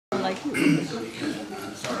so we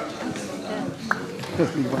can start on time and done.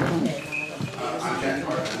 I'm Jen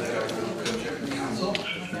Hart, I'm the governmental co-chair of the council,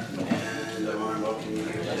 and I want to welcome you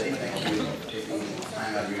here today. Thank you for taking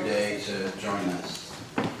time out of your day to join us.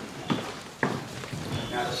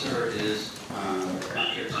 Now, the sir is not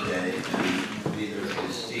here today, and neither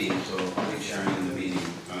is Steve, so I'll be sharing in the meeting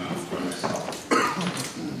for myself.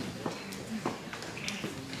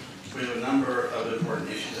 We have a number of important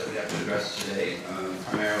issues that we have to address today,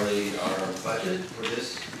 primarily our budget for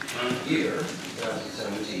this year,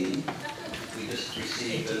 2017. We just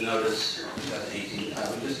received a notice, 2018,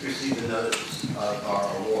 we just received a notice of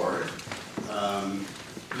our award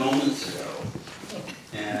moments ago.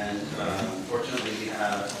 And unfortunately, we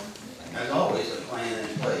have, as always, a plan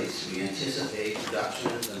in place. We anticipate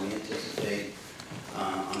reductions and we anticipate,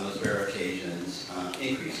 on those rare occasions,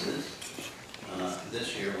 increases.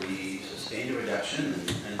 This year we sustained a reduction,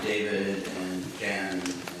 and David and Jan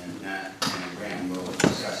and Matt and Graham will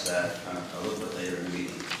discuss that a little bit later in the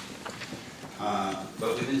meeting.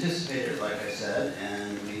 But we've anticipated, like I said,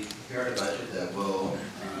 and we prepared a budget that will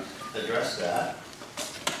address that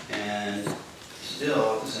and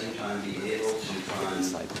still at the same time be able to fund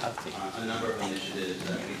a number of initiatives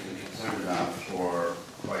that we can be concerned about for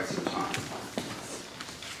quite some time.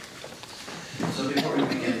 So before we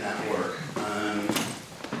begin that work,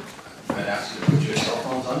 I'd ask you to put your cell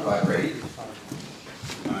phones on vibrate.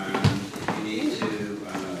 If you need to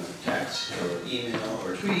text or email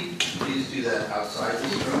or tweet, please do that outside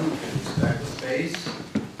this room and respect the space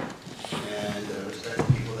and respect the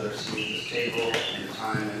people that are sitting at this table and the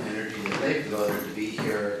time and energy that they've devoted to be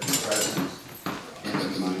here and present and to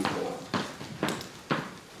be mindful.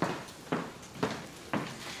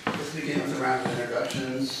 Let's begin with a round of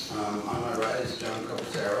introductions. On my right is Joan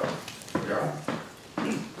Copacero. Gerald.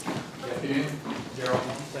 Good afternoon. Gerald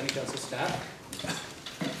Holmes, Planning Council staff.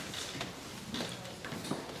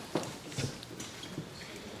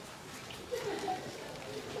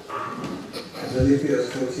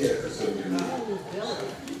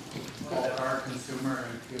 Our consumer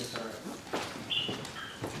and PSR.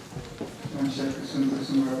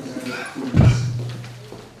 Consumer representative.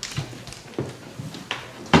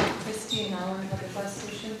 Christine Allen, Public Health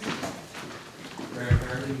Solutions. Graham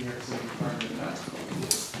Fairley, New York City Department of Health.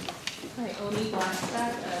 Hi, Oni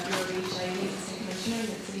Blackstack, Bureau of HIV Assistant Commissioner, New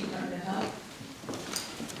York City Department of Health.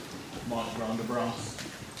 Mont Brown, the Bronx.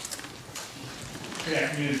 Good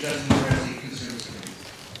afternoon, Justin Rossi, Consumer Committee.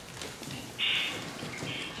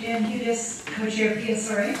 Jan Hudis, co-chair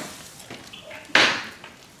PSRA.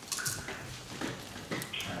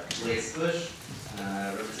 Blaze Bush,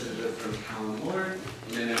 representative from Calum Ward,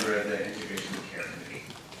 and a member of the Integration Care Committee.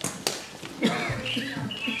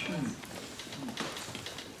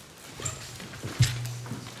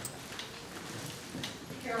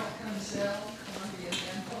 Carol Cumsell, Columbia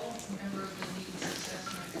Dental, member of the Needs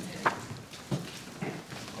Assessment Committee.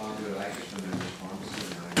 Alonzo Eichmann, member of Pharmacy.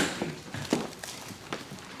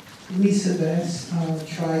 Lisa Best,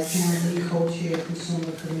 Tri-County Co-Chair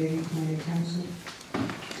Consumer Committee, Planning Council.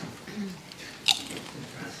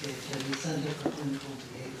 Center for Clinical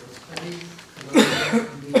Behavioral Studies.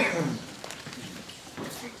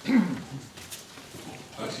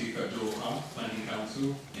 Chief Abdul Haq, Planning Council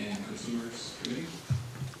and Consumers Committee.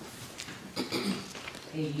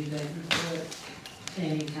 AU Report,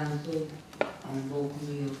 Planning Council on local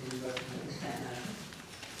meals and representative Staten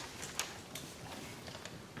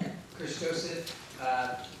Island. Chris Joseph,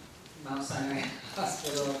 Mount Sinai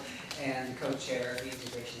Hospital, and co-chair of the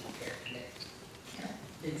Integration Care Committee.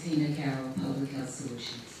 Bettina Carroll, Public Health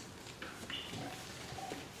Solutions.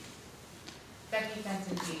 Becky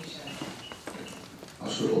Benson, Keisha.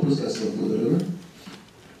 Oscar Lopez, that's the River.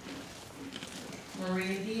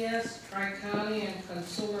 Maria Diaz, Tri-County and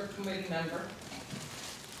Consumer Committee member.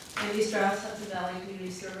 Andy Strauss, Hudson Valley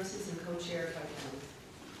Community Services and co-chair of Tri-County.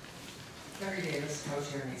 Barry Davis,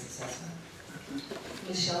 co-chair Needs Assessment.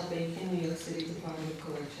 Michelle Bacon, New York City Department of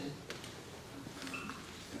Correction.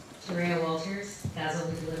 Maria Walters, Basil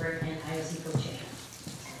We Deliver, and IOC co-chair.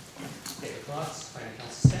 David Fox, Planning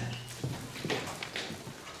Council staff.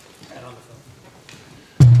 And on the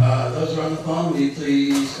phone. Those who are on the phone, will you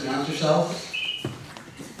please announce yourselves?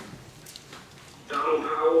 Donald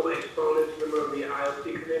Powell, exponent, member of the IOC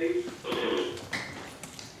committee.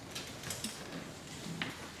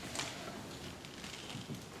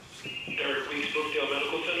 Derek Leach, Brookdale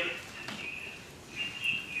Medical Center.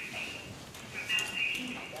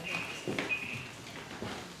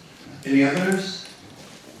 Any others?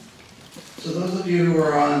 So those of you who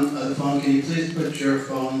are on the phone, can you please put your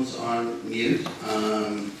phones on mute?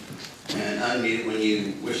 And unmute when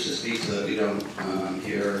you wish to speak so that we don't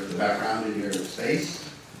hear the background in your space.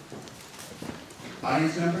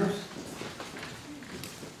 Audience members?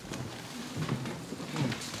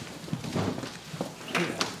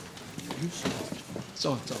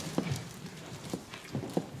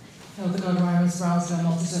 Hilda Godwin, Brownsville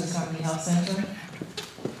Multi-Service Company Health Center.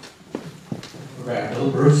 Randall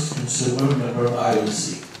Bruce, consumer, member of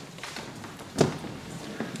IOC.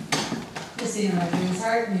 Christina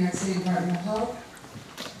Martinez-Hart, New York City Department of Health.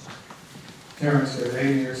 Terrence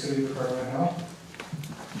Gervais, New York City Department of Health.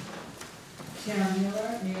 Sharon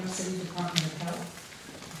Miller, New York City Department of Health.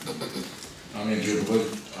 I'm Andrew Wood,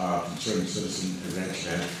 concerning citizen advantage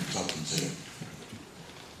and consultancy.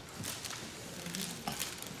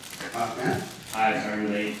 Matt? Hi,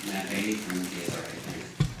 Charlie Matt Beatty from KSRA.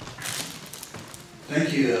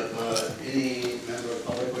 Thank you. If any member of the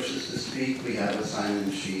public wishes to speak, we have a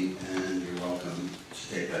sign-in sheet, and you're welcome to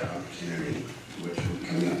take that opportunity, which will be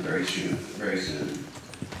coming up very soon.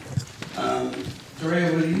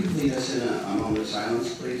 Doria, will you lead us in a moment of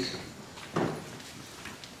silence, please?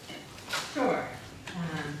 Sure.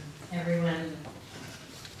 Everyone,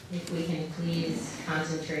 if we can please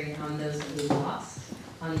concentrate on those that we lost,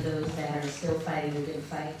 on those that are still fighting the good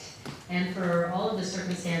fight, and for all of the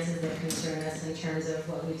circumstances that concern us in terms of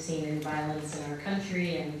what we've seen in violence in our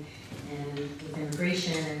country and with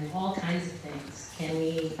immigration and all kinds of things. Can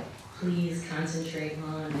we please concentrate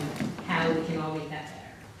on how we can all make that better?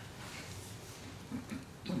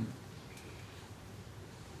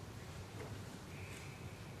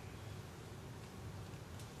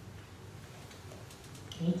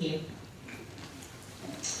 Thank you.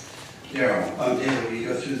 Daryl, David, will you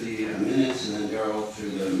go through the minutes and then Daryl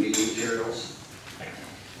through the meeting materials?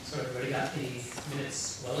 So everybody got the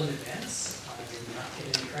minutes well in advance. I did not get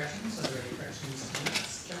any corrections. Are there any corrections to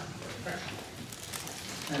minutes? John, correction?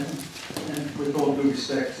 And with all due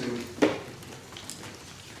respect to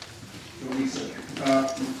Lisa,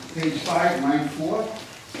 page 5, line 4,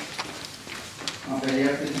 on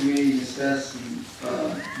behalf of the committee discussed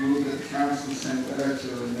move that the council send a letter to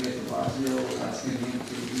Mayor de Blasio asking him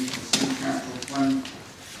to lead the city council fund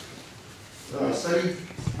study.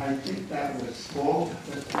 I think that was Paul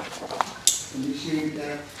that initiated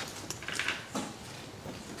that.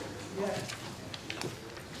 Yeah.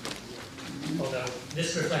 Although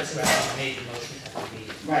this reflects about how we made the motion at the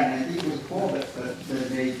meeting. Right, and I think it was Paul that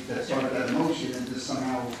made that part of that motion and just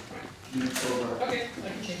somehow moved over. Okay, I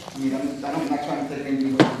can change. I mean, I'm not trying to take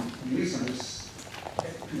anything away from Lisa, I'm just,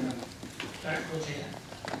 you know. All right, we'll change that.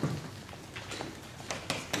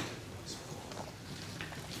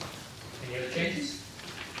 Any other changes?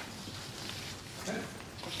 Okay.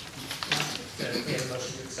 Then we have a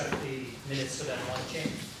motion to accept the minutes for that one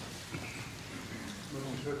change.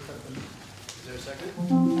 Is there a second?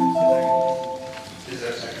 Is there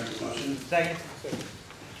a second to the motion? Second.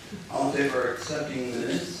 All in favor of accepting the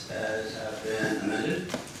minutes as have been amended?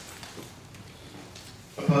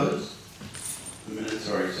 Opposed? The minutes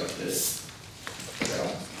are accepted.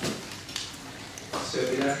 So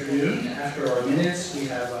good afternoon. After our minutes, we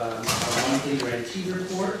have our monthly grantee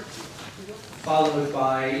report, followed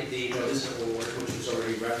by the notice of award, which was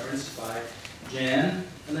already referenced by Jan.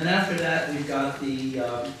 And then after that, we've got the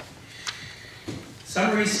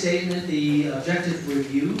summary statement, the objective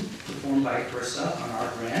review performed by Carissa on our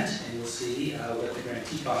grant, and you'll see what the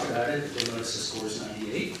grantee talked about it. The notice the score is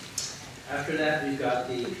 98. After that, we've got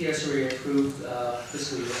the PSRA approved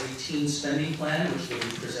fiscal year 18 spending plan, which will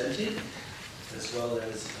be presented, as well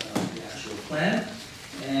as the actual plan,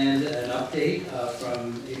 and an update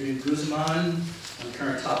from Adrian Guzman on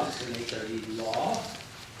current topics in HRD law.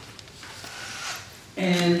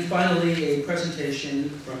 And finally, a presentation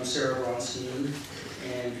from Sarah Bronstein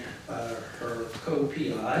and her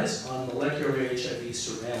co-PIs on molecular HIV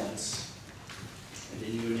surveillance and a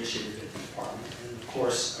new initiative at the department, and of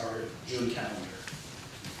course, our June calendar.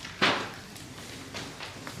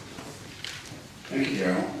 Thank you,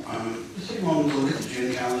 Daryl. Just take a moment to look at the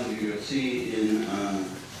June calendar. You'll see in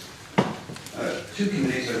two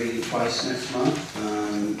committees are meeting twice next month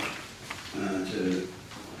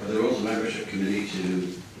for the Rules of Membership Committee to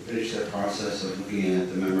finish that process of looking at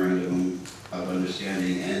the memorandum of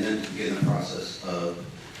understanding and then to begin the process of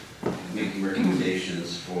making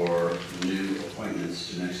recommendations for new appointments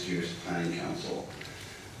to next year's Planning Council.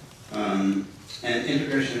 And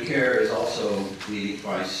Integration of Care is also meeting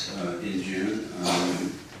twice in June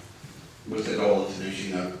with the goal of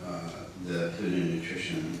finishing up the Food and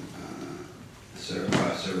Nutrition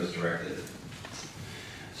Service Directive.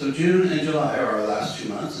 So June and July are our last 2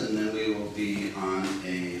 months, and then we will be on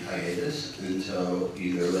a hiatus until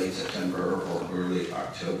either late September or early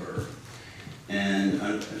October. And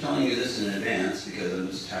I'm telling you this in advance because I'm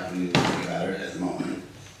just happening to think about it at the moment.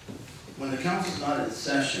 When the council's not in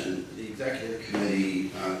session, the executive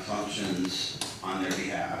committee functions on their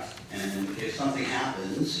behalf. And if something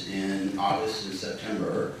happens in August and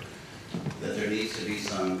September that there needs to be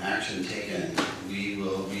some action taken, we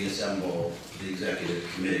will reassemble the executive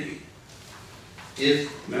committee.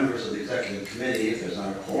 If members of the executive committee, if there's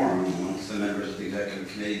not a quorum amongst the members of the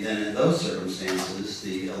executive committee, then in those circumstances,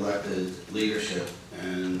 the elected leadership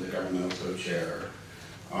and the governmental co-chair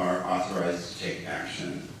are authorized to take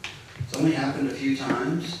action. It's only happened a few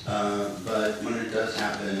times, but when it does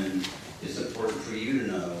happen, it's important for you to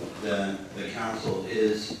know that the council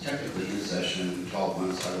is technically in session 12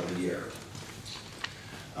 months out of the year.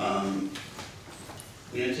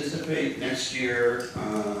 We anticipate next year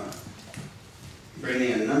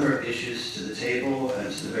bringing a number of issues to the table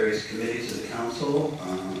and to the various committees of the council.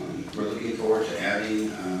 We're looking forward to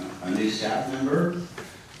adding a new staff member,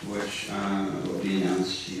 which will be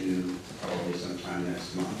announced to you probably sometime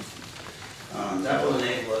next month. That will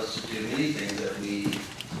enable us to do many things that we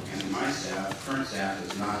and my staff, current staff,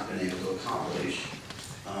 has not been able to accomplish,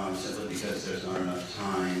 simply because there's not enough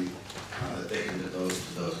time that they can devote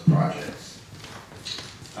to those projects.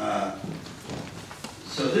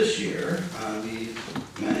 So this year, we've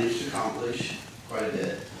managed to accomplish quite a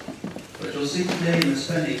bit. But you'll see today in the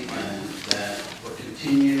spending plan that we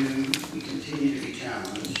continue to be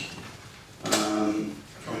challenged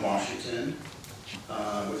from Washington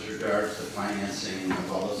with regards to financing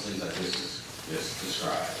of all those things I just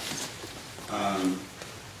described.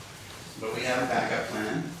 But we have a backup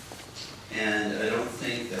plan, and I don't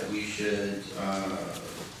think that we should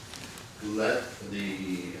let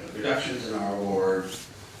the reductions in our award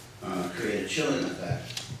create a chilling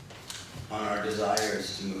effect on our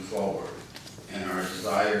desires to move forward, and our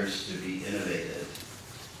desires to be innovative,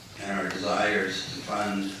 and our desires to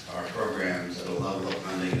fund our programs at a level of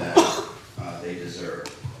funding that they deserve.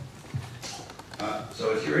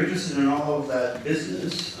 So if you're interested in all of that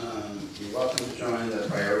business, you're welcome to join the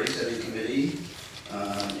Priority Setting Committee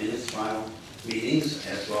in its final meetings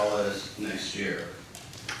as well as next year.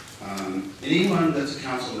 Anyone that's a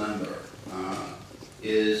council member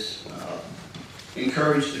is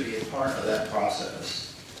encouraged to be a part of that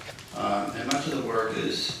process. And much of the work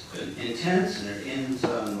is intense, and it ends in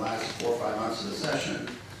the last 4 or 5 months of the session.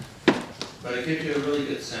 But it gives you a really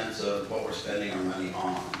good sense of what we're spending our money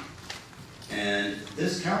on. And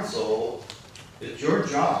this council, it's your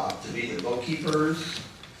job to be the bookkeepers,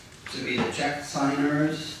 to be the check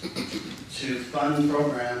signers, to fund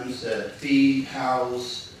programs that feed,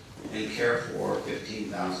 house, and care for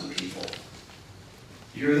 15,000 people.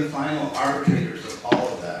 You're the final arbitrators of all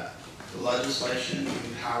of that. The legislation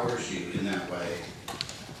empowers you in that way.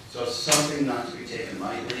 So it's something not to be taken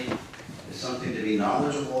lightly. It's something to be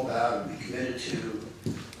knowledgeable about and be committed to.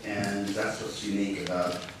 And that's what's unique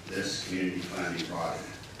about this community planning body.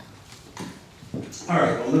 All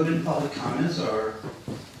right, we'll move into public comments. Are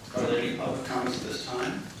there any public comments at this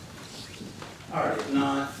time? All right, if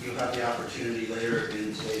not, you'll have the opportunity later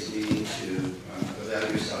in today's meeting to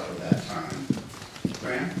avail yourself of that time.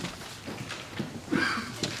 Graham?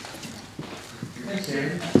 Thanks,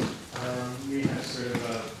 Aaron. We have sort of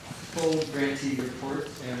a full grantee report,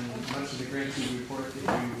 and much of the grantee report that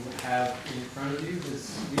you have in front of you has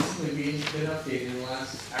recently been updated in the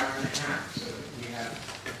last hour and a half, so we have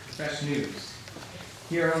fresh news.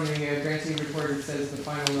 Here on the grantee report, it says the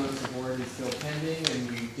final notice of award is still pending, and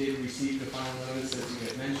we did receive the final notice, as you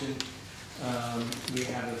had mentioned. We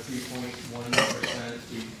have a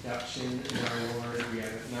 3.1% reduction in our award. We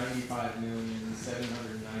have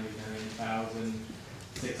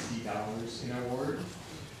 $95,799,060 in our award.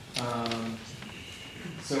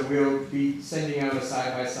 So we'll be sending out a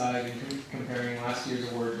side-by-side and comparing last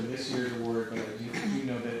year's award to this year's award, but I do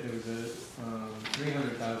know that there was a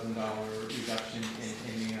 $300,000 reduction in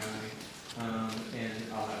MEI, and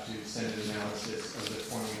I'll have to send an analysis of the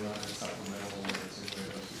formula and supplemental awards and where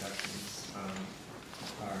those reductions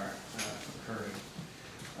are occurring.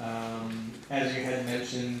 As you had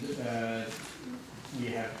mentioned, we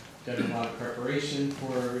have done a lot of preparation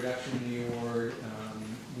for a reduction in the award.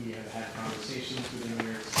 We have had conversations with the New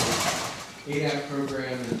York State ADAP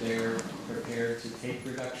program, and they're prepared to take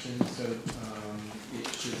reductions, so it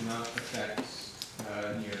should not affect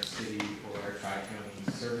New York City or Tri-County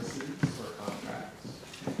services or contracts.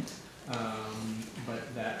 But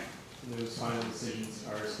those final decisions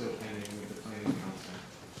are still pending with the Planning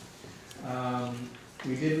Council.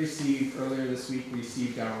 We did receive, earlier this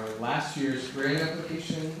week, our last year's grant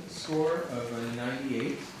application score of a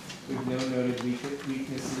 98 with no noted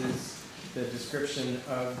weaknesses the description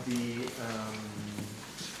of the,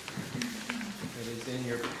 it is in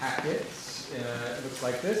your packets. It looks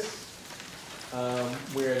like this,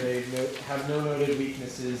 where they have no noted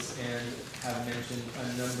weaknesses and have mentioned a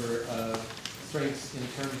number of strengths in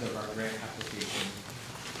terms of our grant application.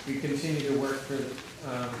 We continue to work to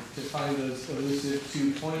find those elusive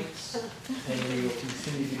 2 points, and we will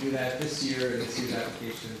continue to do that this year in this year's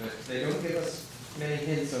application, but they don't give us many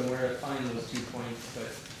hints on where to find those 2 points, but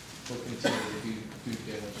we'll continue to do due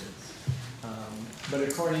diligence. But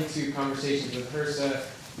according to conversations with HRSA,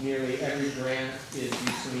 nearly every grant is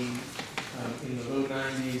between in the low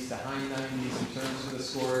 90s to high 90s in terms of the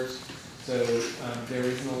scores. So there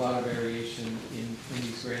isn't a lot of variation in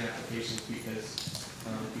these grant applications because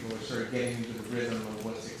people are sort of getting into the rhythm of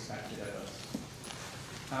what's expected of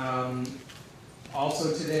us.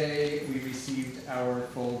 Also today, we received our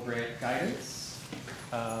full grant guidance,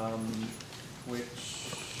 which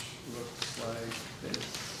looks like this.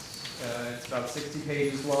 It's about 60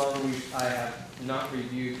 pages long. I have not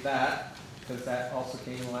reviewed that because that also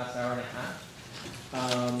came in the last hour and a half.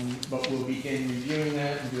 But we'll begin reviewing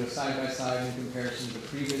that and do a side-by-side in comparison to the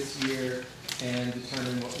previous year and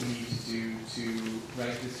determine what we need to do to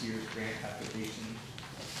write this year's grant application.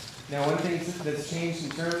 Now, one thing that's changed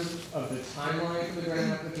in terms of the timeline for the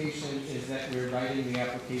grant application is that we're writing the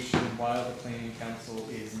application while the Planning Council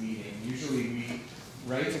is meeting. Usually we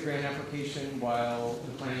write the grant application while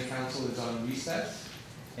the Planning Council is on recess.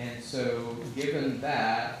 And so given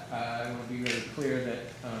that, I want to be really clear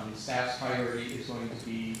that staff's priority is going to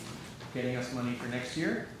be getting us money for next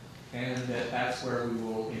year, and that's where we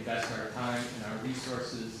will invest our time and our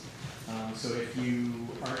resources. So if you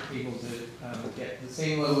aren't able to get the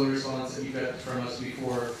same level of response that you got from us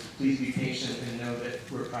before, please be patient and know that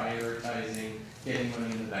we're prioritizing getting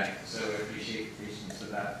money in the bank. So I appreciate the patience of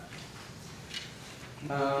that.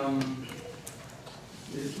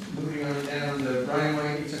 Moving on down, the Ryan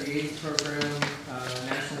White HIV/AIDS program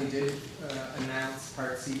nationally did announce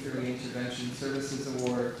Part C Early Intervention Services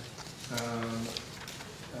Award,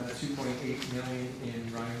 $2.8 million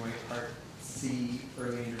in Ryan White Part C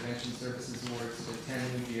Early Intervention Services Awards to 10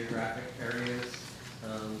 new geographic areas.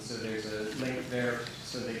 So there's a link there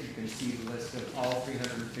so that you can see the list of all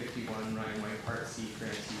 351 Ryan White Part C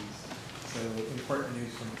grantees. So important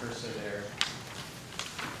news from HRSA there.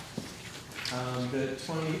 The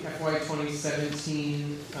FY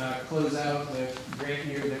 2017 closeout, the grant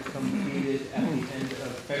year that completed at the end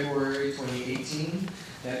of February 2018,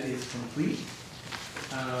 that is complete.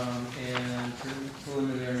 And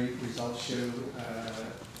preliminary results show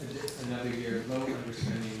another year of low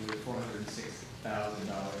underspending with $406,000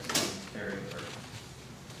 carryover.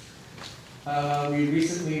 We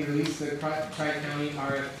recently released the Tri-County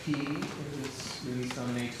RFP. It was released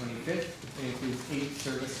on May 25th. It includes 8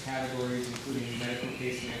 service categories, including medical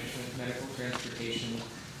case management, medical transportation,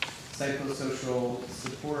 psychosocial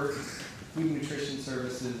support, food nutrition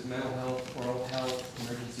services, mental health, oral health,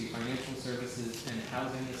 emergency financial services, and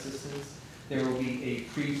housing assistance. There will be a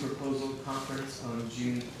pre-proposal conference on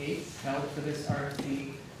June 8th held for this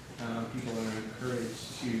RFP. People are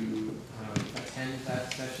encouraged to attend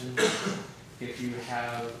that session. If you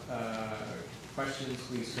have questions,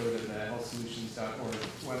 please go to the healthsolutions.org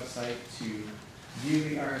website to view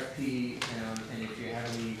the RFP. And if you have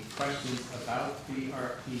any questions about the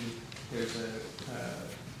RFP, there's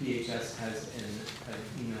PHS has an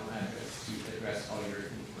email address to address all your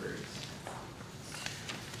inquiries.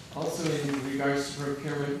 Also, in regards to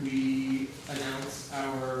procurement, we announced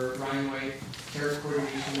our Ryan White Care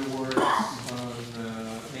Coordination Awards on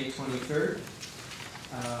May 23rd.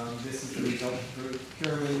 This is the result of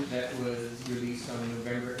procurement that was released on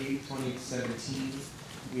November 8, 2017.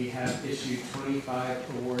 We have issued 25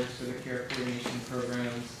 awards for the care coordination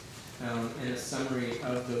programs, and a summary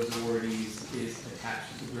of those awardees is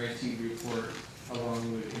attached to the grantee report,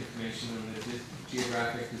 along with information on the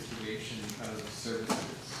geographic distribution of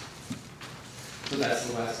services. So that's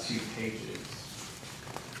the last 2 pages.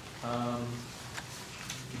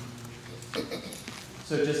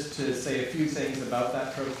 So just to say a few things about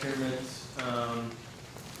that procurement,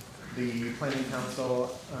 the Planning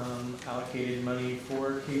Council allocated money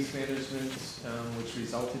for case management, which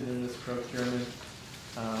resulted in this procurement.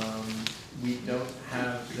 We don't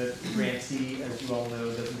have, the grantee, as you all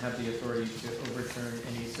know, doesn't have the authority to overturn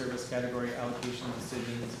any service category allocation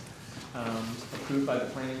decisions approved by the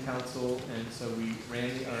Planning Council, and so we ran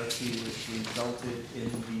the RFP, which resulted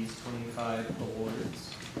in these 25 awards.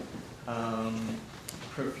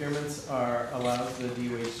 Procurements allows the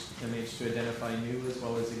DOH/MH to identify new as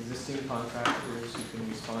well as existing contractors who can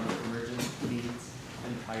respond to emergent needs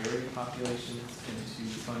and priority populations, and to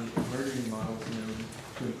fund emerging models known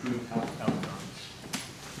to improve health outcomes.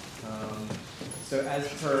 So as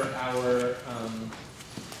per our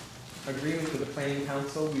agreement with the Planning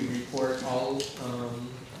Council, we report all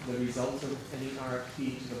the results of any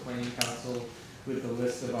RFP to the Planning Council with a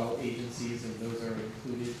list of all agencies, and those are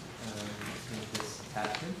included in this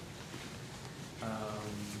attachment.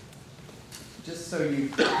 Just so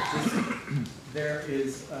you, there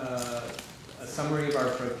is a summary of our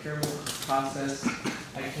procurement process.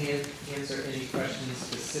 I can't answer any questions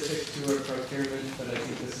specific to our procurement, but I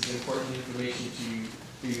think this is important information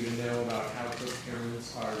for you to know about how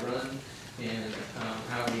procurements are run and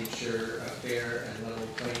how we ensure a fair and level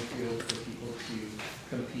playing field for people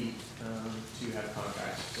to compete to have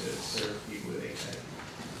contracts to serve people with HIV.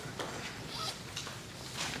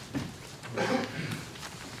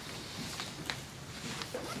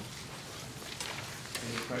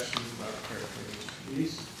 Any questions about characterization?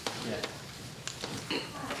 Please? Yeah.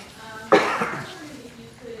 Hi, I was wondering if you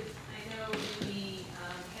could, I know in the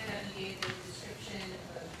handout you gave the description,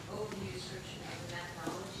 overview description of the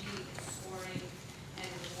methodology, scoring, and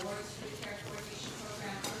rewards for the care coordination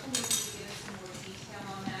program. I was wondering if you could give us some more detail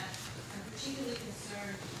on that. I'm particularly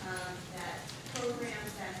concerned that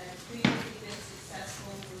programs that have previously been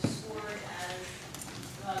successful were scored as,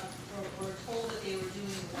 or were told that they were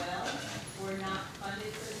doing well, were not funded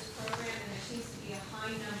for this program, and there seems to be a high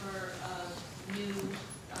number of new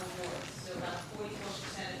awards. So about 44%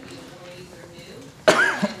 of the awardees are new.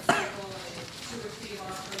 And several, and 2 or 3 of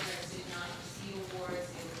our programs did not receive awards.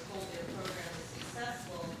 They were told their program was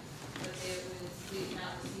successful, but they did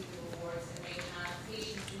not receive the awards, and they have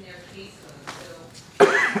patients in their caseload.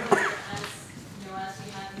 So as we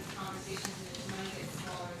have these conversations and as money gets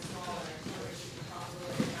smaller and smaller, I just wonder if you could talk a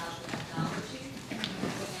little bit about the methodology.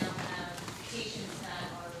 We now have patients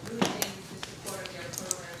that are losing the support of their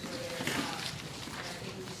programs where they're not. And I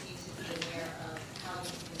think we just need to be aware of how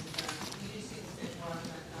these things are done. Can you just give us a bit more on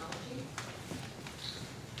the methodology?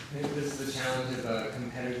 This is the challenge of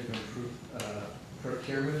competitive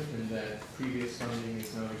procurement, and that previous funding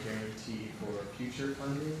is not a guarantee for future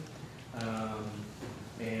funding.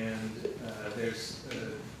 There's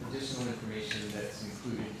additional information that's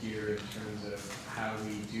included here in terms of how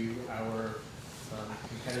we do our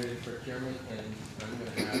competitive procurement, and I'm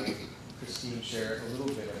going to have Christine share a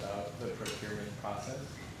little bit about the procurement process.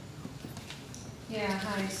 Yeah,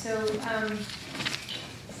 hi. So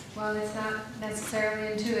while it's not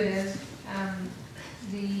necessarily intuitive,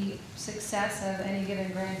 the success of any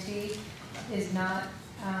given grantee is not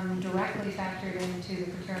directly factored into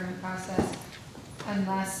the procurement process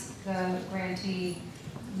unless the grantee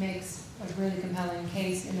makes a really compelling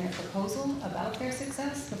case in their proposal about their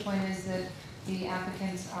success. The point is that the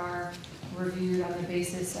applicants are reviewed on the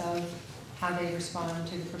basis of how they respond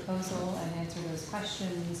to the proposal and answer those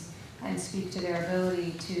questions and speak to their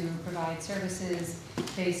ability to provide services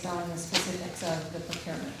based on the specifics of the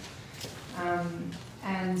procurement.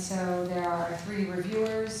 And so there are 3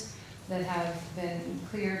 reviewers that have been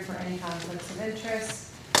cleared for any conflicts of interest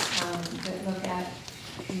that look at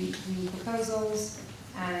the proposals,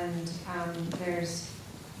 and there's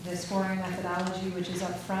the scoring methodology, which is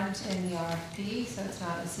up front in the RFP, so it's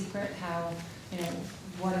not a secret how,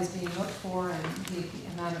 what is being looked for and the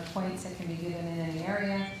amount of points that can be given in any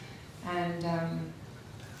area. And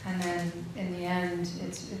then in the end,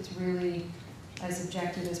 it's really as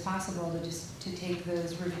objective as possible to take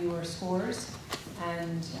those reviewer scores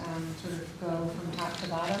and sort of go from top to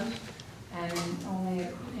bottom. And only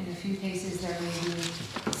in a few cases there may be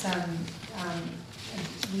some,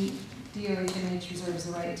 DOH reserves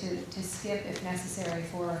the right to skip if necessary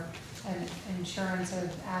for an insurance of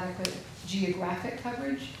adequate geographic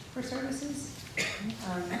coverage for services.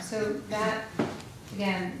 So that,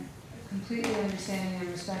 again, completely understanding and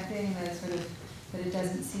respecting that that it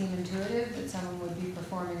doesn't seem intuitive that someone would be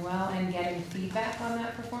performing well and getting feedback on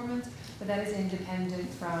that performance, but that is independent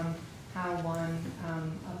from how one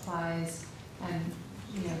applies and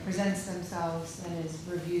presents themselves and is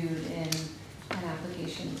reviewed in an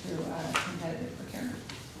application through a competitive procurement.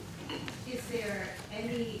 Is there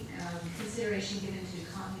any consideration given to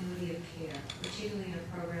continuity of care, particularly in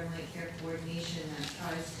a program like care coordination that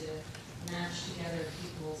tries to match together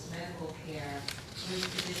people's medical care with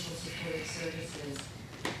additional supportive services?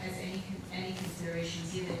 Has any consideration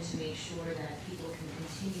given to make sure that people can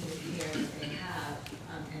continue the care that they have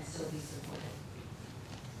and still be supported?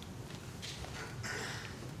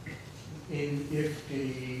 If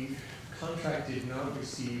a contract did not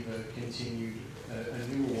receive a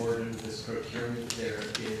new award into this procurement, there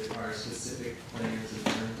are specific plans in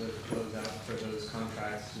terms of closeout for those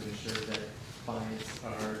contracts to ensure that clients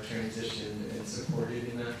are transitioned and supported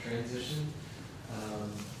in that transition.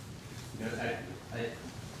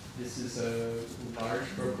 This is a large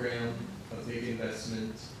program, a big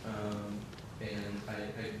investment, and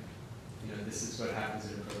this is what happens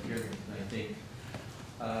in a procurement. And I think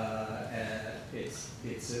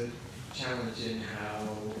it's a challenge in how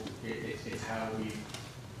it's how we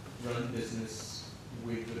run business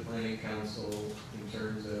with the planning council in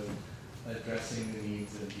terms of addressing the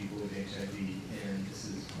needs of people with HIV, and this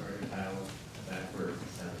is part of how that works.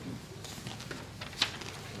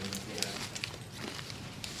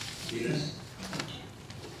 Venus?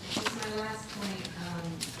 Just my last point,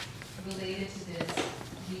 related to this,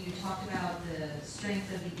 you talked about the strength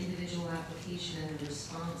of the individual application and the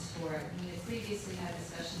response for it. We had previously had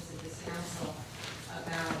discussions at this council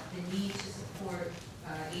about the need to support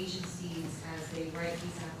agencies as they write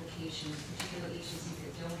these applications, particularly agencies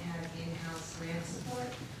that don't have in-house grant support.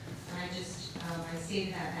 And I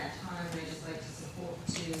stated at that time, and I'd just like to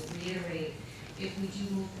reiterate, if we do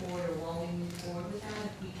move forward, or while we move forward with that,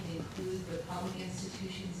 if we can include the public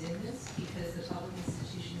institutions in this, because the public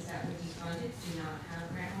institutions that would be funded do not have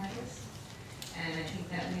grant writers. And I think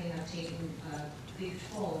that may have taken a big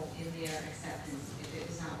toll in their acceptance if it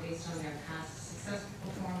was not based on their past successful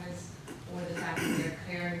performance, or the fact that they're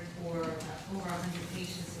caring for over 100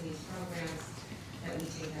 patients in these programs, that we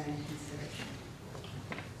take that into consideration.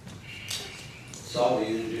 Saul, will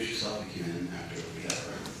you introduce yourself again after we have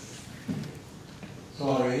our...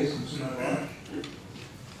 Saul Reyes, Consumer Bar.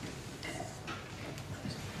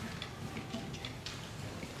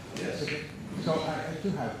 Yes. So I do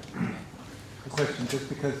have a question, just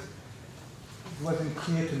because it wasn't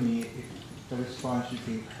clear to me if the response you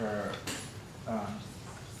gave her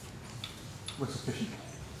was sufficient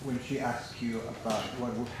when she asked you about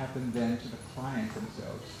what would happen then to the clients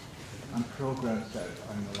themselves on programs that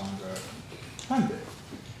are no longer funded,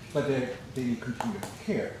 but they continue to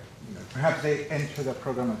care. Perhaps they enter the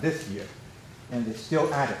program of this year and they're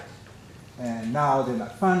still at it, and now they're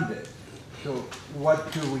not funded. So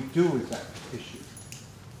what do we do with that issue?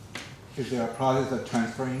 Is there a process of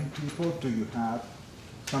transferring people? Do you have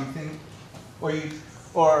something?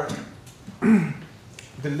 Or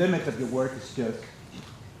the limit of your work is just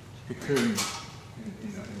procuring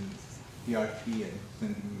in DRT and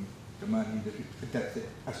sending the money, that's it.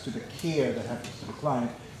 As to the care that happens to the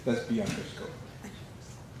client, that's beyond their scope.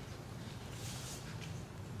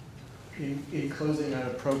 In closing out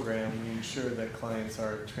a program, we ensure that clients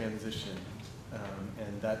are transitioned,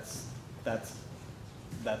 and that's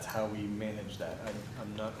how we manage that.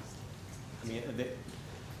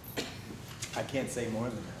 I can't say more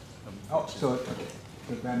than that. Oh, so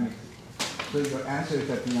that makes it. So your answer is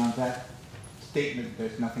that beyond that statement,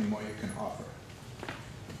 there's nothing more you can offer.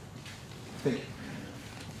 Thank you.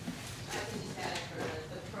 I can just add for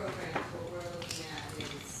the programs, what we're looking at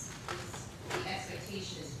is the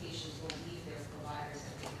expectation is patients won't leave their providers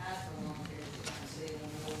that they have for long periods of time, so they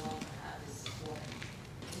will no longer have this support.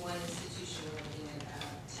 One institution, we're looking at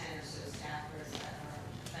about 10 or so staffers that are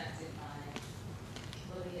affected by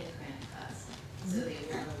loading grant cuts, so they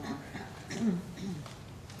will no longer have that.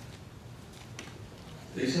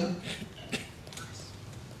 Lisa?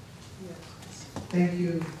 Thank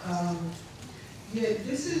you. Yeah,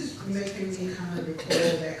 this is making me kind of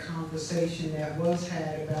recall that conversation that was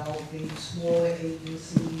had about the smaller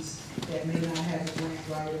agencies that may not have a grant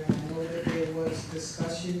writer. I know that there was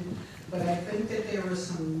discussion, but I think that there are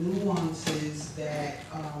some nuances that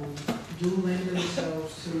do lend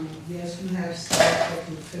themselves to, yes, you have staff that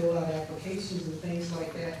can fill out applications and things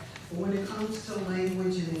like that, but when it comes to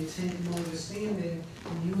language and intent and understanding,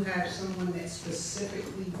 you have someone that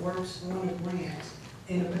specifically works on a grant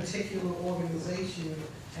in a particular organization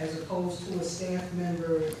as opposed to a staff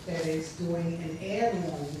member that is doing an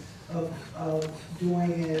add-on of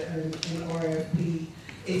doing an RFP,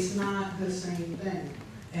 it's not the same thing.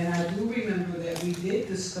 And I do remember that we did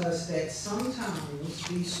discuss that sometimes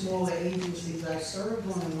these smaller agencies, I served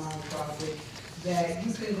on a nonprofit, that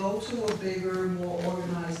you can go to a bigger, more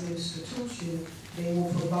organized institution, they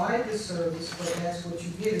will provide the service, but that's what you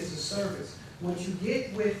get is a service. What you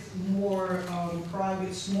get with more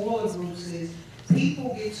private, smaller groups is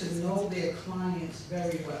people get to know their clients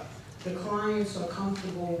very well. The clients are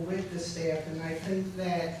comfortable with the staff, and I think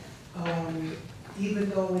that even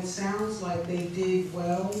though it sounds like they did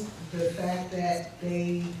well, the fact that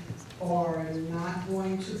they are not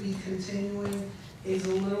going to be continuing is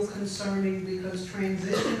a little concerning, because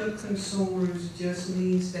transition of consumers just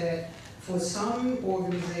means that for some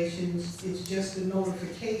organizations, it's just a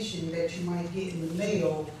notification that you might get in the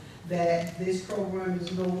mail that this program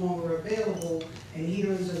is no longer available, and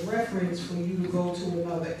here is a reference for you to go to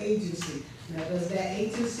another agency. Now, does that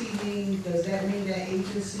mean that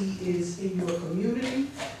agency is in your community?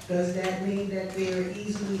 Does that mean that they're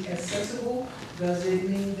easily accessible? Does it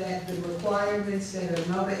mean that the requirements that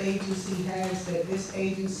another agency has, that this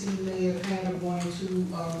agency may have had are going to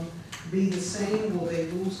be the same? Will they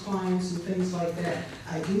lose clients and things like that?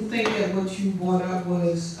 I do think that what you brought up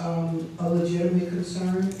was a legitimate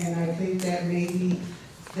concern, and I think that maybe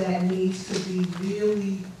that needs to be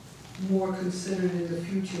really more considered in the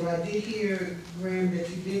future. I did hear, Graham, that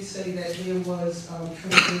you did say that there was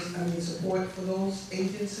support for those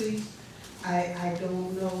agencies. I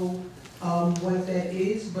don't know what that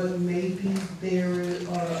is, but maybe there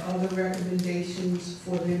are other recommendations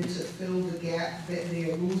for them to fill the gap that they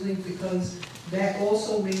are losing, because that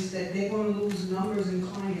also means that they're going to lose numbers and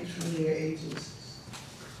clients from their agencies.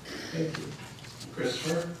 Thank you.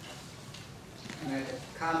 Christopher? I'm going to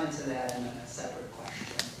comment to that in a separate question.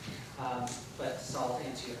 But I'll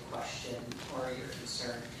answer your question or your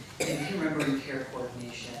concern. If you remember in care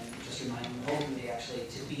coordination, just remind me, hopefully actually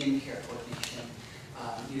to be in care coordination,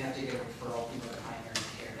 you have to get a referral from your primary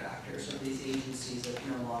care doctor. So these agencies that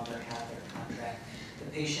no longer have their contract, the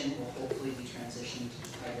patient will hopefully be transitioned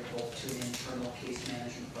either both to an internal case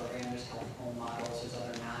management program, there's health home models, there's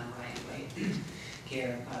other non-right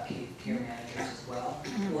care managers as well,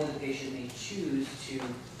 or the patient may choose to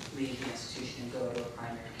leave the institution and go to a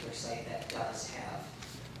primary care site that does have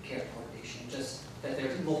care coordination. Just that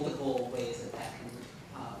there's multiple ways that can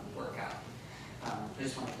work out. I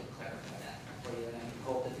just wanted to clarify that for you, and I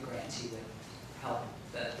hope that the grantee would help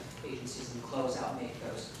the agencies in closeout make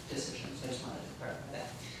those decisions. I just wanted to clarify that.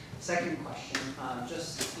 Second question,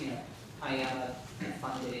 I am a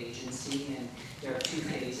funded agency, and there are 2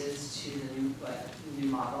 phases to the new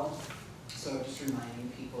model. So just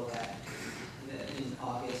reminding people that in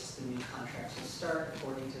August, the new contracts will start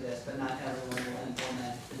according to this, but not everyone will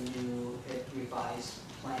implement the new revised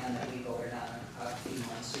plan that we voted on a few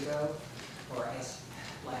months ago, or I guess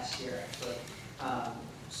last year actually.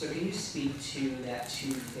 So can you speak to that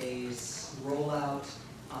 2-phase rollout,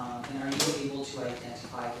 and are you able to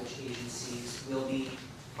identify which agencies will be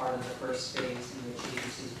part of the first phase and which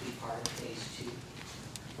agencies will be part of phase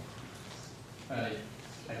 2?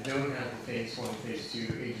 I don't have the phase 1, phase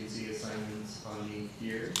 2 agency assignments on me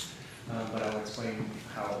here, but I'll explain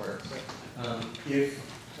how it works. If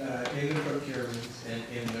in the procurement and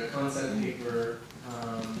in the concept paper,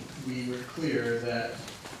 we were clear that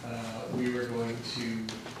we were going to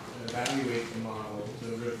evaluate the model,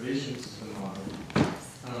 the revisions to the model,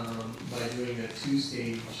 by doing a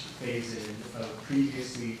 2-stage phase-in of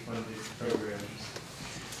previously funded programs.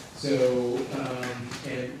 So,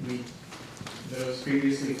 those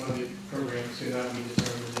previously funded programs could not be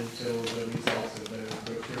determined until the results of the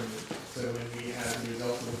procurement. So when we had the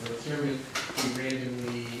results of the procurement, we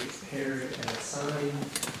randomly paired and assigned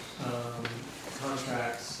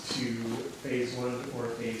contracts to phase 1 or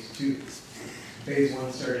phase 2. Phase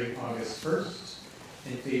 1 starting August 1st,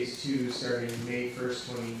 and phase 2 starting May 1st,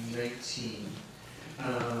 2019.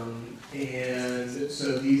 And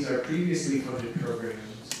so these are previously funded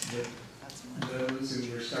programs that those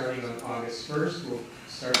who were starting on August 1st will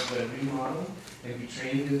start the new model and be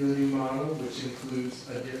trained in the new model, which includes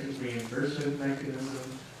a different reimbursement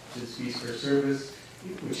mechanism, which is fees for service,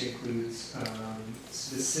 which includes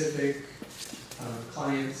specific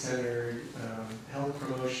client-centered health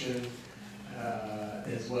promotion,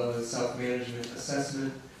 as well as self-management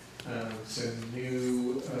assessment, some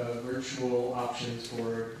new virtual options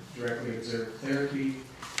for directly observed therapy.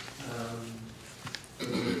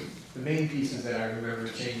 The main pieces that I remember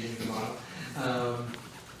changing the model.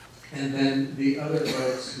 And then the other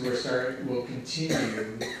folks who are starting will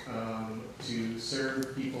continue to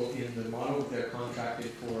serve people in the model they're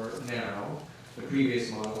contracted for now, the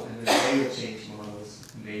previous model, and then they will change models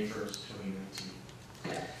May 1st,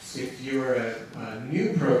 2019. If you're a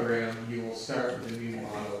new program, you will start with a new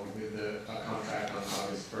model with a contract on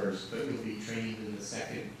August 1st, but you'll be trained in the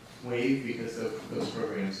second wave because those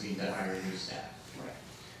programs need to hire new staff. Right.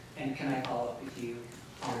 And can I follow up with you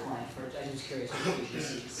offline for, I'm just curious what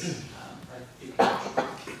agencies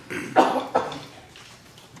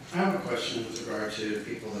I have a question with regard to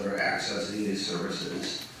people that are accessing these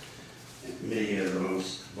services. Many of the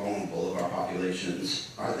most vulnerable of our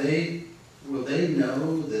populations. Will they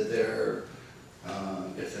know that they're,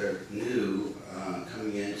 if they're new,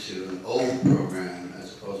 coming into an old program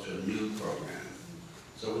as opposed to a new program?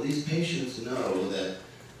 So will these patients know that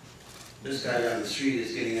this guy down the street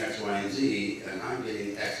is getting X, Y, and Z, and I'm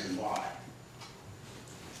getting X and Y?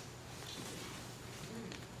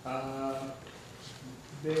 The,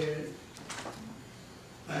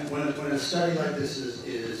 And when a study like this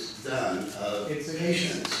is done of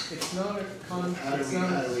patients, it's not a how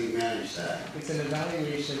do we manage that? It's an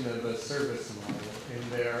evaluation of a service model, and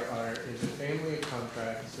is a family of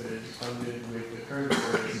contracts that is funded with the current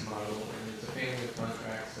service model, and it's a family of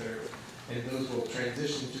contracts and those will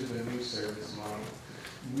transition to the new service model.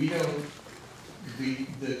 We don't,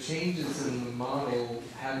 the changes in the model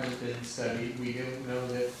haven't been studied. We don't know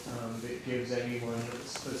that it gives anyone a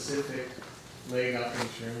specific leg up in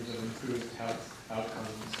terms of improved health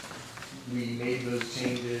outcomes. We made those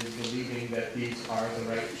changes believing that these are the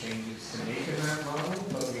right changes to make in that model,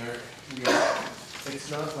 but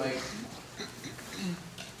it's not like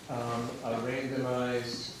a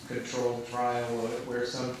randomized controlled trial where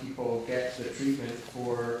some people get the treatment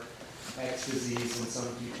for X disease and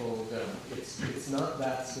some people don't. It's not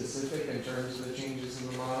that specific in terms of the changes in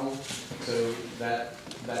the model, so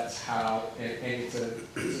that's how, and it's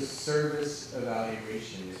a service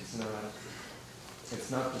evaluation.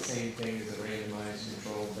 It's not the same thing as a randomized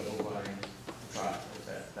controlled double-blind trial.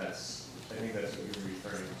 I think that's what you're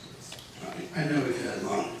referring to. I know we've had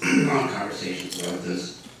long conversations about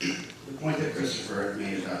this. The point that Christopher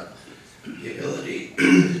made about the ability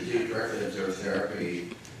to do directly observed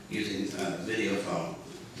therapy using video phone,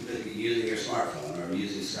 using your smartphone or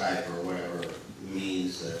using Skype or whatever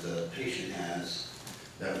means that the patient has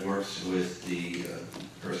that works with the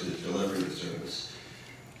person who's delivering the service.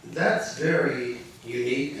 That's very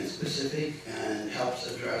unique and specific and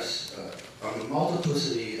helps address a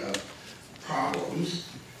multiplicity of problems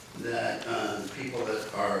that people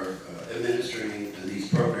that are administering these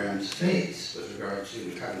programs face with regard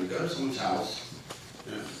to having to go to someone's house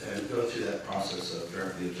and go through that process of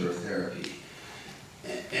directly observed therapy.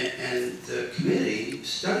 And the committee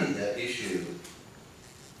studied that issue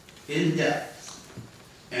in depth.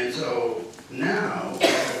 And so now we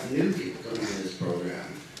have new people coming in this program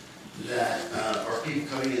or people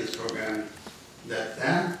coming in this program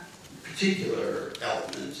that particular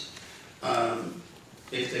element,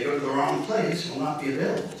 if they go to the wrong place, will not be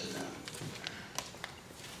available to them.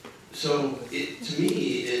 So to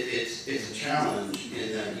me, it's a challenge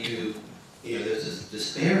in that there's this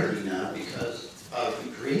disparity now because of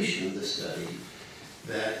the creation of this study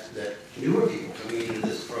that newer people coming into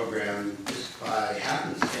this program just by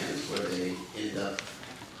happenstance where they end up,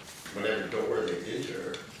 whatever door they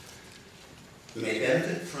enter, may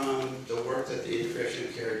benefit from the work that the Integration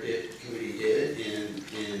of Care Committee did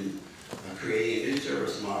in creating a new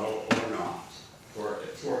service model or not for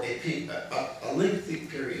a lengthy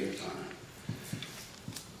period of time.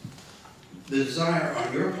 The desire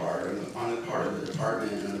on your part, on the part of the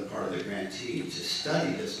department and on the part of the grantee to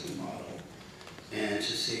study this new model and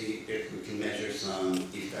to see if we can measure some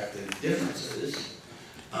effective differences.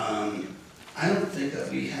 I don't think that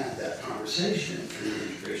we had that conversation in the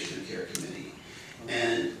Integration of Care Committee.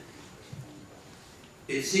 And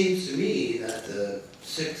it seems to me that the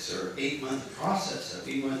 6 or 8 month process that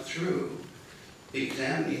we went through,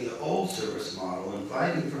 examining the old service model,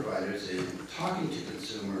 inviting providers in, talking to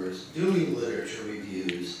consumers, doing literature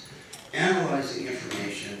reviews, analyzing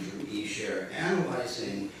information from eShare,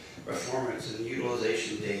 analyzing performance and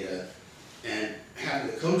utilization data, and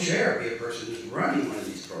having the co-chair be a person who's running one of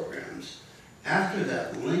these programs. After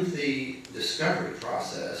that lengthy discovery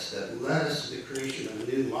process that led us to the creation of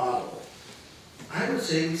a new model, I would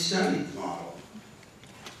say we studied the model.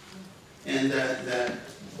 And that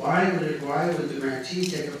why would the grantee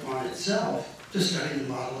take upon itself to study the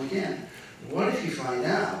model again? What if you find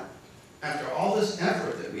out, after all this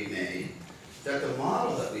effort that we made, that the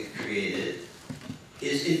model that we've created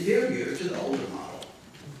is inferior to the older model?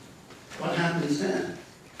 What happens then?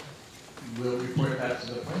 We'll report that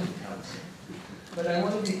to the planning council. But I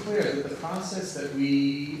want to be clear that the process that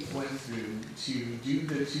we went through to do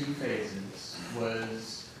the 2 phases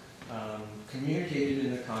was communicated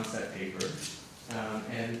in the concept paper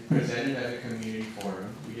and presented at a community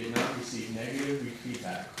forum. We did not receive negative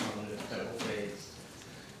feedback on the double phase.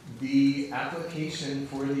 The application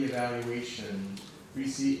for the evaluation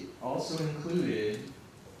also included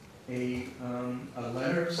a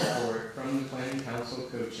letter of support from the planning council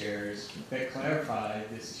co-chairs that clarified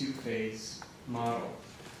this 2-phase model.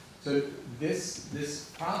 So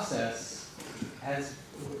this process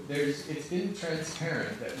it's been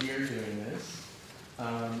transparent that we are doing this,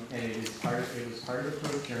 and it was part of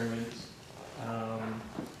procurement,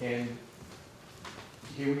 and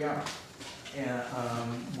here we are. And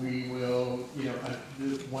we will,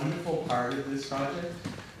 the wonderful part of this project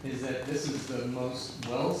is that this is the most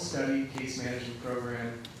well-studied case management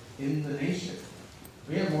program in the nation.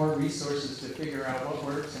 We have more resources to figure out what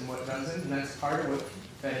works and what doesn't, and that's part of what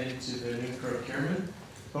fed into the new procurement.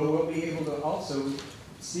 But we'll be able to also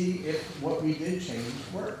see if what we did change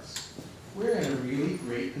works. We're in a really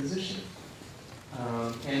great position.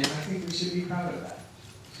 And I think we should be proud of that.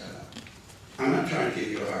 So, I'm not trying to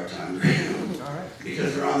give you a hard time, Graham, all right.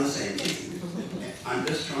 because we're on the same team. I'm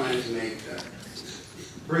just trying to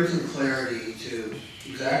bring some clarity to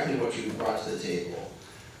exactly what you brought to the table,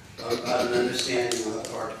 an understanding on the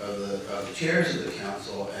part of the chairs of the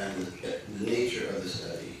council and the nature of the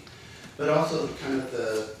study, but also kind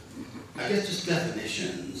of I guess just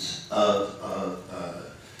definitions of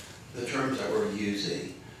the terms that we're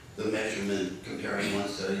using, the measurement comparing one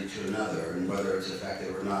study to another, and whether it's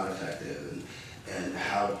effective or not effective, and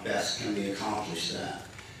how best can we accomplish that.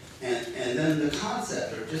 And then the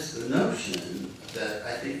concept, or just the notion that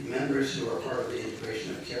I think members who are part of the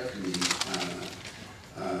Integration of Care Committee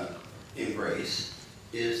embrace,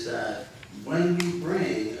 is that when we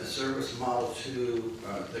bring a service model to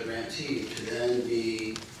the grantee to then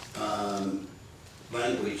be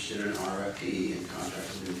languaged in an RFP and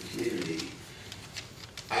contracted in the community,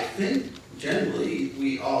 I think generally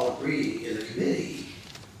we all agree in the committee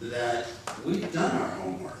that we've done our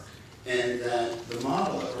homework, and that the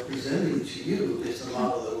model that we're presenting to you is the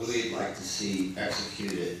model that we'd like to see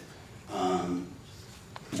executed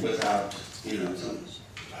without,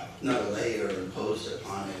 another layer imposed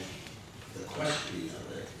upon it, the questioning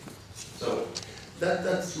of it. So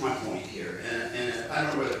that's my point here, and I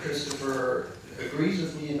don't know whether Christopher agrees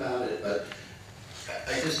with me about it, but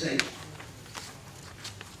I just think,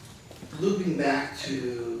 looping back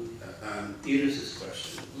to Eunice's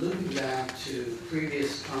question, looping back to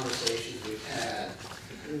previous conversations we've had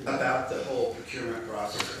about the whole procurement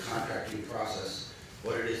process or contracting process,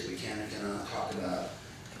 what it is we can and cannot talk about,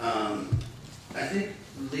 I think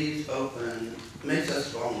leaves open, makes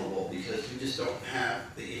us vulnerable, because we just don't have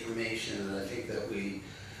the information that I think that we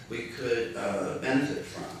could benefit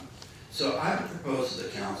from. So I would propose to the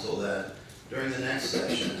council that during the next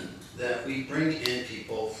session, that we bring in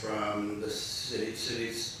people from the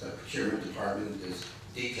city's procurement department, this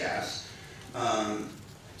DCAS,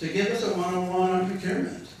 to give us a one-on-one on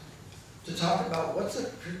procurement, to talk about what's a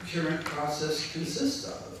procurement process consist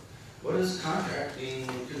of, what does contracting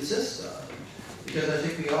consist of, because I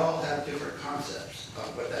think we all have different concepts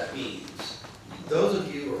of what that means. Those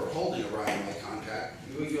of you who are holding a Ryan contract,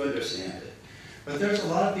 you understand it, but there's a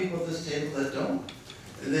lot of people at this table that don't,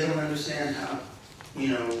 and they don't understand how, we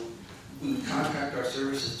contract our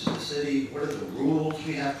services to the city, what are the rules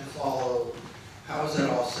we have to follow, how is that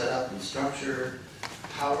all set up and structured,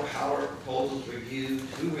 how are proposals reviewed,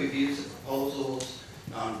 who reviews the proposals,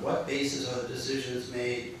 on what basis are the decisions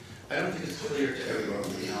made. I don't think it's clear to everyone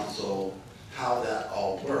on the council how that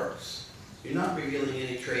all works. You're not revealing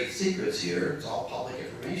any trade secrets here, it's all public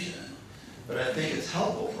information. But I think it's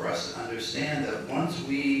helpful for us to understand that once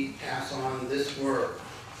we pass on this work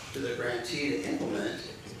to the grantee to implement,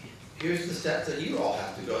 here's the steps that you all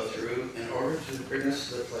have to go through in order to bring us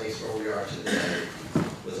to the place where we are today,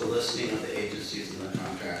 with a listing of the agencies and the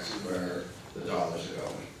contracts and where the dollars are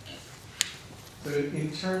going. So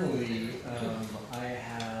internally, I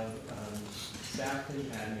have staff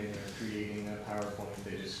and admin are creating a PowerPoint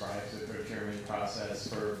that describes the procurement process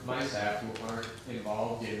for my staff who aren't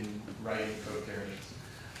involved in writing procurements.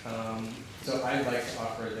 So I'd like to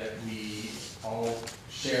offer that we all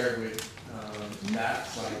share with that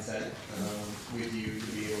slide set with you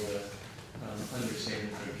to be able to understand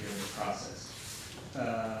the procurement process.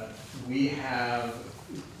 We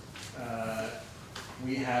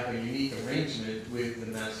have a unique arrangement with the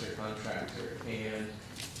master contractor, and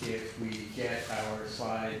if we get our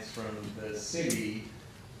slides from the city,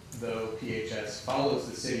 though PHS follows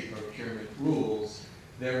the city procurement rules,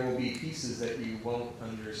 there will be pieces that you won't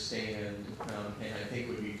understand, and I think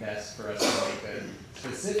would be best for us to make a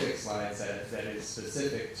specific slide set that is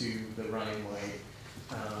specific to the Rhine-Way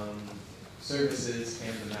services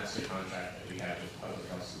and the master contract that we have with Public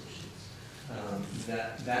Health Solutions.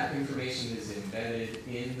 That information is embedded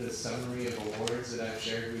in the summary of awards that I've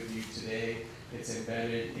shared with you today. It's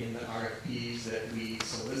embedded in the RFPs that we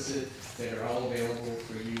solicit that are all available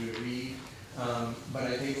for you to read. But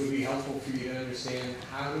I think it would be helpful for you to understand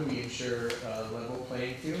how do we ensure a level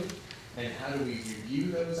playing field, and how do we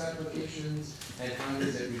review those applications, and how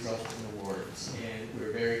does it result in awards. And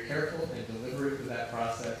we're very careful and deliberate with that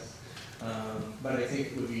process, but I think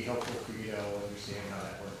it would be helpful for you to all understand how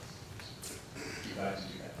that works. Be glad to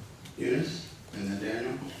do that. Eunice, and then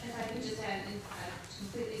Daniel. If I can just add, I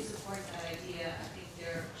completely support that idea. I think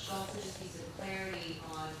there should also just be some clarity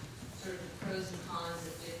on sort of the pros and cons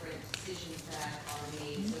of different decisions that are made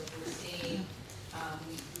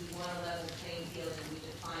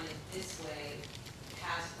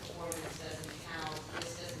past performance doesn't count,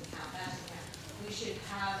 this doesn't count, that doesn't count. We should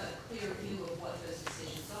have a clear view of what those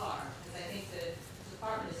decisions are, because I think the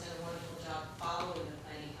department has done a wonderful job following the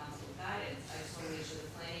planning council guidance. I just want to make sure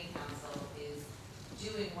the planning council is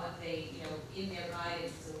doing what they, in their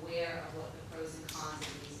guidance is aware of what the pros and cons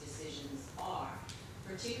of these decisions are,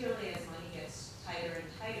 particularly as money gets tighter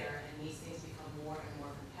and tighter and these things become more and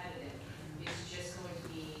more competitive. It's just going to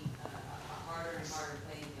be a harder and harder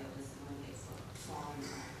playing field as the money gets smaller and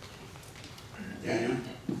smaller. Daniel?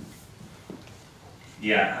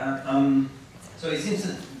 Yeah, so it seems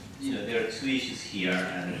that, there are two issues here,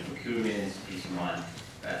 and procurement is one.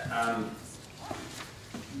 But,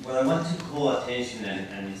 what I want to call attention,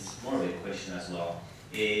 and it's more of a question as well,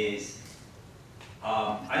 is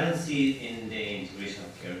I don't see it in the integration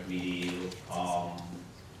of care committee.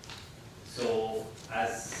 So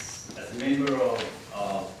as a member of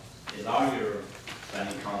a larger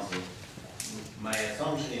planning council, my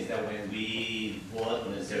assumption is that when we vote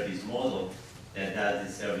on a service model, that's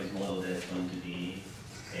the service model that's going to be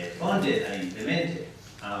funded and implemented.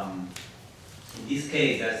 In this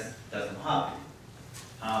case, that doesn't happen.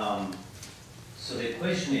 So the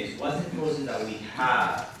question is, what's the process that we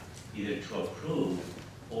have either to approve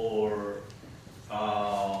or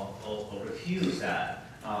refuse that?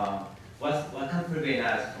 What can prevent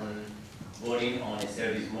us from voting on a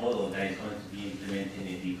service model that is going to be implemented in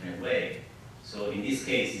a different way? So in this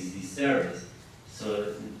case, it's the service.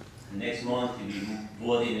 So next month, we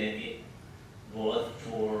vote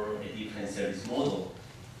for a different service model.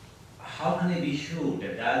 How can I be sure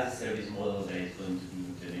that that's the service model that is going to be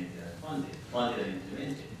implemented and funded and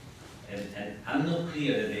implemented? And I'm not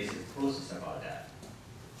clear that there is a process about that.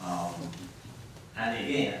 And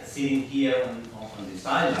again, sitting here on the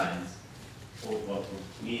sidelines, what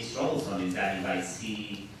for me is troublesome is that if I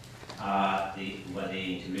see what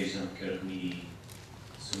the Integration of Care Committee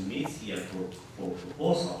submits here for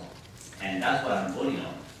proposal, and that's what I'm voting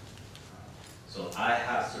on. So I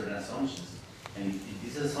have certain assumptions. And if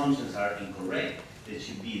these assumptions are incorrect, there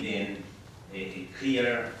should be then a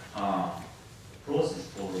clear process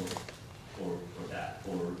for that,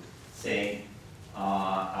 for saying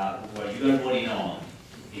what you are voting on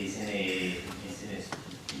is in a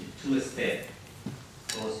two-step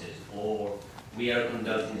process, or we are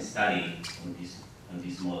conducting a study on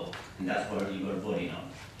this model, and that's what you are voting on,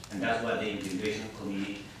 and that's what the Integration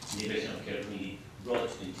of Care Committee brought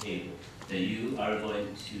to the table, that you are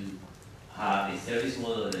going to have a service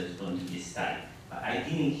model that is going to be studied. But I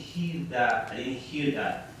didn't hear that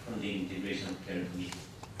from the Integration of Care Committee.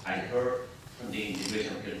 I heard from the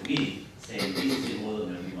Integration of Care Committee saying this is the model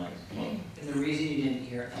that we want to follow. And the reason you didn't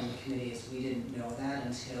hear it from the committee is we didn't know that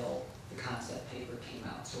until the concept paper came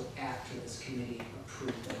out. So after this committee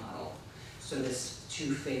approved the model. So this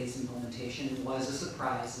two-phase implementation was a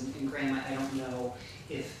surprise. And Graham, I don't know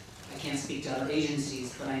if, I can't speak to other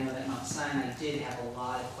agencies, but I know that Mount Sinai did have a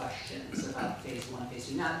lot of questions about phase one, phase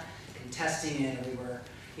two, not contesting it, or we were,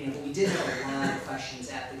 but we did have a lot of questions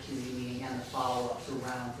at the committee meeting and the follow-ups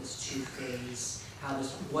around this two-phase,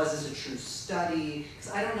 was this a true study?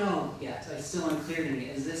 Because I don't know yet, it's still unclear to me,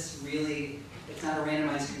 is this really, it's not a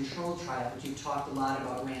randomized controlled trial, but you've talked a lot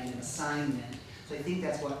about random assignment. So I think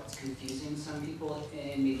that's what's confusing some people,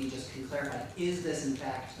 and maybe just can clarify, is this in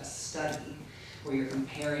fact a study where you're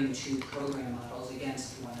comparing two program models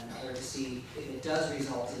against one another to see if it does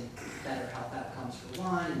result in better health outcomes for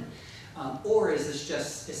one, or is this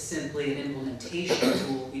just simply an implementation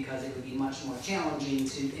tool because it would be much more challenging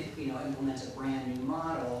to implement a brand new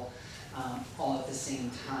model all at the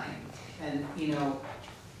same time. And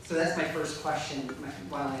so that's my first question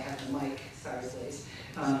while I have the mic, sorry please.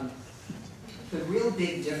 The real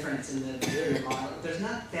big difference in the model, there's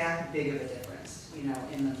not that big of a difference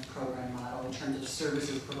in the program model in terms of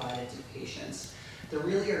services provided to patients. There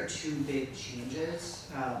really are two big changes.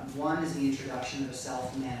 One is the introduction of a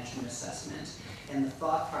self-management assessment, and the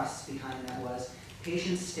thought process behind that was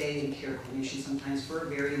patients stay in care coordination sometimes for a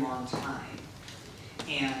very long time.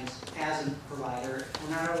 And as a provider,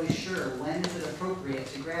 we're not always sure when is it appropriate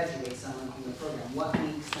to graduate someone from the program. What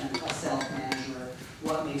makes them a self-manager?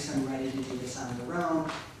 What makes them ready to do this on their own?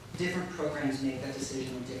 Different programs make that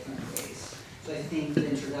decision in different ways. So I think the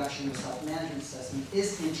introduction of self-management assessment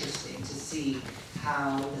is interesting to see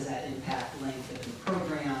how does that impact length of the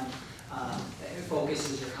program. It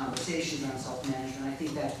focuses your conversations on self-management. I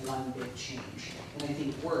think that's one big change, and I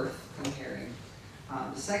think worth comparing.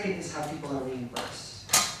 The second is how people are reimbursed.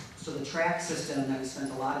 So the track system that we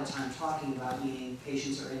spent a lot of time talking about, meaning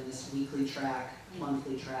patients are in this weekly track,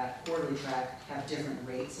 monthly track, quarterly track, have different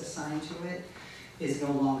rates assigned to it, is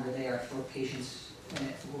no longer there for patients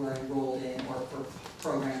who are enrolled in or for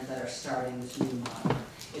programs that are starting this new model.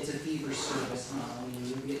 It's a fee-for-service model,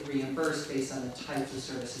 meaning you get reimbursed based on the types of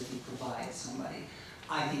services you provide somebody.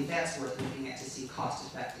 I think that's worth looking at to see cost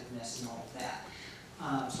effectiveness and all of that.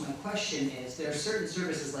 So my question is, there are certain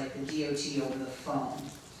services like the DOT over the phone,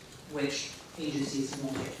 which agencies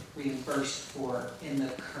won't get reimbursed for in the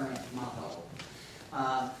current model.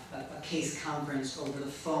 A case conference over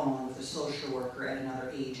the phone with a social worker at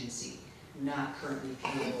another agency, not currently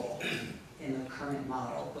payable in the current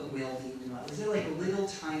model, but will be in the model. Is there like little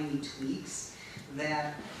tiny tweaks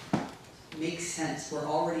that make sense? We're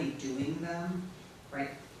already doing them, right?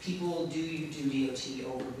 People do DOT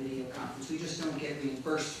over video conference. We just don't get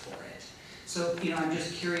reimbursed for it. So, I'm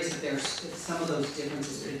just curious if some of those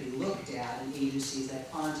differences could be looked at in agencies that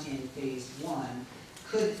aren't in phase one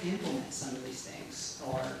could implement some of these things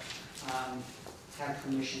or have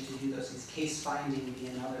permission to do those things. Case finding would be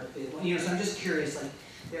another big one. So I'm just curious, like,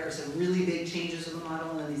 there are some really big changes in the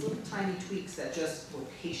model and then these little tiny tweaks that just were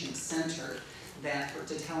patient-centered that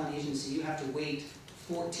to tell an agency you have to wait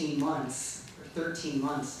 14 months or 13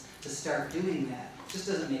 months to start doing that just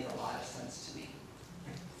doesn't make a lot of sense to me.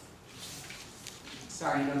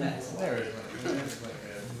 Sorry, I know that was a lot. There's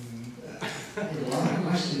a lot of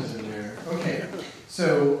questions in there. Okay,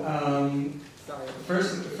 so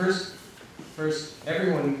first,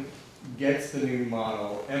 everyone gets the new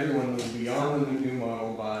model. Everyone will be on the new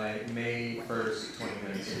model by May 1st,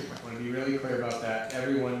 2019. I want to be really clear about that.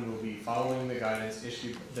 Everyone will be following the guidance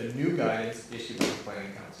issued, the new guidance issued by the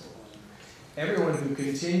Planning Council. Everyone who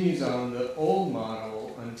continues on the old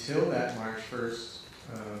model until that May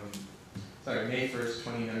 1st,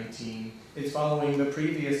 2019, is following the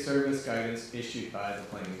previous service guidance issued by the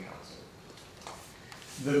Planning Council.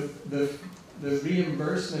 The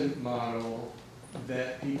reimbursement model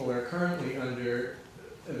that people are currently under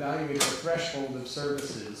evaluates the threshold of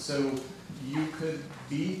services. So you could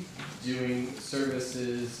be doing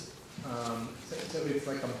services, so it's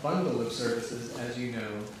like a bundle of services, as you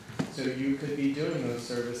know. So you could be doing those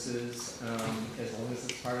services as long as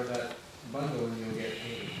it's part of that bundle and you'll get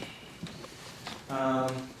paid.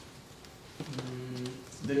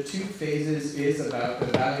 The two phases is about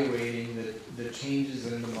evaluating the changes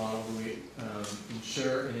in the model to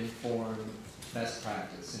ensure and inform best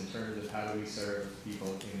practice in terms of how do we serve people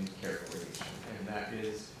in care coordination, and that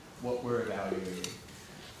is what we're evaluating.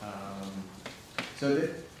 So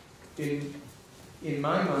that in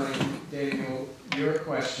my mind, Daniel, your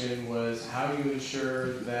question was how do you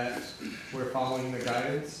ensure that we're following the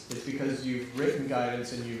guidance? It's because you've written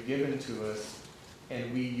guidance and you've given to us,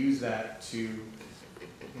 and we use that to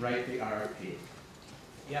write the RFP.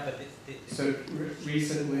 Yeah, but so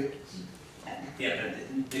recently. Yeah,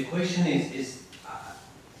 but the question is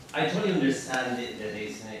I totally understand that there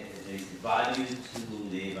is value to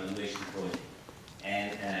the evaluation project,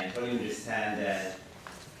 and I totally understand that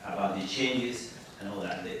about the changes and all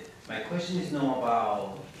that. My question is not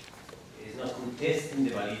contesting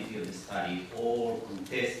the validity of the study or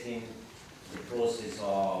contesting the process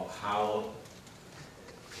of how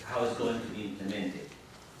it's going to be implemented.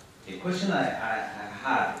 The question I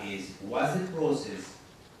have is, what's the process?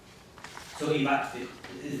 So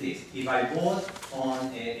if I vote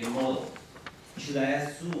on a model, should I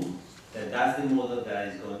assume that that's the model that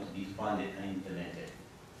is going to be funded and implemented?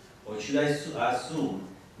 Or should I assume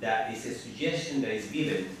that it's a suggestion that is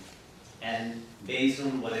given, and based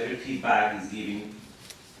on whatever feedback is given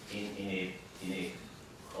in a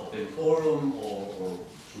open forum or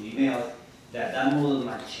through email, that model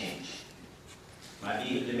might change, might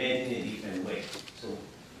be implemented in a different way? So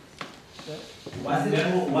what's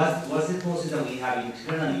the process that we have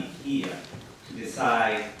internally here to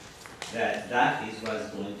decide that is what's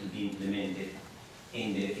going to be implemented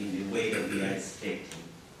in the way that we are expecting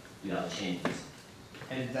without changes?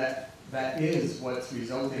 And that is what's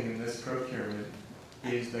resulting in this procurement,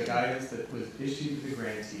 is the guidance that was issued to the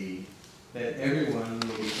grantee that everyone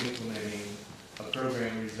will be implementing a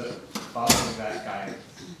program following that guidance.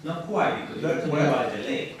 Not quite, because you're talking about a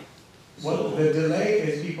delay. Well, the delay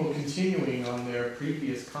is people continuing on their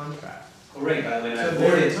previous contract. Correct, but when I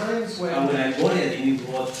voted, I didn't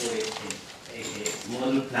vote for a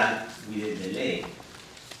model plan with a delay.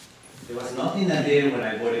 There was nothing in there when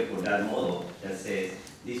I voted for that model that says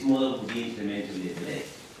this model will be implemented with a delay.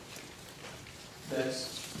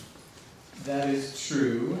 That is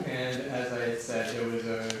true, and as I had said, there was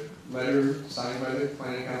a letter signed by the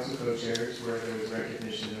Planning Council co-chairs where there was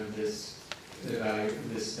recognition of this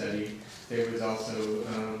study. There was also,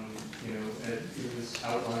 it was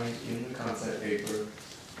outlined in the concept paper.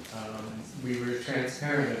 We were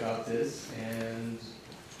transparent about this, and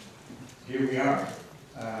here we are.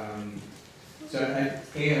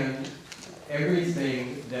 And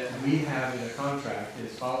everything that we have in the contract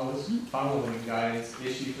is following guidance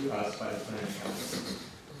issued to us by the planning council.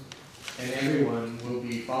 And everyone will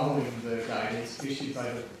be following the guidance issued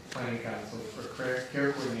by the planning council for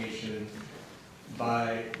care coordination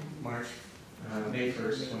by May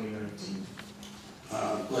 1st, 2019.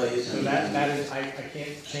 Blaze. So that is, I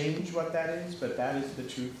can't change what that is, but that is the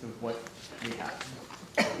truth of what we have.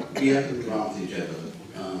 We have to move on with the agenda.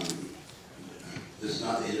 This is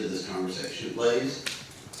not the end of this conversation. Blaze?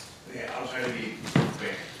 Okay, I'll try to be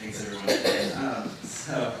quick. Thanks, everyone.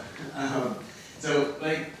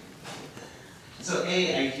 So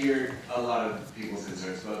I hear a lot of people's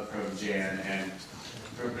concerns, both from Jan and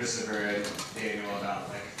from Christopher and Daniel, about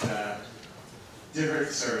like the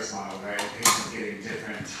different service model, right? Patients getting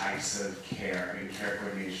different types of care and care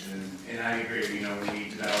coordination. And I agree, when we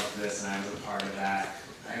developed this and I was a part of that,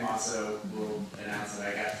 I also will announce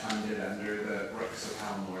that I got funded under so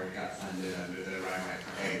Colin Lord got funded under the Ryan White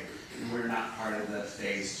Parade. We're not part of the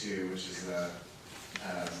phase 2, which is the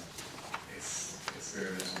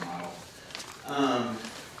experimental model. I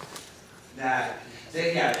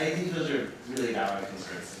think those are really valid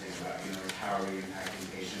concerns to think about, how are we impacting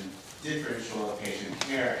differential patient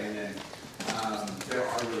care, and then there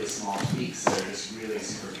are really small tweaks that are just really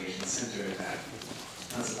super patient-centered.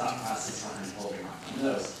 That's the thought process behind holding on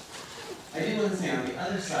those. I do want to say on the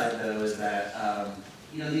other side, though, is that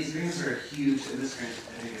these grants are huge, and this grant,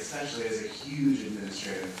 I think especially, is a huge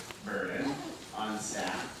administrative burden on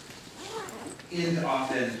staff, and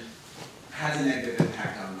often has a negative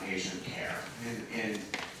impact on patient care. And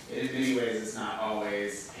in many ways, it's not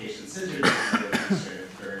always patient-centered, it's an administrative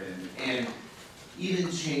burden. And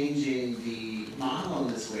even changing the model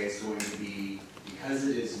in this way is going to be, because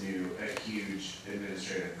it is new, a huge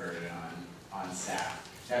administrative burden on staff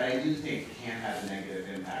that I do think can have a negative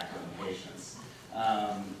impact on patients.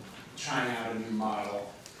 Trying out a new model,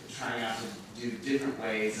 trying out to do different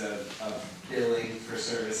ways of billing for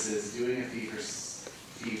services, doing a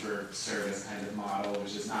fee-for-service kind of model,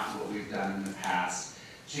 which is not what we've done in the past,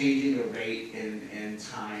 changing the rate and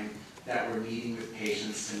time that we're meeting with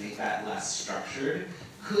patients to make that less structured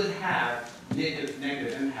could have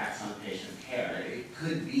negative impacts on patient care. It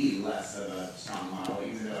could be less of a strong model,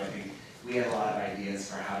 even though I think we had a lot of ideas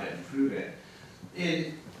for how to improve it.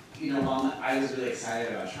 And while I was really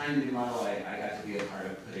excited about trying the new model, I got to be a part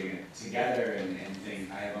of putting it together and think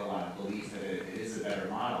I have a lot of belief that it is a better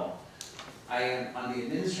model. I am, on the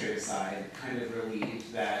administrative side, kind of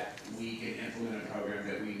relieved that we can implement a program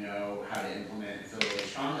that we know how to implement and feel really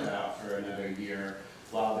strong about for another year,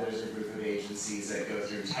 while there's a group of agencies that go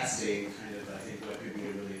through testing, kind of, I think, what could be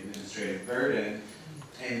a really administrative burden,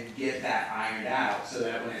 and get that ironed out so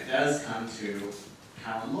that when it does come to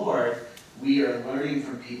Colin Lord, we are learning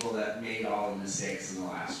from people that made all the mistakes in the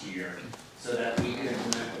last year, so that we can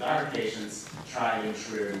implement with our patients, tried and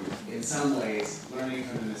true, in some ways, learning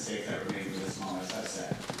from the mistakes that were made with a smaller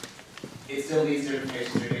subset. It still means different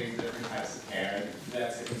patients are getting different types of care, and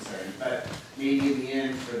that's a concern. But maybe in the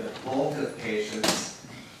end, for the bulk of patients,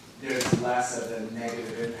 there's less of a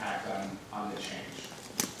negative impact on the change.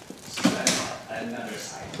 So that's another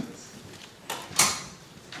side of this.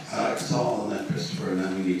 Saul and then Christopher, and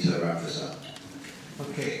then we need to wrap this up.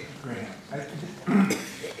 Okay, great.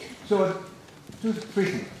 So, three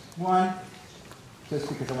things. One, just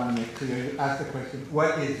because I want to make clear, you ask the question,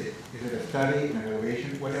 what is it? Is it a study, an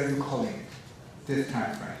evaluation? What are you calling it this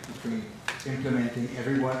time frame between implementing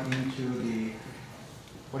everyone into the,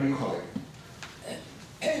 what do you call it?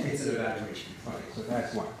 It's an evaluation. Okay, so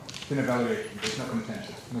that's one. It's an evaluation. There's no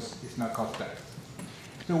consensus. It's not called study.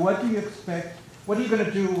 So what do you expect? What are you going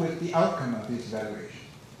to do with the outcome of this evaluation?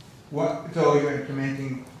 So you're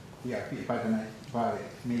implementing the RP by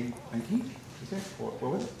May 19th? Is it? Or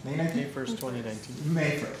what was it? May 19th? May 1st, 2019.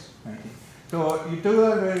 May 1st, 19th. So you do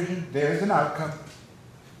the evaluation. There is an outcome.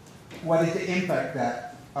 What is the impact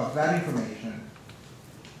of that information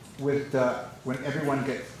with when everyone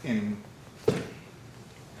gets in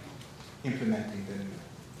implementing the new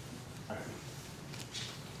RP?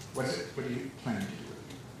 What are you planning to do?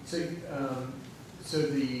 So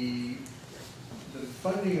the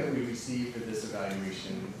funding that we received for this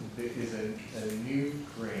evaluation is a new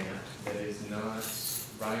grant that is not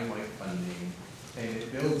Ryan White funding, and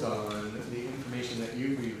it builds on the information that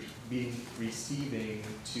you've been receiving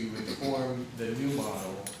to inform the new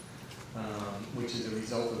model, which is a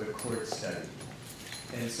result of a court study.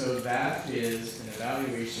 And so that is an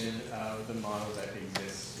evaluation of the model that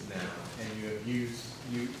exists now, and you have used,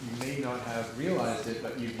 you may not have realized it,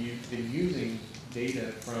 but you've been using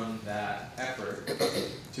data from that effort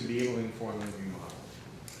to be able to inform the new model.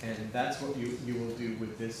 And that's what you will do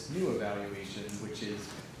with this new evaluation, which is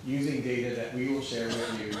using data that we will share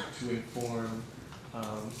with you to inform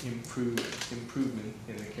improvement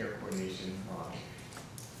in the care coordination model.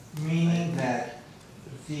 Meaning that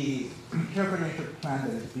the care coordination plan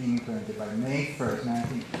that is being implemented by May 1st,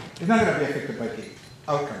 19, is not going to be affected by the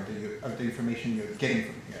outcome of the information you're getting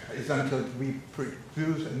from here. It's until we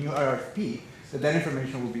produce a new RFP that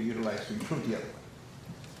information will be utilized to improve the other one.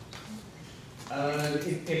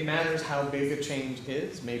 It matters how big a change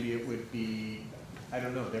is. Maybe it would be, I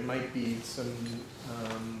don't know, there might be some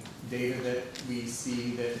data that we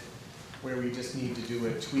see that where we just need to do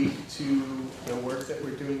a tweak to the work that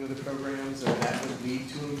we're doing with the programs, and that would lead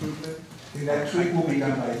to improvement. And that tweak will be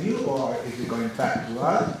done by you, or is it going back to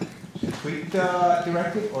us to tweak the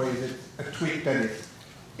directive, or is it a tweak that is?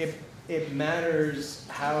 It matters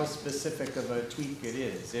how specific of a tweak it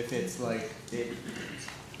is. If it's like,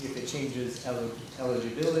 if it changes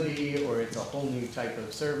eligibility, or it's a whole new type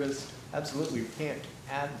of service, absolutely we can't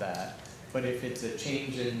add that. But if it's a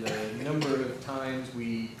change in the number of times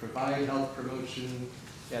we provide health promotion,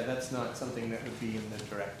 yeah, that's not something that would be in the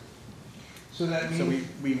directive. So that means... So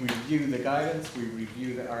we review the guidance, we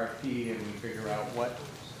review the RFP, and we figure out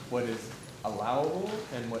what is allowable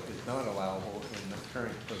and what is not allowable in the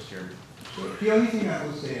current procurement. So the only thing I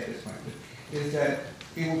will say at this point is that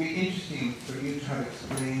it will be interesting for you to have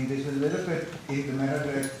explained this a little bit in the manner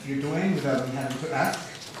that you're doing without me having to ask,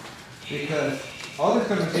 because all this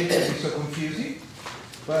conversation is so confusing.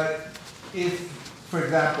 But if, for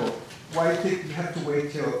example, why did you have to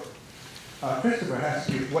wait till Christopher asked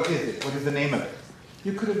you, what is it? What is the name of it?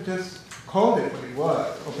 You could have just called it what it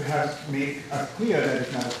was, or perhaps made clear that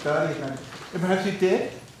it's not a study, and perhaps you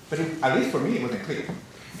did, but at least for me it wasn't clear.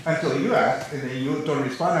 Until you asked, and then you don't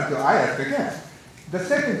respond until I ask again. The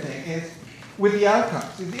second thing is with the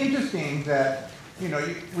outcomes. It's interesting that, you know,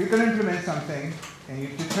 we're going to implement something, and you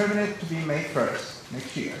determine it to be May 1st,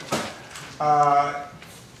 next year.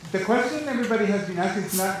 The question everybody has been asking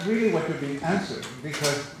is not really what you're being answered,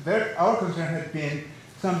 because our concern has been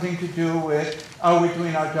something to do with, are we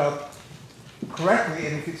doing our job correctly,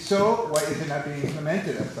 and if it's so, why is it not being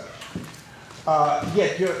implemented as such?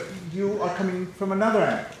 Yet you are coming from another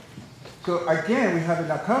angle. So again, we have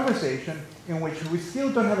a conversation in which we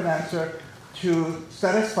still don't have an answer to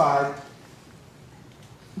satisfy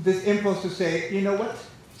this impulse to say, you know what,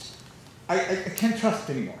 I can't trust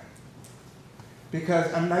anymore,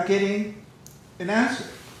 because I'm not getting an answer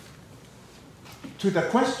to the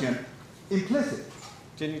question implicit.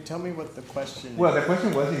 Can you tell me what the question is? Well, the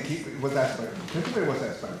question was asked by Christopher, was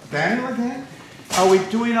asked by Daniel again. Are we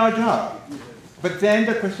doing our job? But then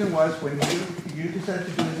the question was, when you decided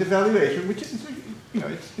to do this evaluation, which is, you know,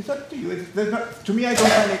 it's up to you. To me, I don't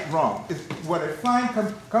find it wrong. What I find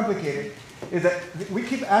complicated is that we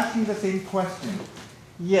keep asking the same question,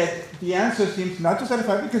 yet the answer seems not to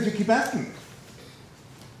satisfy because you keep asking it.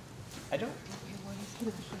 I don't.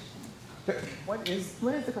 What is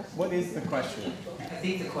the question? What is the question? I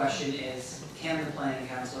think the question is, can the planning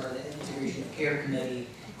council or the integration of care committee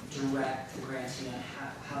direct the grantee on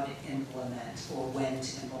how to implement or when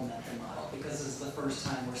to implement the model? Because this is the first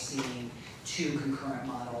time we're seeing two concurrent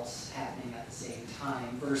models happening at the same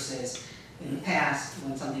time versus in the past,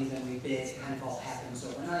 when something's been rebid, it kind of all happens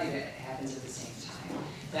overnight, it happens at the same time.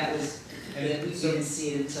 That was, we didn't see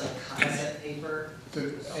it until the concept paper.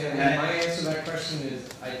 And my answer to that question is,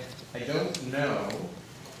 I don't know.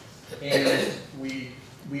 And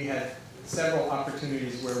we had several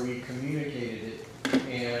opportunities where we communicated it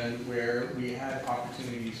and where we had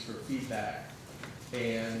opportunities for feedback.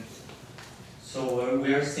 And so what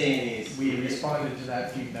we're saying is we responded to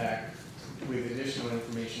that feedback with additional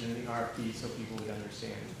information in the RFP so people would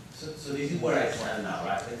understand. So this is where I stand now,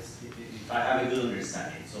 right? If I have a good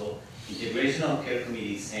understanding. So Integration of Care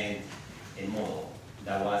Committee sent a model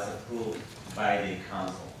that was approved by the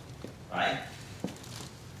council, right?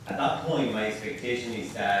 At that point, my expectation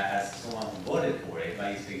is that, as someone who voted for it,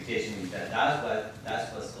 my expectation is that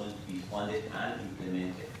that's what's going to be funded and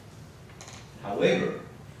implemented. However,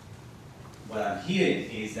 what I'm hearing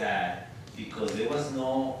is that because there was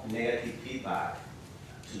no negative feedback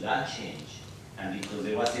to that change, and because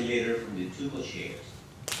there was a letter from the two co-chairs,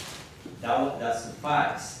 that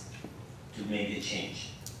suffices to make the change.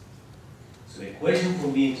 So the question for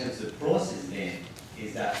me in terms of process then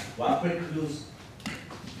is that what precludes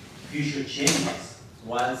future changes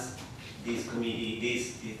once this committee,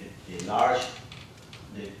 the large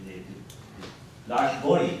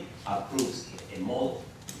body approves a model?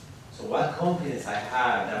 So what confidence I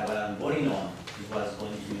have that what I'm voting on is what's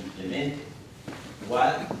going to be implemented?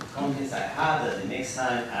 What confidence I have that the next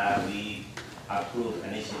time we approved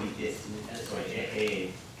initially a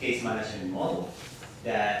case management model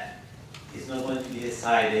that is not going to be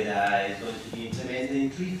decided it's going to be implemented in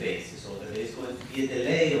 3 phases, or that there is going to be a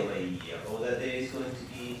delay of a year, or that there is going to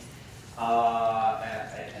be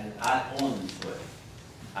an add-on to it.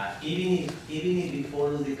 Even if we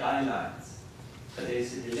follow the guidelines, but there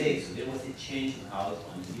is a delay, so there was a change in how it's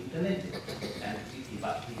going to be implemented. And if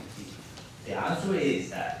the answer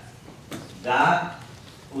is that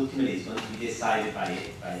ultimately is going to be decided by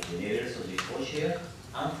the leaders of the co-chair,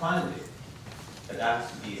 I'm fine with it. But that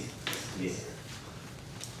has to be explicit.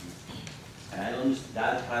 And I don't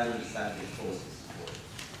try to understand the process for it.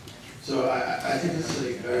 So I think this is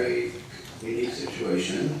a very unique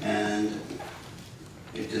situation, and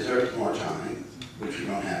it deserves more time, which we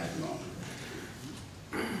don't have at the moment.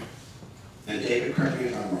 And David, correct me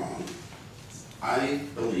if I'm wrong, I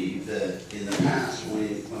believe that in the past,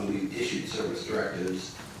 when we issued service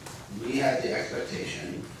directives, we had the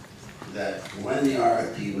expectation that when the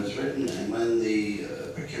RFP was written and when the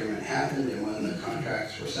procurement happened and when the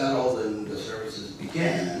contracts were settled and the services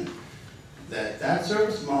began, that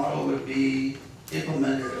service model would be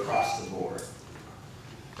implemented across the board.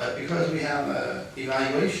 But because we have an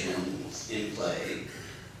evaluation in play,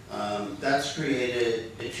 that's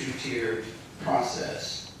created a 2-tiered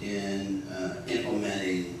process in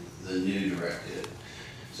implementing the new directive.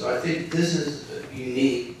 So I think this is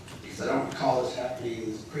unique because I don't recall this happening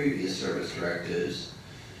in previous service directives.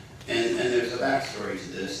 And there's a backstory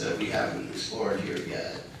to this that we haven't explored here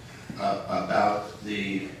yet about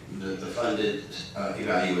the funded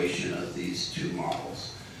evaluation of these 2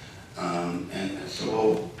 models. And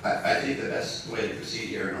so I think the best way to proceed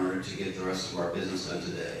here in order to get the rest of our business done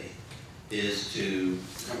today is to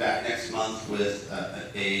come back next month with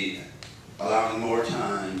allowing more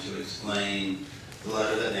time to explain the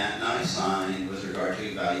letter that Nat and I signed with regard to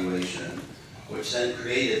evaluation, which then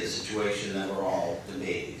created the situation that we're all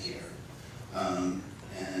debating here. I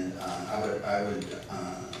would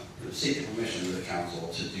seek the permission of the council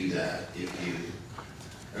to do that if you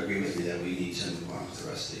agree with me that we need to move on to the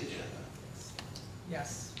rest of the agenda.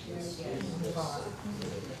 Yes. Move on.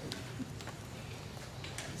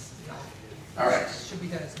 All right. Should be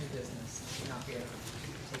done as new business, not here.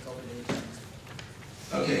 Take over the agenda.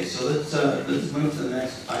 Okay, so let's move to the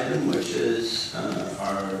next item, which is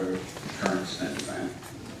our current spending plan.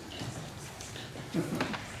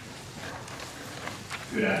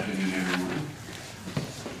 Good afternoon, everyone.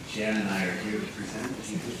 Jan and I are here to present the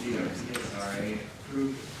PSRA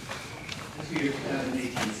approved fiscal year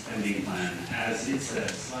 2018 spending plan. As it's a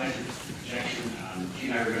slide projection,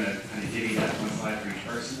 Gene and I were going to kind of divvy that one slide for each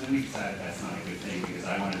person, and we decided that's not a good thing because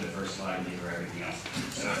I wanted the first slide and give her everything else.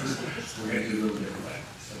 So we're going to do a little different way.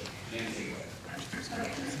 So Jan, take it away.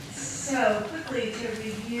 Okay. So quickly to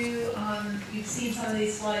review, you've seen some of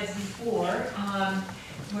these slides before.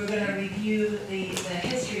 We're going to review the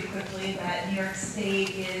history quickly, that New York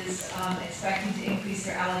State is expecting to increase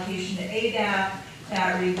their allocation to ADAP.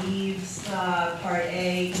 That relieves Part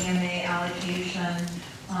A, EMA allocation,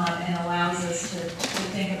 and allows us to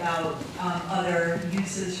think about other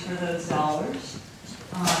uses for those dollars.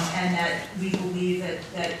 And that we believe that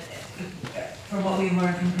from what we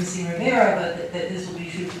learned from Christine Rivera, but that this will be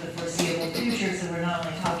true for the foreseeable future, so we're not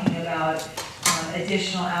only talking about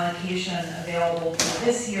additional allocation available for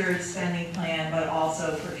this year's spending plan, but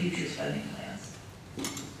also for future spending plans.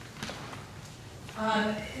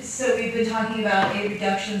 So we've been talking about a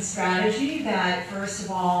reduction strategy that, first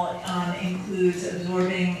of all, includes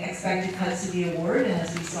absorbing expected cuts to the award, and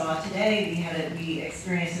as we saw today, we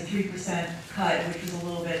experienced a 3% cut, which was a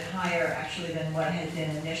little bit higher actually than what had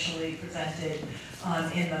been initially presented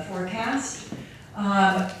in the forecast.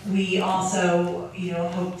 We also,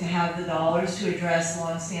 hope to have the dollars to address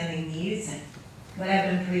longstanding needs that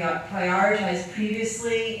have been prioritized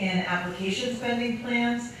previously in application spending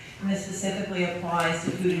plans, and this specifically applies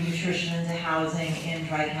to food and nutrition and to housing in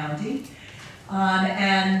Tri-County.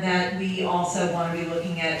 And that we also want to be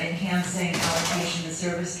looking at enhancing allocation to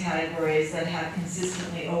service categories that have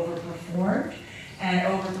consistently overperformed, and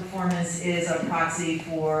overperformance is a proxy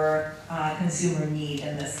for consumer need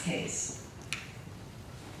in this case.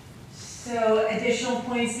 So additional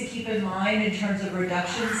points to keep in mind in terms of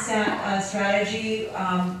reduction strategy,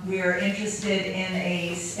 we're interested in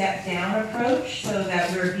a step-down approach so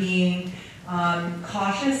that we're being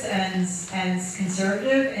cautious and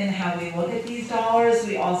conservative in how we look at these dollars.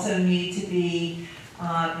 We also need to be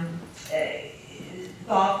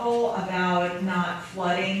thoughtful about not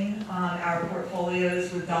flooding our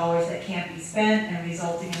portfolios with dollars that can't be spent and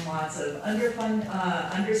resulting in lots of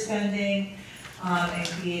underspending and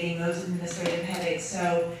creating those administrative headaches.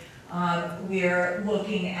 So We're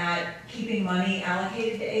looking at keeping money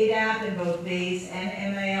allocated to ADAP in both base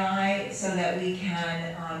and MAI so that we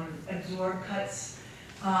can absorb cuts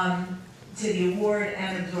to the award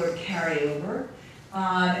and absorb carryover.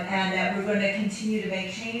 And that we're going to continue to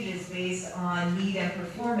make changes based on need and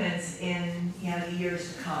performance in the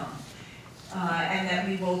years to come. And that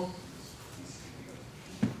we will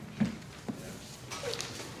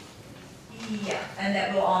and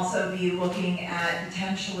that we'll also be looking at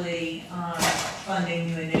potentially funding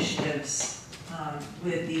new initiatives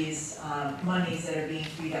with these monies that are being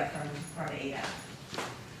freed up from ADAP.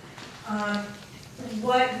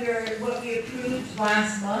 What we approved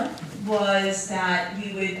last month was that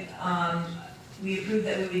we approved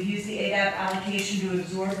that we would use the ADAP allocation to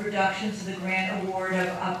absorb reductions to the grant award of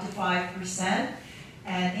up to 5%.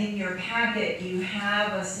 And in your packet, you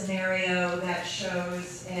have a scenario that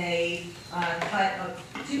shows a cut of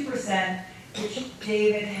 2%, which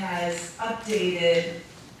David has updated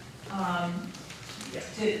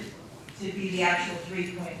to be the actual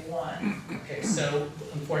 3.1. Okay, so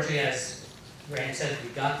unfortunately, as Rand said, we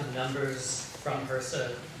got the numbers from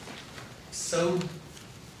HRSA so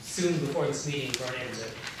soon before this meeting, we're unable to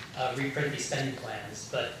reprint these spending plans,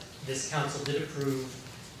 but this council did approve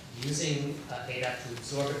using ADAP to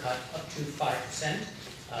absorb a cut up to 5%.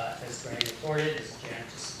 As Graham reported, as Jan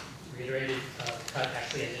just reiterated, the cut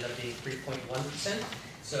actually ended up being 3.1%.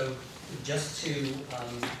 So just to,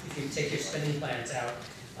 if you take your spending plans out,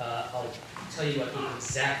 I'll tell you what the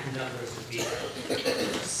exact numbers would be.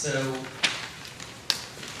 So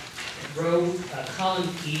column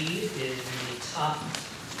E is in the top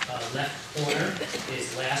left corner is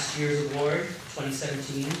last year's award,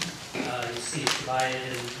 2017. You'll see it's divided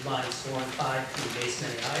in lines 4 and 5 to the base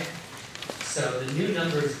MAI. So the new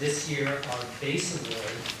numbers this year, our base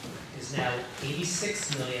award is now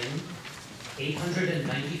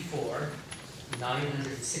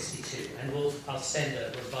 $86,894,962. And I'll send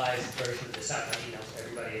a revised version of this out by email to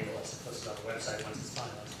everybody. It'll also post it on the website once it's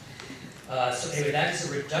finalized. So anyway, that is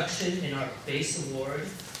a reduction in our base award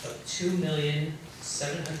of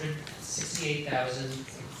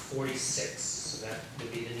 $2,768,046. So that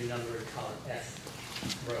would be the new number in column F,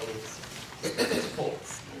 row 4.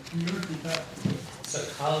 Can you repeat that? So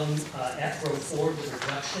column F, row 4, the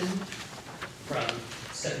reduction from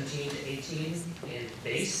 17 to 18 in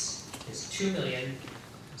base is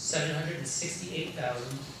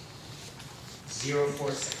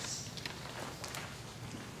 $2,768,046.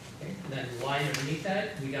 Okay, and then line underneath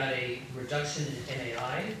that, we got a reduction in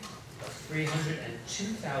MAI of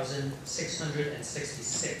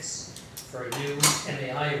 $302,666 for a new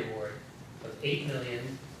MAI award of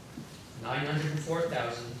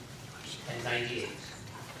 $8,904,098.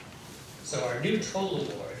 So our new total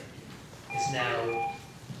award is now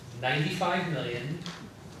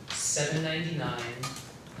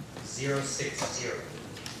 $95,799,060,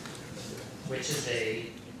 which is a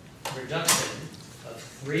reduction of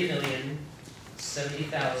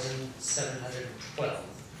 $3,070,712,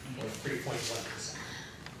 or 3.1%.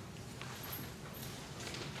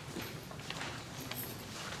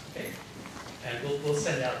 Okay, and we'll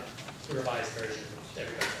send out the revised version to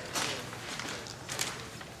everybody.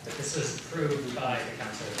 But this was approved by the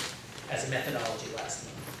council as a methodology last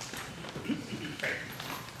month. Great.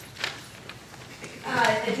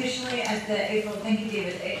 Additionally, at the April, thank you,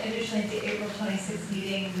 David. Additionally, at the April 26th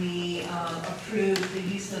meeting, we approved the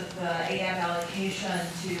use of ADAP allocation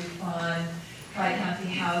to fund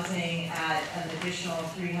Tri-County housing at an additional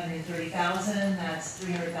 $330,000. That's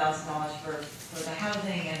 $300,000 for the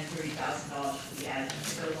housing and $30,000 for the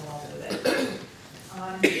admin that goes along with it.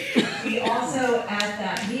 We also, at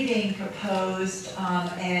that meeting, proposed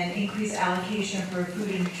an increased allocation for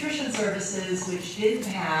food and nutrition services, which didn't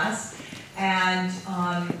pass. And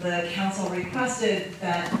the council requested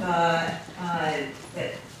that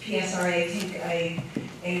that PSRA take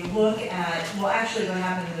a look at, well, actually what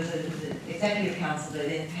happened was the executive council that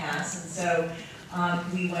didn't pass. And so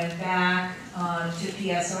we went back to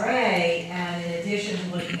PSRA, and in addition to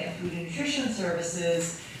looking at food and nutrition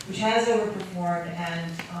services, which has overperformed and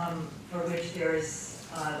for which there is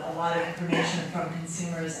a lot of information from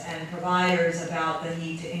consumers and providers about the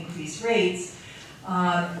need to increase rates.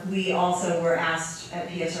 We also were asked at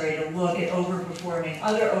PSRA to look at other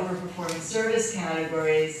overperforming service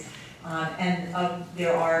categories, and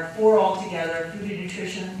there are 4 altogether: food and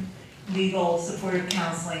nutrition, legal, supportive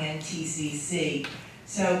counseling, and TCC.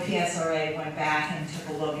 So PSRA went back and took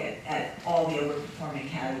a look at all the overperforming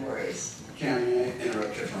categories. Jan, may I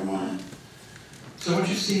interrupt you for a moment? So what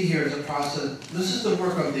you see here is a process. This is the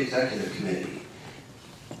work of the executive committee.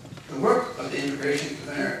 the work of the Integration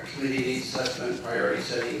Committee needs assessment, priority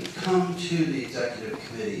setting, come to the Executive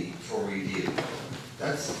Committee for review.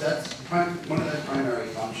 That's one of the primary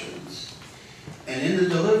functions. And in the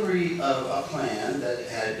delivery of a plan that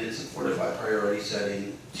had been supported by priority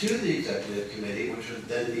setting to the Executive Committee, which would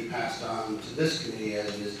then be passed on to this committee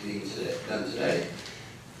as it is being done today,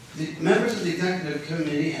 the members of the Executive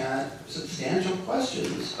Committee had substantial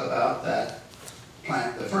questions about that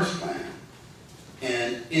plan, the first plan.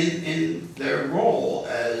 And in their role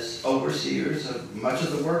as overseers of much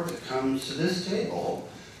of the work that comes to this table,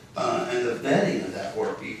 and the vetting of that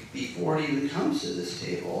work before it even comes to this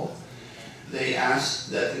table, they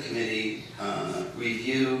asked that the committee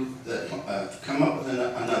review, come up with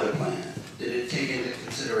another plan. Did it take into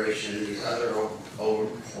consideration these other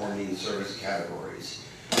overperforming service categories?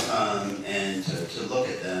 And to look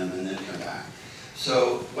at them and then come back.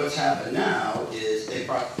 So what's happened now is they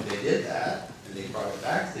did that, and they brought it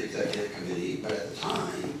back to the Executive Committee, but at the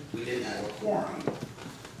time, we didn't have a quorum.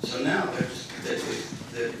 So now they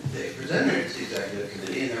presented it to the Executive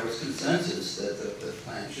Committee, and there was consensus that the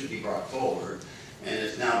plan should be brought forward, and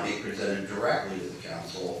it's now being presented directly to the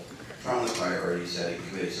council from the priority setting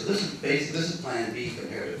committee. So this is Plan B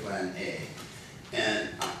compared to Plan A. And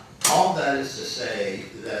all that is to say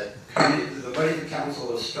that the way the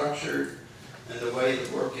council is structured and the way the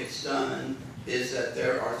work gets done is that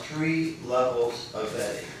there are 3 levels of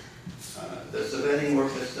vetting. There's the vetting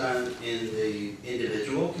work that's done in the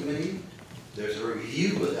individual committee. There's a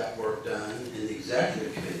review of that work done in the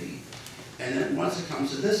Executive Committee. And then once it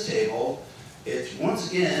comes to this table, it's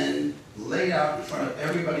once again laid out in front of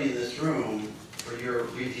everybody in this room for your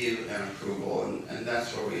review and approval. And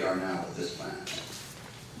that's where we are now with this plan.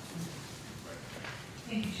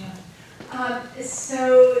 Thank you, John.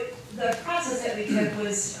 So the process that we took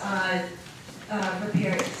was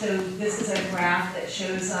prepared. So this is a graph that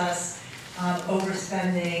shows us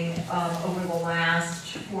overspending over the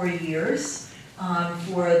last 4 years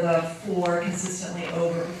for the 4 consistently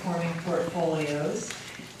overperforming portfolios.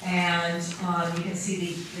 And you can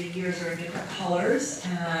see the years are in different colors,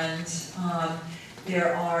 and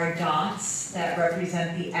there are dots that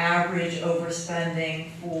represent the average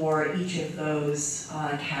overspending for each of those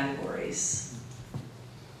categories.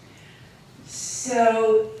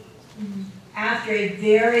 So after a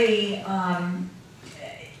very,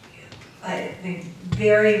 I think,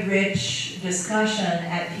 very rich discussion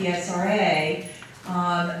at PSRA,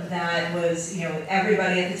 that was,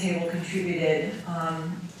 everybody at the table contributed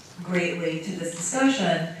greatly to this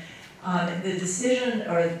discussion. The decision,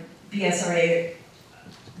 or PSRA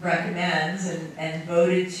recommends and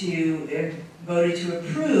voted to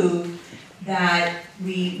approve that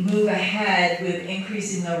we move ahead with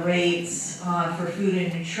increasing the rates for food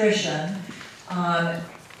and nutrition, and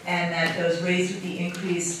that those rates would be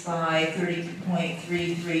increased by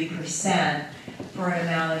 30.33% for an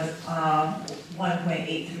amount of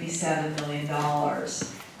 $1.837 million.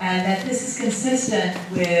 And that this is consistent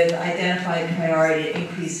with identified priority to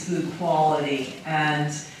increase food quality.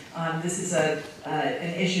 And this is an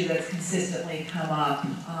issue that's consistently come up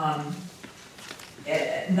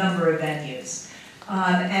at a number of venues.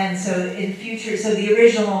 And so in future, so the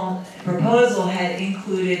original proposal had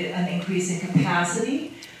included an increase in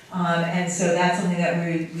capacity. And so that's something that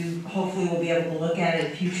we hopefully will be able to look at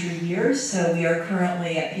in future years. So we are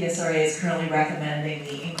currently, at PSRA is currently recommending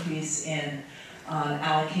the increase in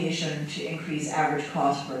allocation to increase average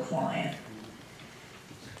cost per client.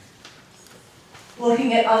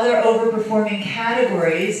 Looking at other overperforming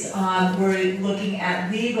categories, we're looking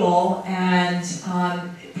at legal and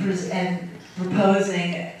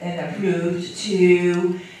proposing and approved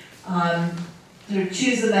to sort of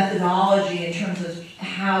choose the methodology in terms of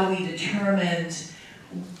how we determined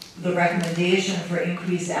the recommendation for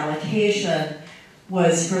increased allocation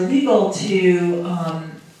was for legal to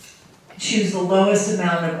choose the lowest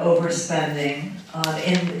amount of overspending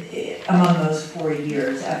among those 4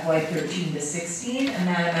 years, FY 13 to 16, and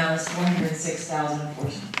that amount is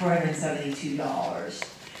 $406,472.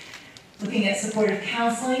 Looking at supportive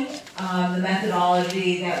counseling, the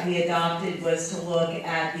methodology that we adopted was to look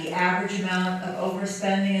at the average amount of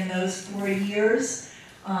overspending in those 4 years,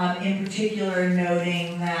 in particular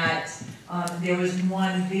noting that there was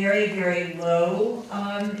one very, very low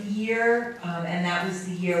year, and that was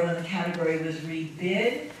the year when the category was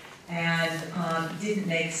rebid, and didn't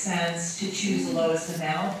make sense to choose the lowest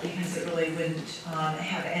amount because it really wouldn't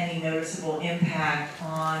have any noticeable impact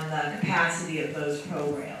on the capacity of those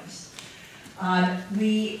programs.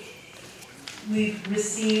 We've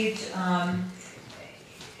received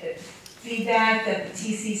feedback that the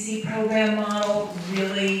TCC program model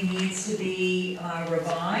really needs to be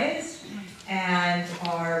revised, and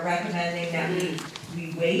are recommending that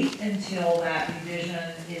we wait until that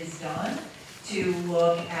revision is done to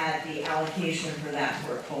look at the allocation for that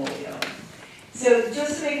portfolio. So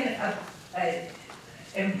just to make an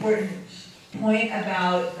important point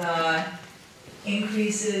about the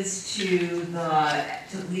increases to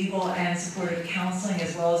legal and supportive counseling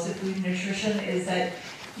as well as to food and nutrition is that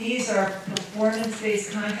these are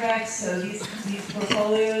performance-based contracts, so these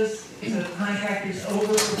portfolios, so contractors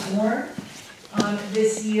overperform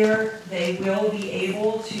this year, they will be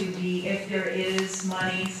able to be, if there is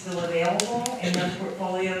money still available in those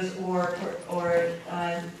portfolios or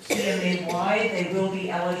CMA-wide, they will be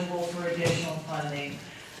eligible for additional funding.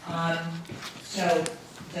 So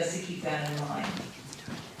just to keep that in mind.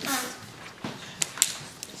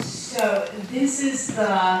 So this is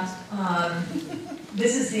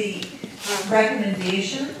the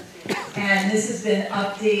recommendation, and this has been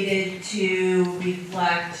updated to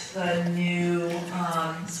reflect the new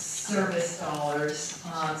service dollars.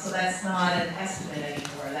 So that's not an estimate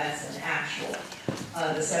anymore, that's an actual,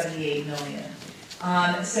 the 78 million.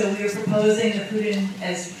 So we are proposing the food and,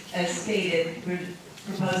 as stated, we're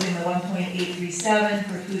proposing the 1.837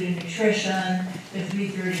 for food and nutrition, the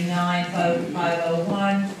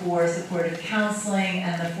 339,501 for supportive counseling,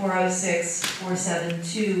 and the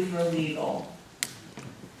 406,472 for legal.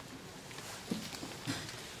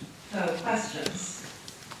 So, questions?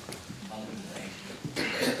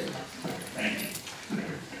 Thank you.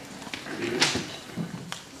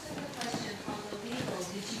 Just a question on the legal,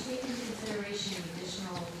 did you take into consideration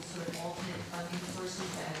additional sort of alternate funding sources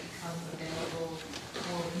that have become available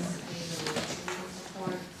for recently the legal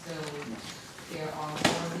support? So there are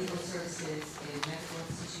more legal services in medical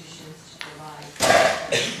institutions to provide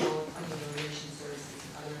medical amelioration services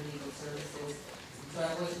and other legal services. So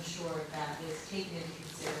I wasn't sure if that was taken into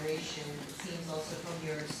consideration. It seems also from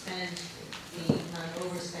your spend, the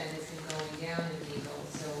non-overspend has been going down in legal.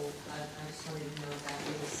 So I just wanted to know if that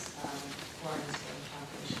was part of the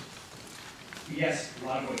calculation. Yes, a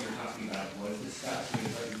lot of what you're talking about was discussed in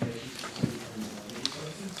the presentation from the legal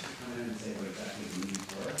sources to come in and say what exactly the needs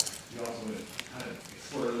were. We also would kind of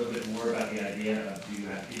explore a little bit more about the idea of do you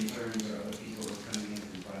have interns or other people who are coming in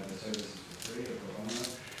and provide the services for free or pro bono.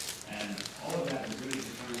 And all of that was really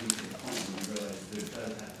determined to the point when we realized there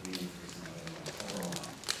does have to be an increase in overall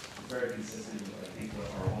amount. It's very consistent with I think what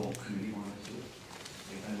our whole committee wanted to do.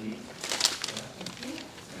 If I need.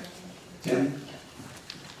 Tim?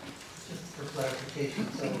 Just for clarification,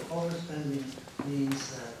 so overspending means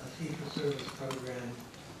that a fee-for-service program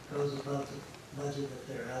goes above the budget that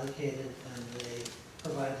they're allocated and they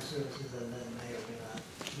provide the services and then may or may not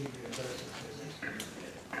be reimbursed if there's extra.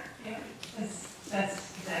 Yeah, that's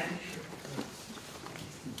exactly true.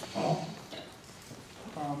 Paul?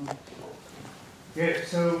 Yeah,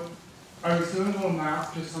 so I was doing a little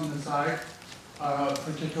math just on the side,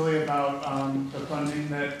 particularly about the funding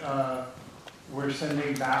that we're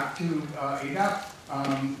sending back to ADAP,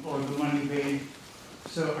 or the money they,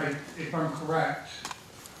 so if I'm correct,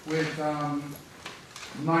 with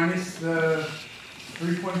minus the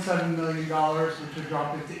 $3.7 million, which would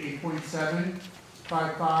drop it to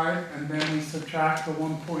 8.755, and then we subtract the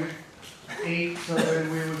 1.8, so then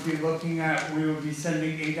we would be looking at, we would be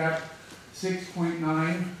sending ADAP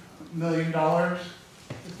 $6.9 million,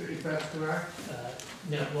 if that's correct?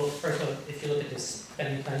 No, well, first of all, if you look at this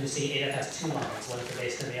spending plan, you see ADAP has two lines, one for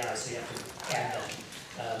base and the I, so you have to add them.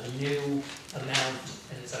 The new amount,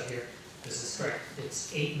 and it's up here, this is correct,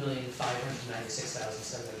 it's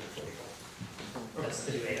 $8,596,744. That's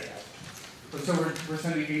the new ADAP. So we're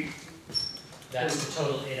sending 8. That's the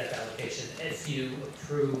total ADAP allocation. If you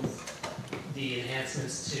approve the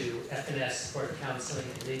enhancements to FNS, supportive counseling,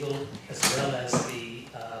 and legal, as well as the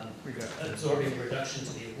absorbing reduction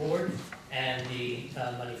to the award, and the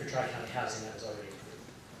money for Tri-County housing that was already approved.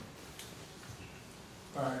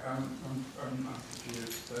 All right, I'm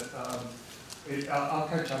confused, but I'll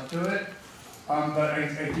catch up to it. But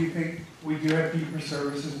I do think we do have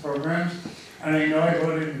fee-for-services programs, and I know I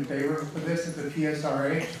voted in favor for this at the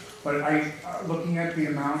PSRA, but looking at the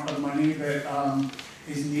amount of money that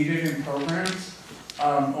is needed in programs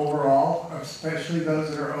overall, especially those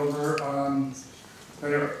that are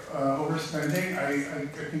overspending, I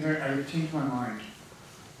think I would change my mind,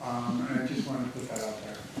 and I just wanted to put that out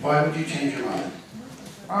there. Why would you change your mind?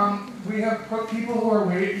 We have people who are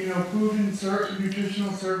food and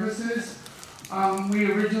nutritional services. We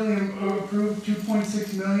originally approved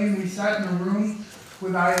 2.6 million. We sat in a room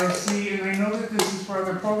with IOC, and I know that this is for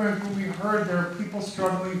other programs, but we heard there are people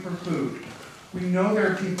struggling for food. We know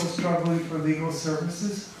there are people struggling for legal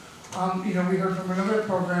services. We heard from another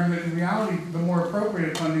program that in reality, the more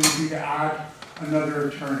appropriate funding would be to add another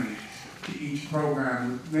attorney to each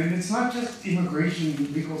program. And it's not just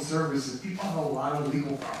immigration legal services. People have a lot of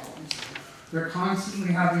legal problems. They're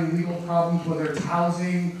constantly having legal problems, whether it's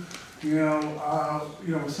housing,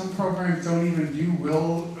 some programs don't even do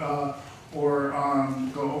will or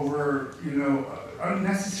go over,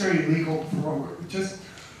 unnecessary legal just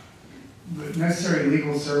necessary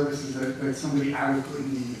legal services that somebody adequately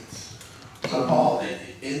needs. So Paul,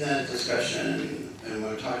 in that discussion, and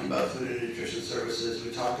when we're talking about food and nutrition services,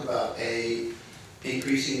 we talked about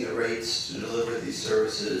increasing the rates to deliver these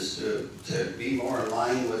services to be more in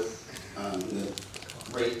line with the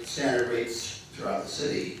standard rates throughout the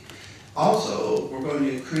city. Also, we're going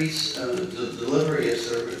to increase the delivery of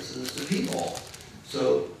services to people.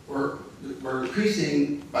 So we're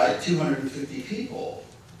increasing by 250 people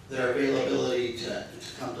their availability to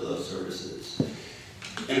come to those services.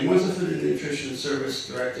 And once the Food and Nutrition Service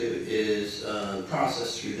Directive is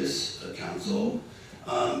processed through this council,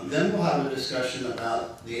 then we'll have a discussion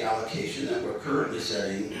about the allocation that we're currently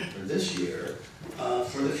setting for this year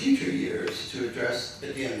for the future years to address,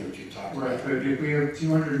 again, what you talked about. Right, but if we have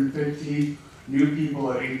 250 new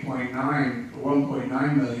people at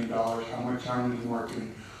 $1.9 million, how many more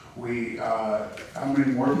can we, how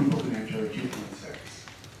many more people can enter at 2.6?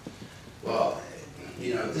 Well,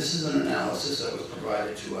 this is an analysis that was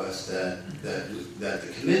provided to us that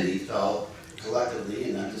the committee felt collectively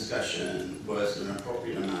in that discussion was an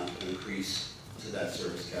appropriate amount of increase to that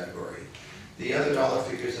service category. The other dollar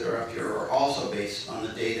figures that are up here are also based on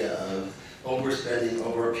the data of overspending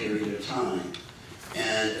over a period of time.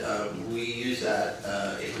 And we use that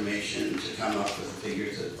information to come up with the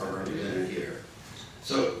figures that are represented here.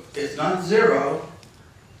 So it's not zero,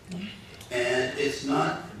 and it's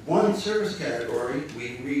not one service category.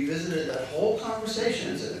 We revisited that whole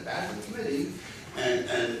conversation, sent it back to the committee,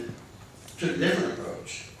 and took a different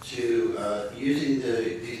approach to using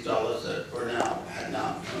these dollars that had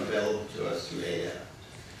now become available to us through ADA.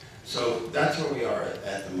 So that's where we are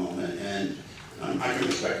at the moment, and I can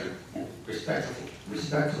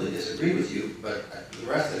respectfully disagree with you, but the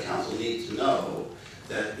rest of the council needs to know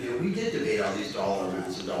that we did debate all these dollar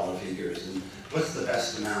amounts and dollar figures, and what's the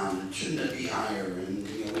best amount, and shouldn't it be higher, and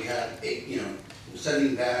we had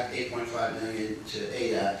sending back 8.5 million to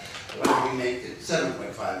ADA, why don't we make it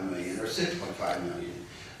 7.5 million or 6.5 million?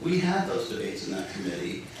 We had those debates in that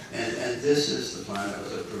committee, and this is the plan that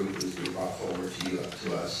was approved and brought forward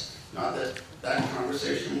to us. Not that that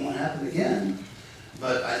conversation won't happen again,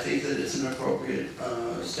 but I think that it's an appropriate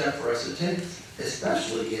step for us to take,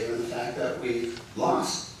 especially given the fact that we've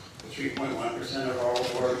lost 3.1% of our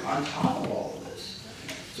award on top of all of this.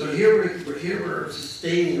 So here we're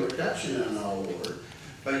sustaining a reduction in our award,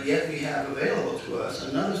 but yet we have available to us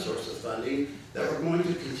another source of funding that we're going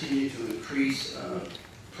to continue to increase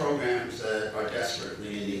programs that are desperately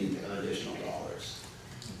needing additional dollars.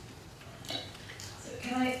 So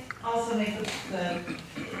can I also make the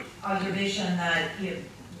observation that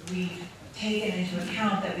we've taken into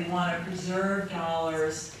account that we want to preserve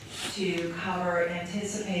dollars to cover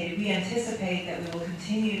we anticipate that we will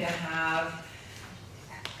continue to have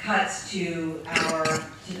cuts to our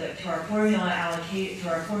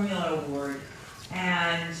formula award,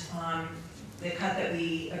 and the cut that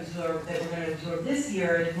we're going to absorb this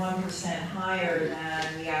year is 1% higher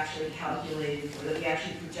than we actually calculated for, that we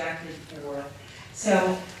actually projected for.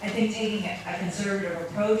 So I think taking a conservative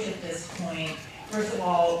approach at this point, first of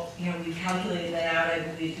all, we've calculated that out, I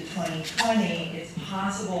believe, to 2020. It's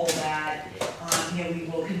possible that we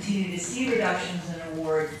will continue to see reductions in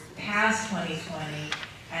award past 2020,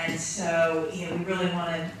 and so we really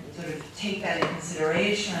want to sort of take that into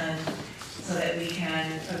consideration so that we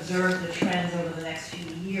can observe the trends over the next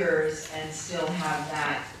few years and still have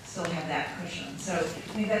that cushion. So I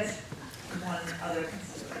think that's one other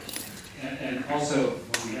consideration. And also,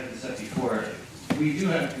 when we had this up before, we do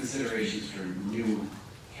have considerations for new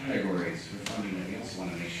categories for funding that we also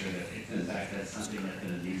want to make sure that if in fact that's something that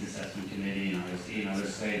the needs assessment committee and IOC and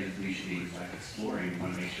others say that we should be in fact exploring, we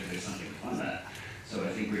want to make sure there's something to fund that. So I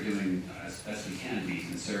think we're doing as best we can, be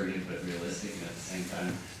conservative but realistic, and at the same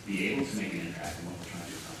time be able to make an impact in what we're trying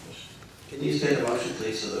to accomplish. Can you state the motion,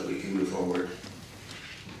 please, so that we can move forward?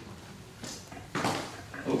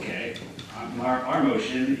 Okay. Our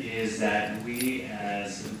motion is that we,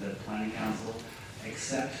 as the Planning Council,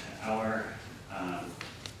 accept our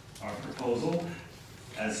proposal,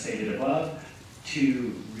 as stated above,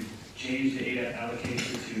 to change the ADAP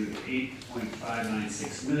allocation to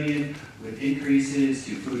 $8.596 million with increases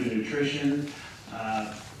to food and nutrition,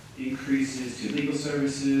 increases to legal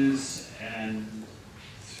services and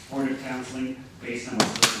supportive counseling based on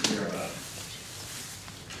what's listed here above.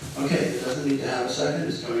 Okay, it doesn't need to have a second,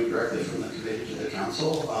 it's coming directly from the committee to the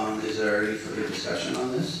council. Is there any further discussion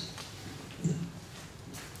on this?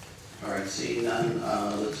 All right, seeing none,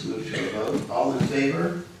 let's move to a vote. All in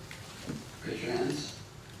favor? Raise your hands.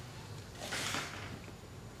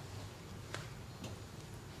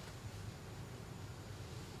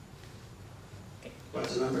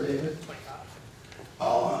 What's the number, David? 25.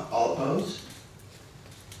 All opposed?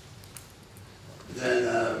 Then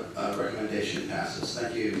recommendation passes.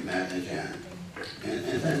 Thank you, Matt and Jan.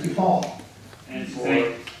 And thank you, Paul, And for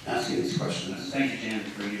asking these questions. Thank you, Jan,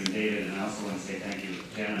 for you and David, and I also want to say thank you,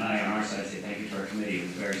 Jan and I on our side say thank you to our committee. It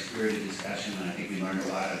was a very spirited discussion, and I think we learned a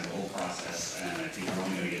lot out of the whole process, and I think we're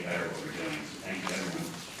only going to get better at what we're doing. So thank you, everyone.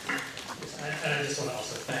 And I just want to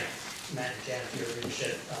also thank Matt and Jan for your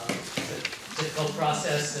leadership. It's a difficult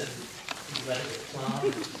process, and you let it go plumb.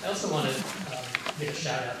 I also want to give a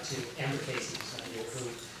shout out to Amber Casey, who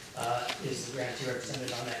is the grantee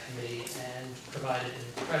representative on that committee and provided an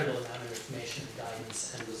incredible amount of information and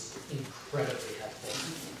guidance and was incredibly helpful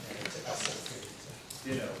to us as a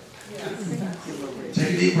community.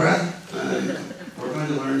 Take a deep breath. We're going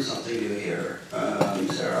to learn something new here.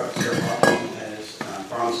 Sarah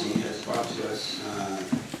Bronstein has brought to us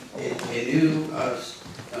a new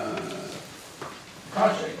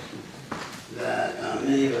project that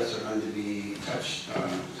many of us are going to be touched by.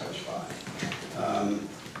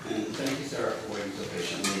 And thank you, Sarah, for waiting so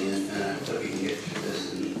patiently, and I hope that we can get through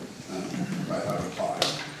this in by 5 o'clock.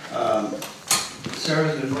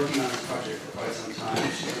 Sarah's been working on this project for quite some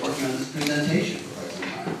time. She's been working on this presentation for quite some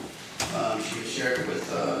time. She shared it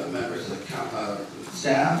with members of the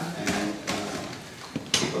staff, and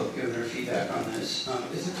people have given her feedback on this.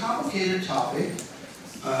 It's a complicated topic,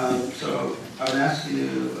 so I would ask you to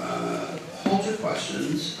hold your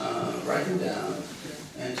questions, write them down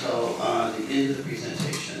until the end of the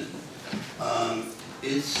presentation.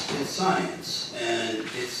 It's science, and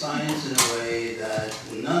it's science in a way that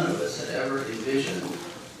none of us had ever envisioned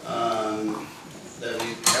that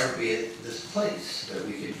we'd ever be at this place that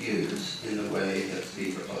we could use in the way that's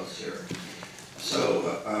being proposed here. So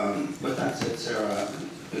with that said, Sarah,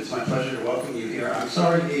 it's my pleasure to welcome you here. I'm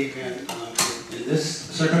sorry, Adrian, in this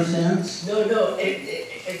circumstance. No,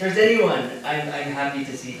 if there's anyone, I'm happy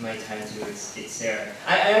to cede my time to. It's Sarah.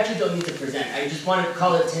 I actually don't need to present. I just want to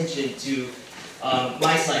call attention to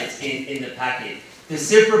my slides in the packet. The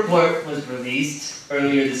CIRP report was released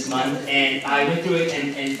earlier this month, and I went through it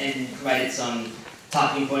and provided some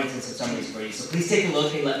talking points and some summaries for you. So please take a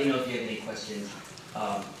look and let me know if you have any questions.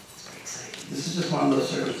 It's very exciting. This is just one of those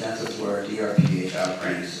circumstances where DRPH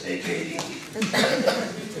outranks AKD.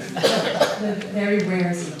 Very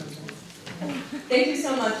rare circumstance. Thank you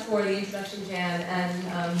so much for the introduction, Jan, and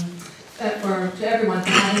to everyone for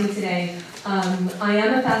having me today. I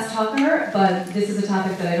am a fast talker, but this is a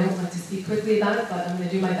topic that I don't like to speak quickly about, but I'm going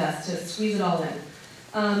to do my best to squeeze it all in.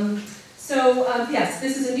 Yes,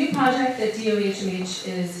 this is a new project that DOHMH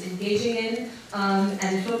is engaging in,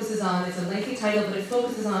 and it focuses on, it's a lengthy title, but it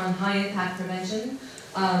focuses on high-impact prevention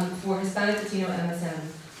for Hispanic Latino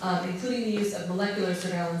MSM, including the use of molecular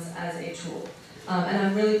surveillance as a tool. And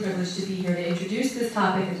I'm really privileged to be here to introduce this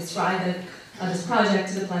topic and describe it, this project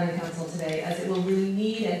to the Planning Council today, as it will really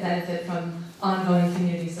need and benefit from ongoing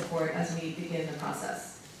community support as we begin the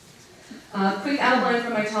process. Quick outline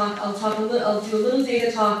for my talk, I'll do a little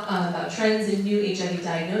data talk about trends in new HIV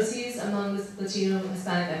diagnoses among Latino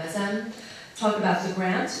Hispanic MSM, talk about the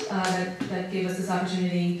grant that gave us this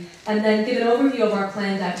opportunity, and then give an overview of our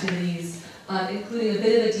planned activities, including a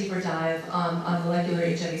bit of a deeper dive on molecular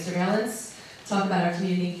HIV surveillance, talk about our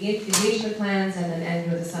community engagement plans, and then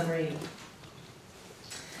end with a summary.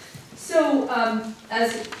 So,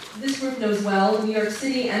 as this group knows well, New York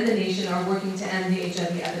City and the nation are working to end the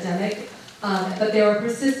HIV epidemic, but there are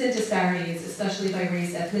persistent disparities, especially by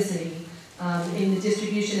race, ethnicity, in the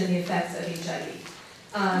distribution and the effects of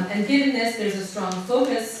HIV. And given this, there's a strong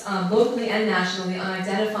focus locally and nationally on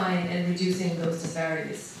identifying and reducing those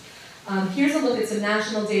disparities. Here's a look at some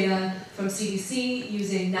national data from CDC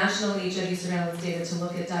using national HIV surveillance data to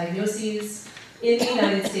look at diagnoses in the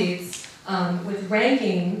United States with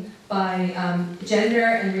ranking by gender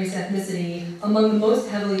and race ethnicity among the most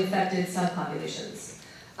heavily affected subpopulations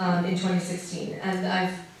in 2016. And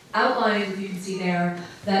I've outlined, if you can see there,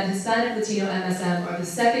 that Hispanic Latino MSM are the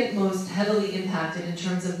second most heavily impacted in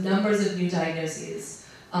terms of numbers of new diagnoses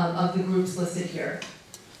of the groups listed here.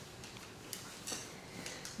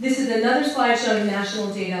 This is another slide showing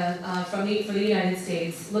national data for the United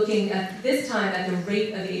States, looking at this time at the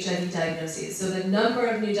rate of HIV diagnoses. So the number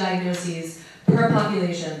of new diagnoses per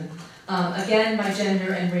population, again by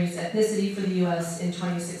gender and race ethnicity for the US in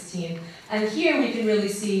 2016. And here we can really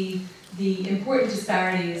see the important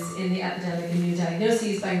disparities in the epidemic and new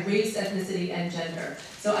diagnoses by race, ethnicity, and gender.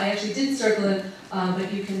 So I actually didn't circle it,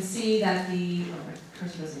 but you can see that my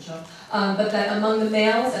cursor doesn't show, but that among the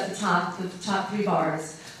males at the top 3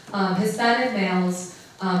 bars, Hispanic males,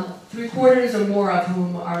 3/4 or more of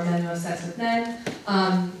whom are men who have sex with men,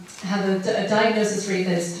 have a diagnosis rate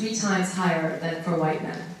that is 3 times higher than for white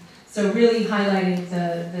men. So really highlighting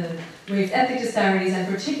the race ethnic disparities, and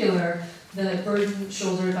in particular, the burden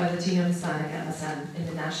shouldered by Latino Hispanic MSM in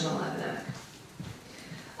the national epidemic.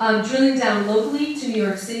 Drilling down locally to New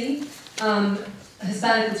York City,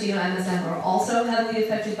 Hispanic Latino MSM are also heavily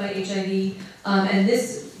affected by HIV, and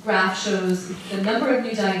this graph shows the number of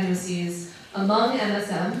new diagnoses among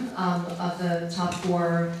MSM of the top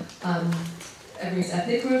 4 race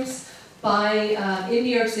ethnic groups in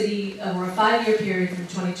New York City over a 5-year period from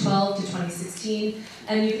 2012 to 2016.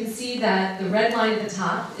 And you can see that the red line at the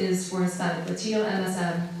top is for Hispanic Latino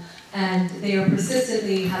MSM, and they are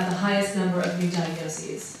persistently have the highest number of new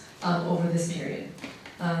diagnoses over this period.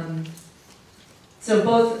 So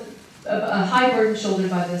both a high burden shouldered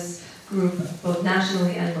by this group, both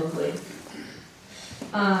nationally and locally.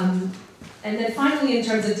 And then finally, in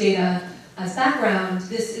terms of data as background,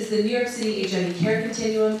 this is the New York City HIV care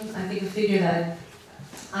continuum. I think a figure that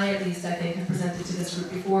I think have presented to this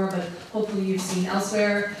group before, but hopefully you've seen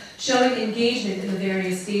elsewhere, showing engagement in the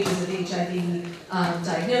various stages of HIV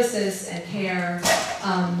diagnosis and care.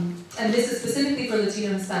 And this is specifically for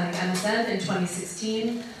Latino Hispanic MSM in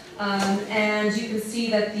 2016. And you can see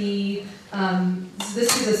that this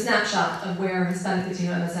is a snapshot of where Hispanic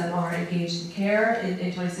Latino MSM are engaged in care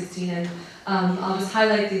in 2016. And I'll just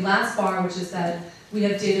highlight the last bar, which is that we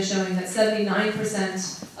have data showing that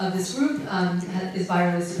 79% of this group is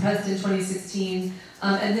virally suppressed in 2016.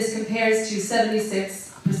 And this compares to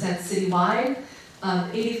 76% citywide,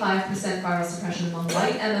 85% viral suppression among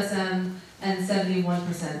white MSM, and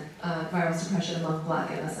 71% viral suppression among black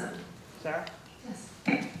MSM. Sarah? Yes.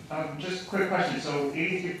 Just a quick question. So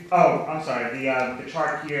 83, oh, I'm sorry, the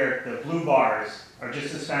chart here, the blue bars are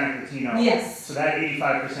just Hispanic Latino. Yes. So that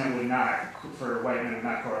 85% would not, for white men, would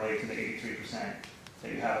not correlate to the 83%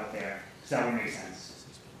 that you have up there. Does that would make sense?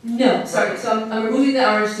 No, sorry, so I'm removing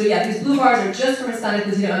the orange. So yeah, these blue bars are just for Hispanic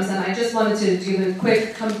Latino MSM. I just wanted to give a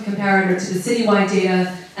quick comparator to the citywide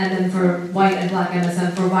data, and then for white and black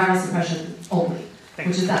MSM for viral suppression only,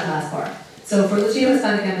 which is that last bar. So for Latino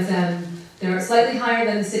Hispanic MSM, they're slightly higher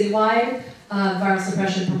than the citywide viral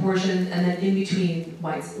suppression proportion, and then in between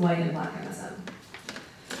white and black MSM.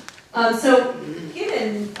 So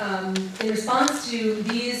given, in response to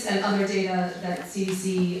these and other data that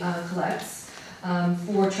CDC collects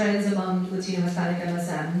for trends among Latino Hispanic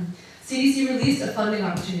MSM, CDC released a funding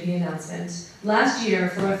opportunity announcement last year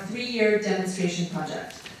for a 3-year demonstration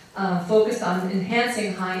project focused on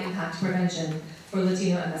enhancing high-impact prevention for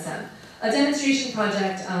Latino MSM. A demonstration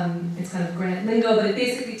project, it's kind of grant lingo, but it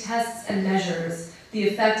basically tests and measures the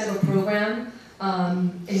effect of a program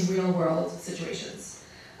in real-world situations.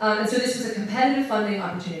 And so this was a competitive funding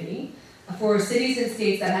opportunity for cities and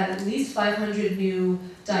states that had at least 500 new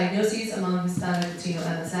diagnoses among Hispanic Latino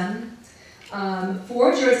MSM.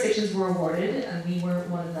 4 jurisdictions were awarded, and we were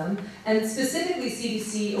one of them. And specifically,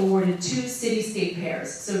 CDC awarded 2 city-state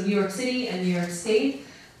pairs, so New York City and New York State,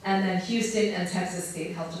 and then Houston and Texas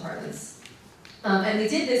state health departments. And they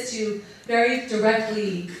did this to very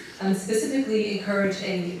directly, specifically encourage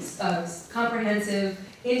a comprehensive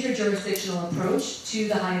interjurisdictional approach to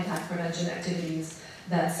the high-impact prevention activities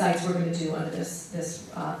that sites were going to do under this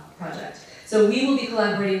project. So we will be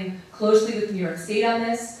collaborating closely with New York State on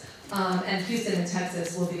this, and Houston and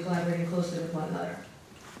Texas will be collaborating closely with one another.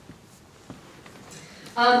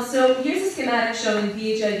 So here's a schematic showing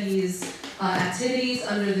PHIV's activities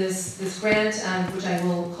under this grant, which I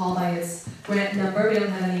will call by its grant number. We don't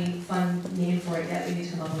have any fun name for it yet. We need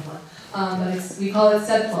to come up with one. But we call it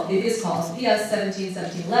it is called PS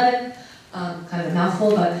 171711. Kind of a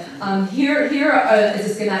mouthful, but here is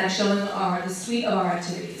a schematic showing the suite of our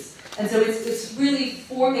activities. And so it's really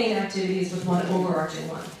 4 main activities with one overarching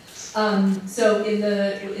one. So in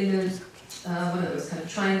the one of those kind of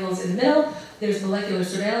triangles in the middle, there's molecular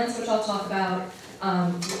surveillance, which I'll talk about.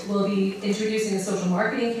 We'll be introducing a social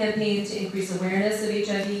marketing campaign to increase awareness of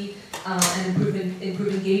HIV and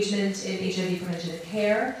improve engagement in HIV prevention and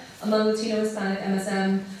care among Latino Hispanic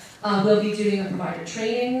MSM. We'll be doing a provider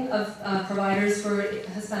training of providers for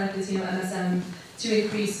Hispanic Latino MSM to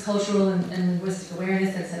increase cultural and linguistic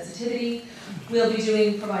awareness and sensitivity. We'll be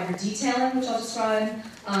doing provider detailing, which I'll describe,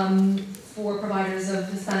 for providers of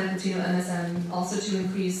Hispanic, Latino, MSM, also to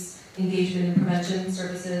increase engagement in prevention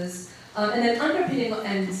services. And then underpinning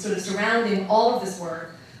and sort of surrounding all of this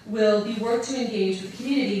work will be work to engage with the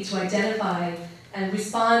community to identify and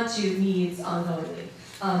respond to needs ongoingly,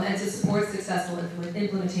 and to support successful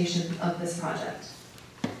implementation of this project.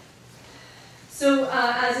 So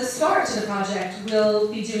as a start to the project,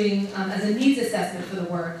 we'll be doing, as a needs assessment for the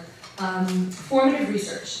work, formative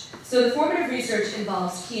research. So the formative research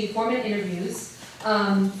involves key informant interviews,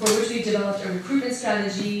 for which we've developed a recruitment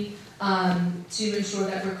strategy to ensure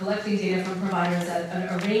that we're collecting data from providers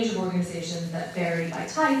at a range of organizations that vary by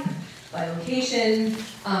type, by location,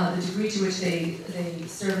 the degree to which they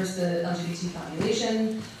service the LGBT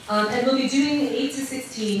population. And we'll be doing 8 to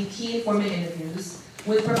 16 key informant interviews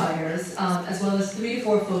with providers, as well as 3 to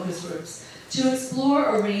 4 focus groups to explore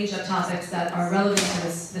a range of topics that are relevant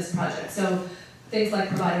to this project. So things like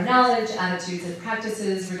provider knowledge, attitudes and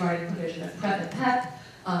practices regarding provision of PrEP and PEP,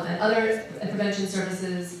 and other prevention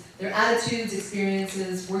services, their attitudes,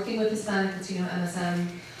 experiences, working with Hispanic, Latino, MSM,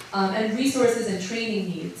 and resources and training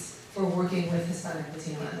needs for working with Hispanic,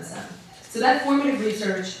 Latino, MSM. So that formative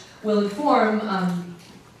research will inform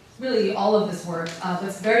really all of this work,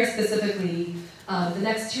 but very specifically the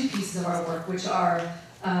next 2 pieces of our work, which are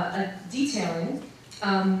a detailing,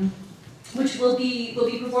 which will be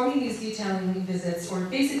performing these detailing visits, or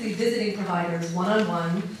basically visiting providers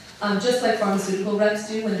one-on-one, just like pharmaceutical reps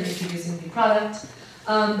do when they're introducing a new product,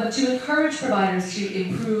 but to encourage providers to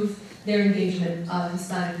improve their engagement of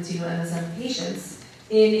Hispanic, Latino, MSM patients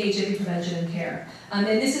in HIV prevention and care. And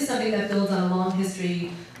this is something that builds on a long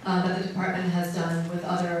history that the department has done with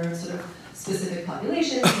other sort of specific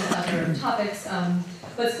populations and other topics,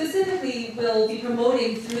 but specifically we'll be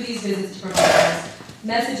promoting through these visits to providers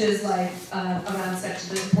messages like around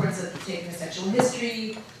the importance of taking a sexual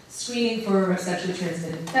history, screening for sexually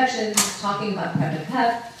transmitted infections, talking about PrEP and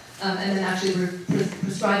PEP, and then actually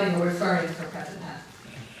prescribing or referring for PrEP and PEP.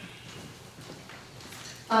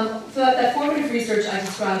 So that formative research I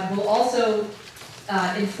described will also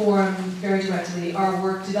inform very directly our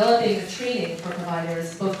work developing a training for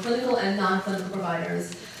providers, both clinical and non-clinical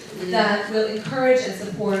providers, that will encourage and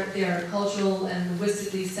support their cultural and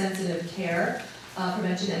linguistically sensitive care,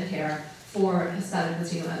 prevention and care for Hispanic,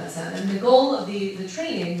 Latino, MSM. And the goal of the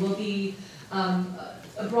training will be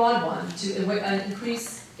a broad one to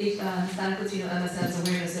increase Hispanic, Latino, MSM's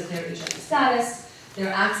awareness of their HIV status,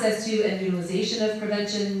 their access to and utilization of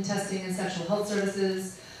prevention, testing, and sexual health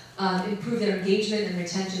services, improve their engagement and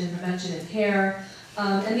retention in prevention and care.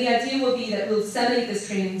 And the idea will be that we'll disseminate this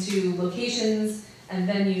training to locations and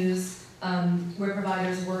venues where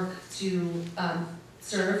providers work to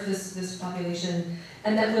serve this population,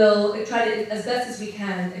 and that we'll try to, as best as we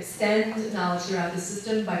can, extend knowledge throughout the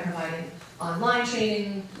system by providing online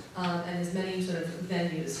training and as many sort of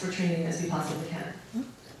venues for training as we possibly can.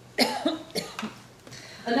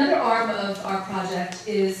 Another arm of our project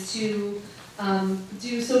is to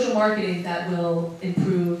do social marketing that will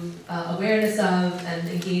improve awareness of and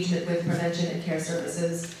engagement with prevention and care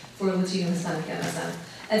services for Latino, Hispanic, MSM.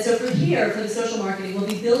 And so for the social marketing, we'll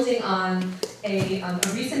be building on a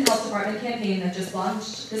recent health department campaign that just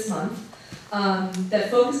launched this month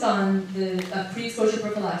that focused on the pre-exposure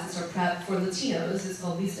prophylaxis, or PrEP, for Latinos. It's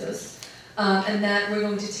called Listos. And that we're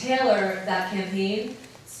going to tailor that campaign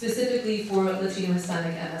specifically for Latino,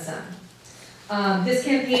 Hispanic, MSM. This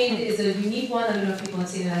campaign is a unique one. I don't know if people have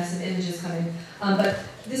seen it. I have some images coming. But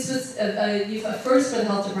this was a first for the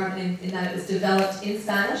health department in that it was developed in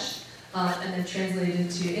Spanish and then translated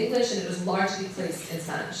into English, and it was largely placed in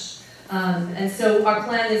Spanish. And so our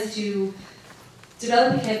plan is to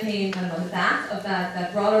develop a campaign kind of on the back of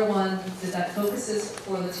that broader one that focuses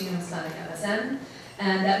for Latino, Hispanic, MSM,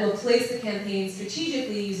 and that will place the campaign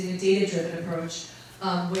strategically using a data-driven approach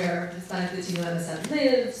where Hispanic, Latino, MSM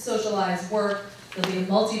live, socialize, work. There'll be a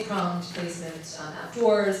multi-pronged placement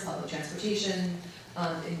outdoors, public transportation,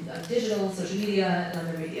 in digital, social media, and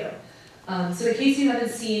on the radio. So in case you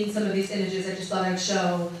haven't seen some of these images, I just thought I'd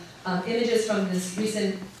show images from this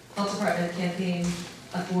recent health department campaign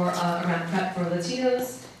around PrEP for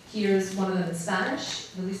Latinos. Here's one of them in Spanish,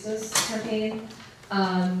 the Listos campaign.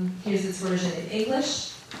 Here's its version in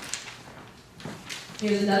English.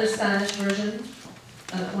 Here's another Spanish version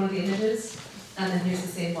of one of the images, and then here's the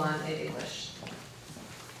same one in English.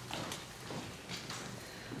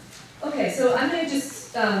 Okay, so I'm going to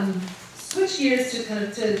just switch gears to kind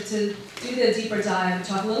of to do the deeper dive and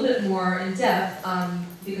talk a little bit more in depth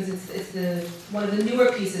because it's one of the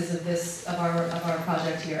newer pieces of our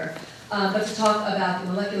project here. but to talk about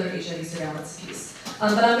the molecular HIV surveillance piece.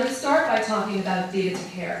 But I'm going to start by talking about data to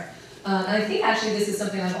care. And I think actually this is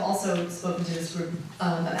something I've also spoken to this group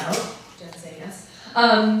about. Jen saying yes.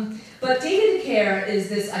 But data to care is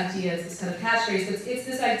this idea, it's this kind of catchphrase, it's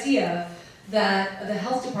this idea that the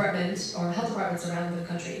health department, or health departments around the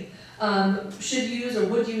country, should use or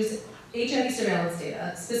would use HIV surveillance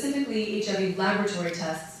data, specifically HIV laboratory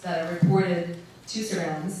tests that are reported to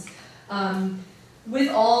surveillance, with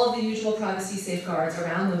all of the usual privacy safeguards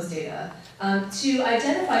around those data, to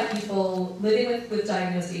identify people living with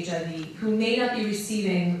diagnosed HIV who may not be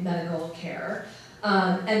receiving medical care,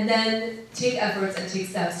 and then take efforts and take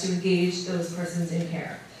steps to engage those persons in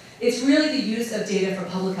care. It's really the use of data for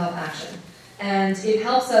public health action. And it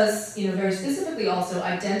helps us, very specifically also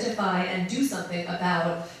identify and do something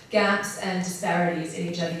about gaps and disparities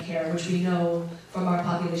in HIV care, which we know from our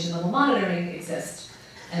population level monitoring exist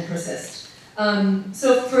and persist.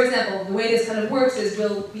 So for example, the way this kind of works is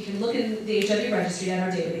we can look in the HIV registry at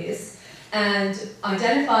our database and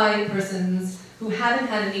identify persons who haven't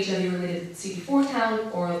had an HIV-related CD4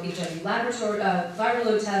 count or HIV laboratory viral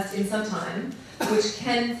load test in some time, which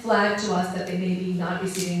can flag to us that they may be not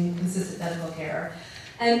receiving consistent medical care,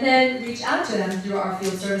 and then reach out to them through our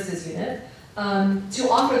field services unit to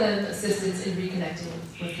offer them assistance in reconnecting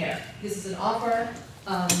with care. This is an offer.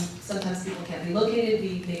 Sometimes people can't be located.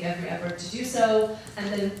 We make every effort to do so,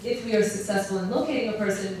 and then if we are successful in locating a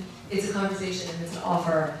person, it's a conversation and it's an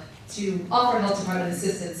offer to offer health department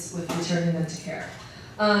assistance with returning them to care.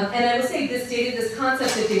 And I will say this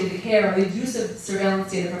concept of data to care, or the use of surveillance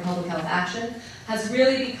data for public health action, has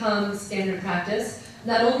really become standard practice,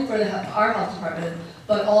 not only for our health department,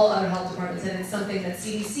 but all other health departments, and it's something that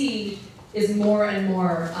CDC is more and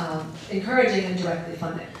more encouraging and directly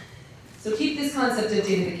funding. So keep this concept of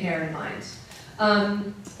data to care in mind.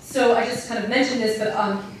 So I just kind of mentioned this, but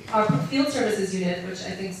our field services unit, which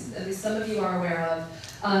I think at least some of you are aware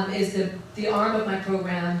of, is the arm of my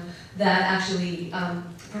program that actually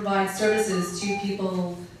provides services to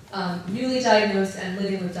people newly diagnosed and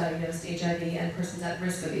living with diagnosed HIV and persons at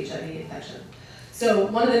risk of HIV infection. So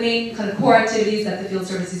one of the main kind of core activities that the field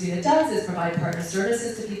services unit does is provide partner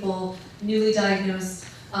services to people newly diagnosed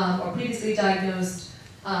or previously diagnosed,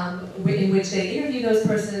 in which they interview those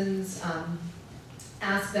persons,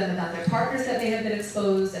 ask them about their partners that may have been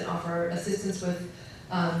exposed, and offer assistance with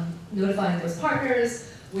notifying those partners.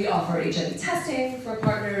 We offer HIV testing for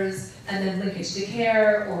partners, and then linkage to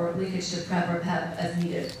care or linkage to PrEP or PEP as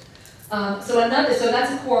needed. So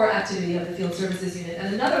that's a core activity of the field services unit.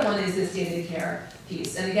 And another one is this data to care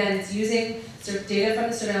piece. And again, it's using data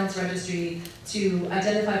from the surveillance registry to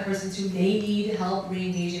identify persons who may need help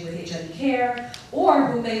re-engaging with HIV care, or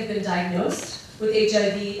who may have been diagnosed with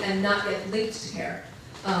HIV and not yet linked to care,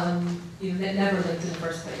 never linked in the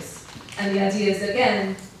first place. And the idea is,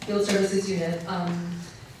 again, field services unit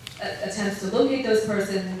attempts to locate those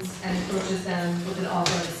persons and approaches them with an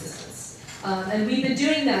offer of assistance. And we've been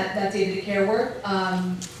doing that data to care work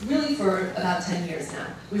really for about 10 years now.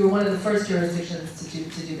 We were one of the first jurisdictions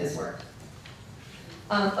to do this work.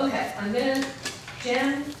 Okay, I'm gonna,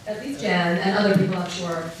 at least Jan, and other people I'm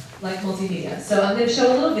sure, like multimedia. So I'm gonna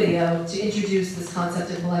show a little video to introduce this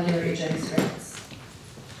concept of molecular HIV surveillance.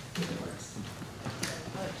 If it works.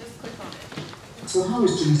 Just click on it. So how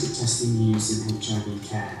is genetic testing used in HIV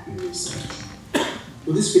care and research?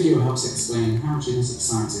 Well, this video helps explain how genetic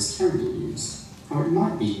science is currently used, how it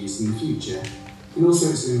might be used in the future, and also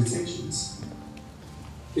its limitations.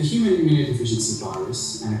 The human immunodeficiency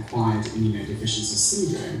virus and acquired immunodeficiency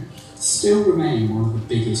syndrome still remain one of the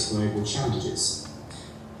biggest global challenges.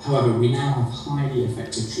 However, we now have highly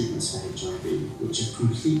effective treatments for HIV, which have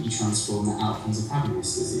completely transformed the outcomes of having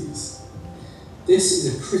this disease. This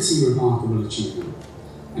is a pretty remarkable achievement,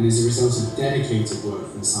 and is a result of dedicated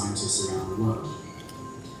work from scientists around the world.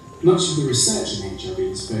 Much of the research in HIV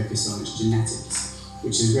is focused on its genetics,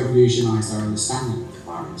 which has revolutionised our understanding of the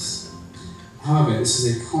virus. However, this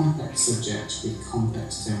is a complex subject with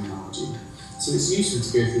complex terminology, so it's useful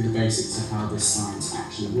to go through the basics of how this science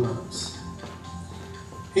actually works.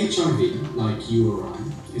 HIV, like you or I,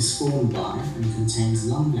 is formed by and contains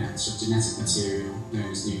long lengths of genetic material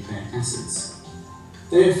known as nucleic acids.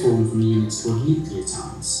 They are formed from units called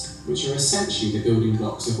nucleotides, which are essentially the building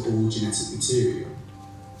blocks of all genetic material.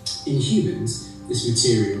 In humans, this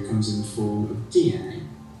material comes in the form of DNA.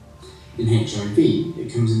 In HIV,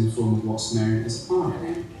 it comes in the form of what's known as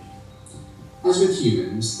RNA. As with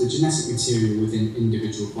humans, the genetic material within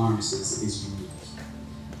individual viruses is unique,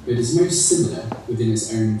 but is most similar within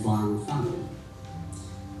its own viral family.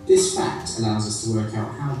 This fact allows us to work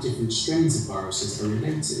out how different strains of viruses are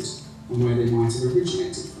related and where they might have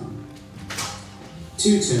originated from.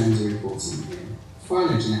 Two terms are important here: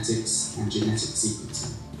 phylogenetics and genetic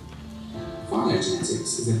sequencing.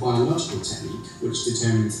 Phylogenetics is a biological technique which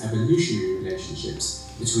determines evolutionary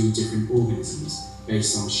relationships between different organisms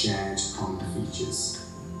based on shared common features.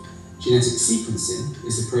 Genetic sequencing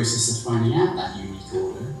is the process of finding out that unique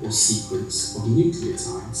order or sequence of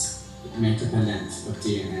nucleotides that make up a length of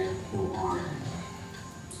DNA or RNA.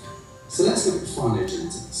 So let's look at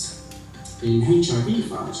phylogenetics. In HIV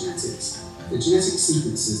phylogenetics, the genetic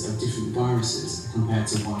sequences of different viruses are compared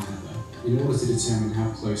to one another in order to determine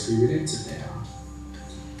how closely related they are.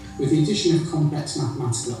 With the addition of complex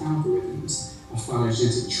mathematical algorithms, a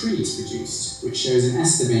phylogenetic tree is produced, which shows an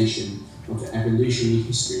estimation of the evolutionary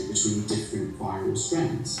history between different viral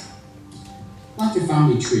strains. Like a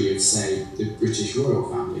family tree of, say, the British royal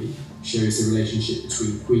family shows the relationship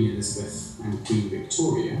between Queen Elizabeth and Queen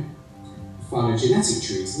Victoria, phylogenetic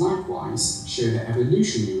trees likewise show the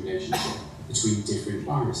evolutionary relationship between different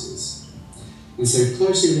viruses. And so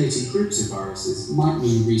closely related groups of viruses might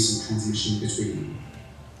mean recent transmission between them.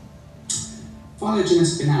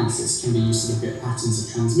 Phylogenetic analysis can be used to look at patterns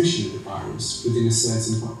of transmission of the virus within a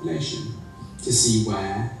certain population to see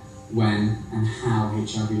where, when, and how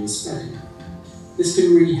HIV is spreading. This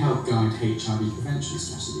can really help guide HIV prevention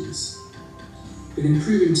strategies. With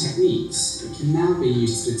improving techniques, it can now be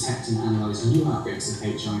used to detect and analyse new outbreaks of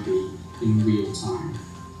HIV in real time,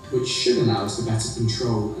 which should allow us to better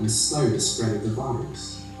control and slow the spread of the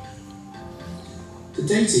virus. The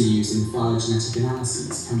data used in phylogenetic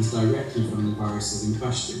analyses comes directly from the viruses in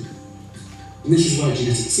question, and this is where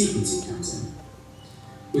genetic sequencing comes in.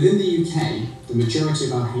 Within the UK, the majority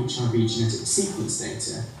of our HIV genetic sequence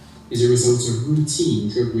data is a result of routine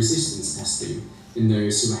drug resistance testing in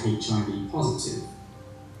those who are HIV positive.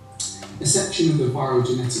 A section of the viral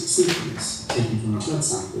genetic sequence taken from a blood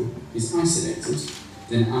sample is isolated,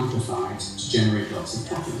 then amplified to generate lots of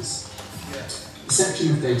copies. The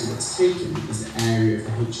section of data that's taken is the area of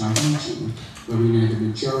the HIV gene where we know the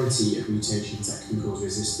majority of mutations that can cause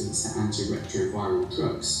resistance to antiretroviral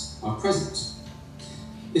drugs are present.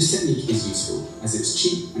 This technique is useful as it's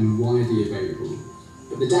cheap and widely available,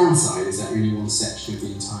 but the downside is that only one section of the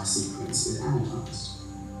entire sequence is analysed.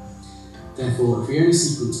 Therefore, if we only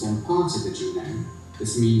sequence one part of the genome,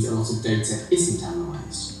 this means a lot of data isn't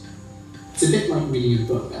analysed. It's a bit like reading a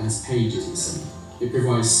book that has pages missing. It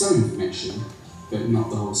provides some information, but not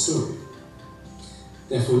the whole story.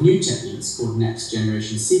 Therefore, new techniques called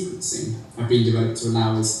next-generation sequencing have been developed to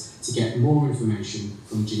allow us to get more information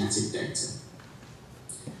from genetic data.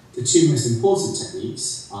 The two most important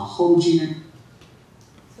techniques are whole genome.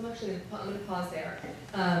 So I'm going to pause there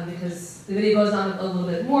because the video goes on a little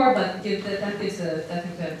bit more, but that gives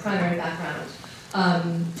the primary background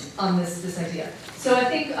on this idea. So I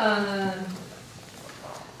think,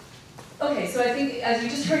 as you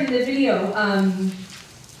just heard in the video, and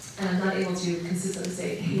I'm not able to consistently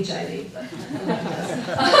say HIV, but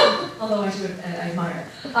although I admire.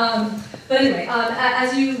 But anyway,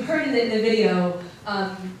 as you heard in the video,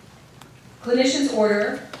 clinicians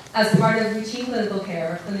order, as part of routine clinical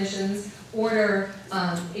care, clinicians order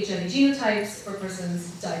HIV genotypes for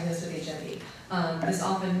persons diagnosed with HIV. This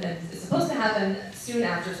often is supposed to happen soon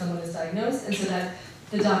after someone is diagnosed, and so that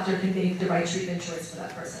the doctor can make the right treatment choice for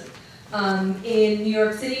that person. In New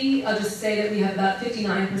York City, I'll just say that we have about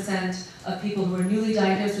 59% of people who are newly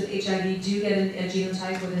diagnosed with HIV do get a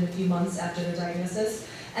genotype within a few months after their diagnosis.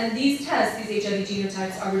 And these tests, these HIV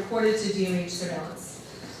genotypes, are reported to DOH surveillance.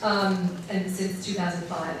 And since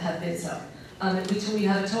 2005 have been so. We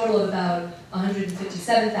have a total of about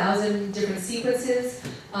 157,000 different sequences,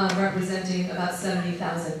 representing about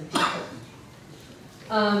 70,000 people.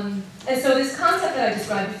 And so this concept that I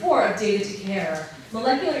described before of data to care,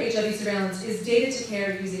 molecular HIV surveillance is data to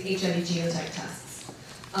care using HIV genotype tests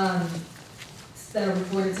that are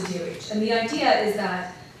reported to DOH. And the idea is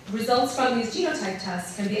that results from these genotype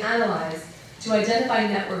tests can be analyzed to identify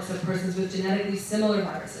networks of persons with genetically similar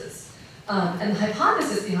viruses. And the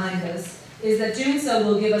hypothesis behind this is that doing so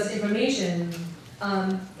will give us information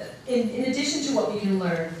in addition to what we can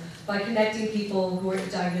learn by connecting people who are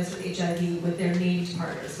diagnosed with HIV with their named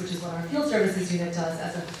partners, which is what our field services unit does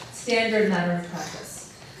as a standard matter of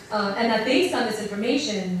practice. And that based on this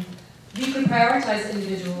information, we could prioritize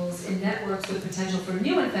individuals in networks with potential for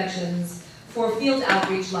new infections for field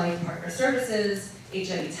outreach like partner services,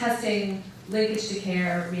 HIV testing, linkage to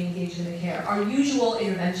care, re-engagement in care. Our usual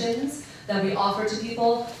interventions that we offer to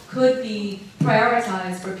people could be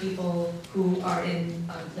prioritized for people who are in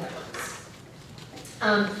networks.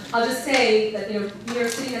 I'll just say that New York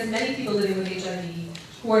City has many people living with HIV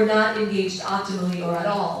who are not engaged optimally or at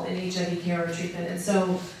all in HIV care or treatment, and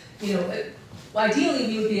so ideally,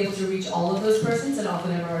 we would be able to reach all of those persons and offer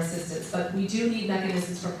them our assistance, but we do need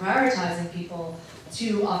mechanisms for prioritizing people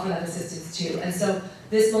to offer that assistance to. And so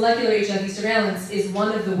this molecular HIV surveillance is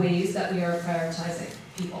one of the ways that we are prioritizing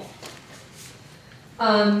people.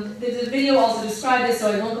 The video also described this,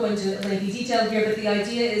 so I won't go into lengthy detail here, but the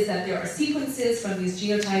idea is that there are sequences from these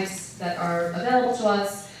genotypes that are available to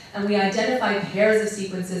us, and we identify pairs of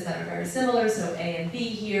sequences that are very similar, so A and B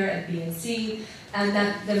here, and B and C, and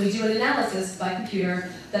then we do an analysis by computer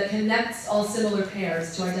that connects all similar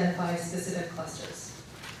pairs to identify specific clusters.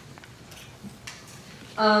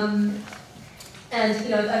 And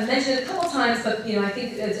I've mentioned it a couple times, but I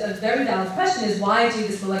think it's a very valid question is why do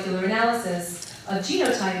this molecular analysis of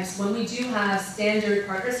genotypes when we do have standard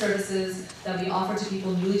partner services that we offer to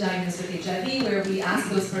people newly diagnosed with HIV, where we ask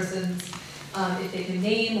those persons if they can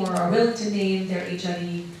name or are willing to name their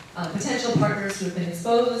HIV potential partners who have been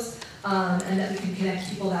exposed, and that we can connect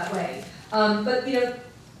people that way. But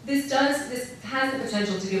this has the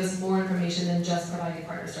potential to give us more information than just providing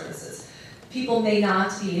partner services. People may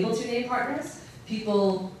not be able to name partners.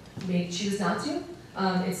 People may choose not to.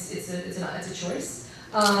 It's a choice.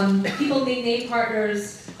 People may name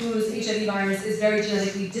partners whose HIV virus is very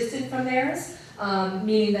genetically distant from theirs,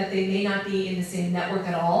 meaning that they may not be in the same network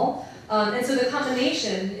at all. And so the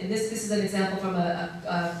combination, and this is an example from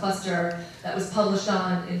a cluster that was published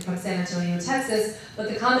from San Antonio, Texas, but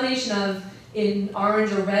the combination of, in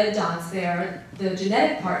orange or red dots there, the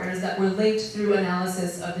genetic partners that were linked through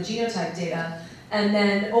analysis of the genotype data, and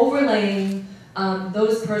then overlaying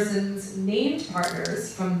those persons' named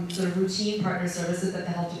partners from sort of routine partner services that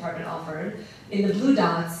the health department offered in the blue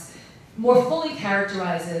dots, more fully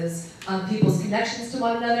characterizes people's connections to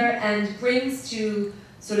one another and brings to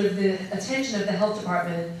sort of the attention of the health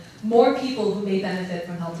department more people who may benefit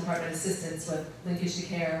from health department assistance with linkage to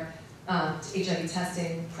care, to HIV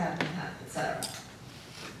testing, PrEP, PEP, etc.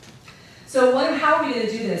 So how are we going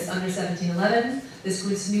to do this under 1711, this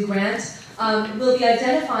group's new grant? We'll be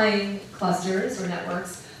identifying clusters or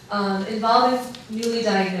networks involving newly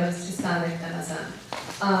diagnosed Hispanic MSM.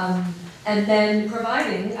 And then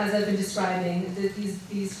providing, as I've been describing,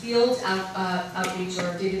 these field outreach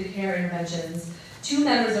or data to care interventions to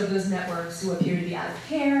members of those networks who appear to be out of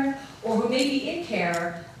care or who may be in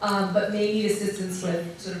care but may need assistance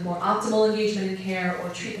with sort of more optimal engagement in care or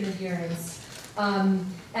treatment adherence.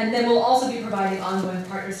 And then we'll also be providing ongoing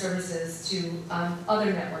partner services to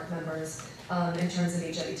other network members in terms of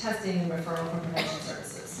HIV testing and referral for prevention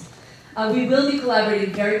services. We will be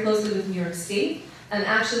collaborating very closely with New York State and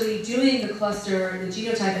actually doing the cluster, the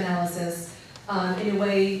genotype analysis in a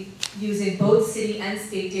way using both city and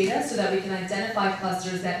state data so that we can identify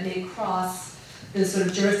clusters that may cross the sort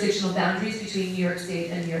of jurisdictional boundaries between New York State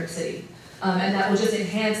and New York City. And that will just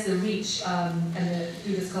enhance the reach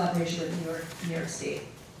through this collaboration with New York State.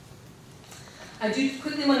 I do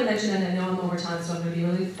quickly want to mention, and I know I'm over time, so I'm going to be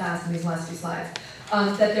really fast in these last few slides,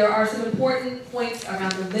 that there are some important points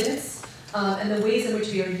around the limits and the ways in which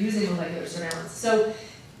we are using molecular surveillance. So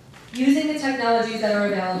using the technologies that are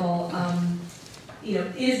available,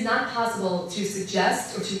 it is not possible to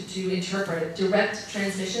suggest or to interpret direct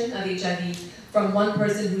transmission of HIV from one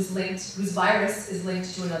person whose virus is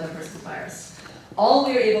linked to another person's virus. All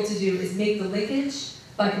we are able to do is make the linkage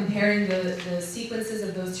by comparing the sequences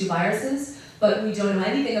of those two viruses, but we don't know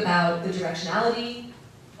anything about the directionality,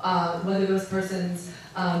 whether those persons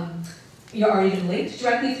are even linked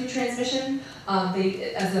directly through transmission. As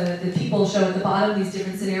the people show at the bottom, these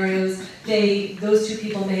different scenarios, those two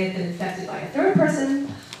people may have been infected by a third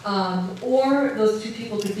person, or those two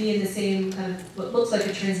people could be in the same kind of what looks like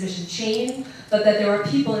a transmission chain, but that there are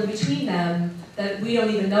people in between them that we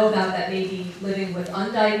don't even know about that may be living with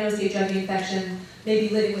undiagnosed HIV infection, may be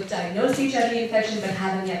living with diagnosed HIV infection but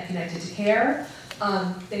haven't yet connected to care.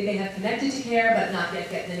 They may have connected to care but not yet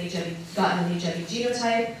gotten an HIV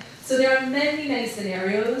genotype. So there are many, many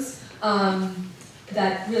scenarios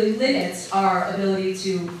that really limit our ability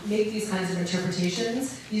to make these kinds of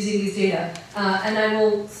interpretations using these data. And I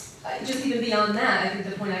will, just even beyond that, I think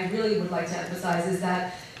the point I really would like to emphasize is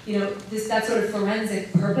that that sort of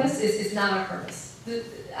forensic purpose is not our purpose.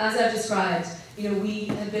 As I've described, we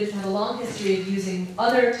have a long history of using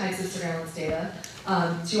other types of surveillance data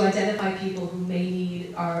to identify people who may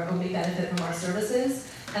need or may benefit from our services,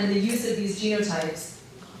 and the use of these genotypes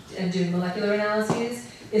and doing molecular analyses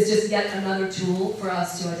is just yet another tool for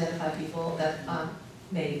us to identify people that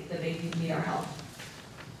may need our help.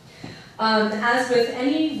 As with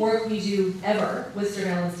any work we do ever with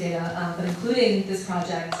surveillance data, but including this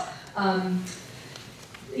project,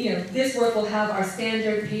 this work will have our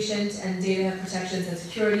standard patient and data protections and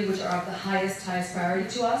security, which are of the highest priority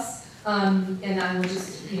to us. And I will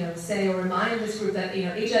just, say or remind this group that,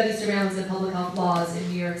 HIV surveillance and public health laws in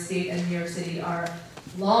New York State and New York City are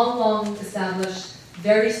long established,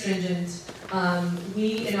 very stringent.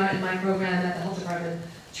 We, in my program at the health department,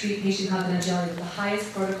 treat patient confidentiality with the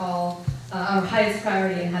highest protocol, our highest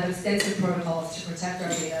priority, and have extensive protocols to protect our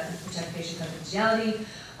data and protect patient confidentiality.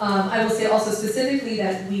 I will say also specifically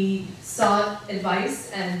that we sought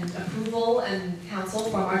advice and approval and counsel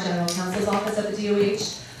from our general counsel's office at the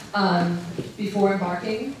DOH before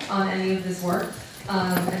embarking on any of this work,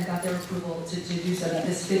 and got their approval to do so, that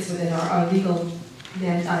this fits within our legal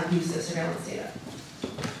use of surveillance data.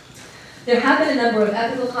 There have been a number of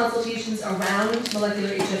ethical consultations around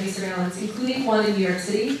molecular HIV surveillance, including one in New York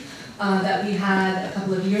City that we had a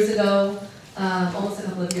couple of years ago, almost a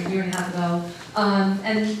couple of year and a half ago.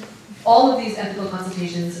 And all of these ethical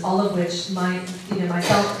consultations, all of which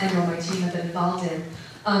myself and or my team have been involved in,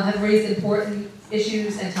 have raised important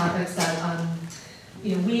issues and topics that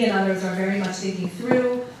we and others are very much thinking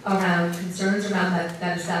through around concerns around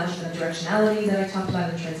that establishment of directionality that I talked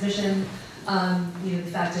about in transmission,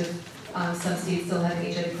 the fact of some states still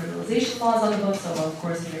having HIV criminalization laws on the books, although of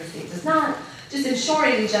course New York State does not. Just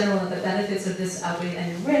ensuring in general that the benefits of this outweigh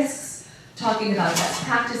any risks, talking about best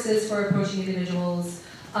practices for approaching individuals.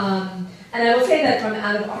 And I will say that from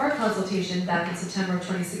out of our consultation back in September of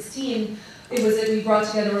 2016, it was that we brought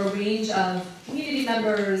together a range of community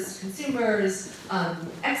members, consumers,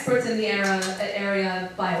 experts in the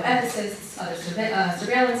area, bioethicists, other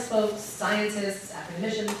surveillance folks, scientists,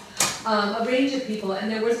 academicians, a range of people,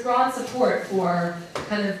 and there was broad support for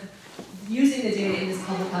kind of using the data in this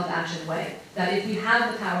public health action way. That if we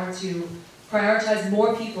have the power to prioritize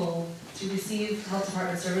more people to receive health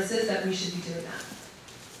department services, that we should be doing that.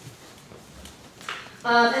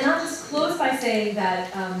 And I'll just close by saying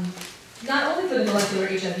that not only for the molecular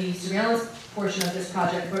HIV surveillance portion of this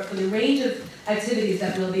project, but for the range of activities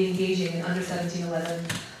that we'll be engaging in under 1711,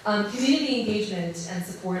 community engagement and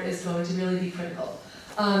support is going to really be critical.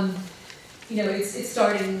 It's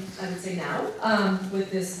starting, I would say now,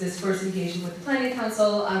 with this first engagement with the Planning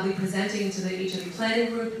Council. I'll be presenting to the HIV Planning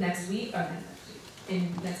Group next week, or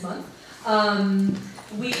next month.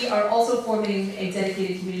 We are also forming a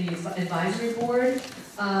dedicated community advisory board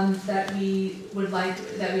that we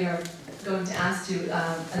are going to ask to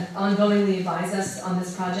ongoingly advise us on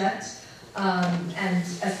this project. And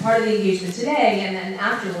as part of the engagement today and then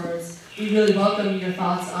afterwards, we really welcome your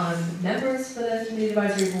thoughts on members for the Community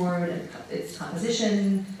Advisory Board and its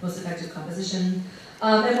composition, most effective composition.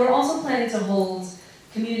 And we're also planning to hold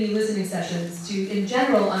community listening sessions to, in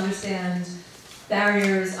general, understand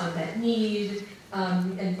barriers, unmet need,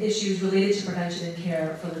 and issues related to prevention and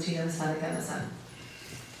care for Latino Hispanic MSM.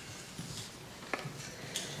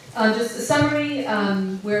 Just a summary,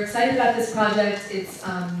 we're excited about this project. It's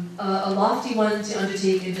a lofty one to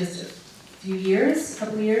undertake in just a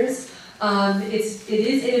couple of years. It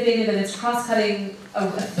is innovative and it's cross-cutting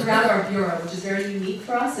throughout our bureau, which is very unique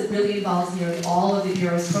for us. It really involves nearly all of the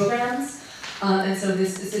bureau's programs. And so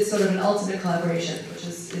this is sort of an ultimate collaboration, which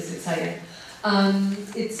is exciting.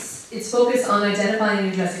 Its focus on identifying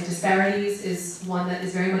and addressing disparities is one that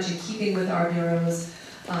is very much in keeping with our bureau's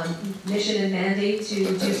mission and mandate to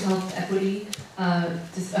reduce health equity,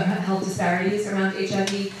 health disparities around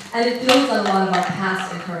HIV, and it builds on a lot of our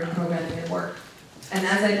past and current programming and work. And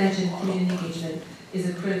as I mentioned, community engagement is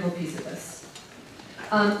a critical piece of this.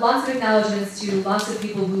 Lots of acknowledgements to lots of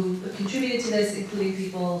people who contributed to this, including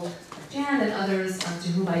people like Jan and others to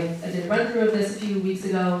whom I did a run-through of this a few weeks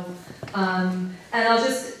ago. And I'll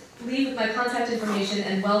just leave with my contact information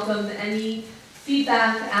and welcome any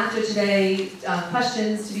feedback after today,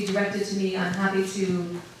 questions to be directed to me. I'm happy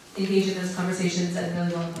to engage in those conversations and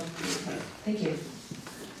really welcome. Thank you.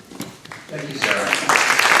 Thank you, Sarah.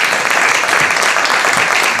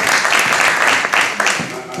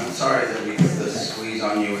 I'm sorry that we put the squeeze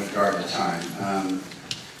on you with regard to time.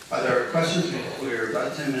 Are there questions? We're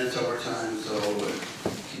about 10 minutes over time, so we'll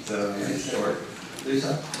keep the minutes short.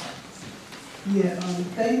 Lisa? Yeah,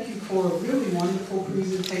 thank you for a really wonderful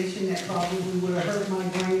presentation that probably would have hurt my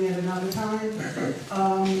brain at another time.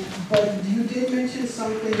 But you did mention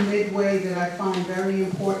something midway that I find very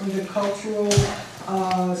important, the cultural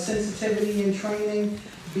sensitivity and training,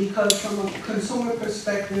 because from a consumer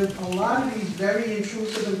perspective, a lot of these very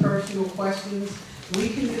intrusive and personal questions, we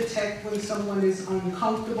can detect when someone is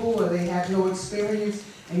uncomfortable or they have no experience,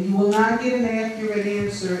 and you will not get an accurate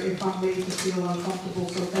answer if I'm made to feel uncomfortable,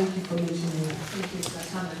 so thank you for mentioning that. Thank you for that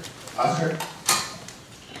comment. Oscar?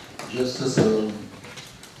 Just as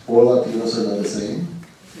all Latinos are not the same,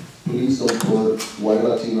 please don't put white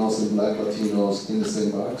Latinos and black Latinos in the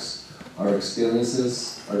same box. our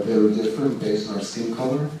experiences are very different based on our skin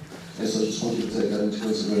color. And so I just want you to take that into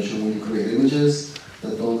consideration when you create images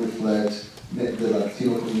that don't reflect the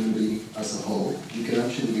Latino community as a whole. You can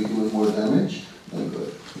actually be doing more damage than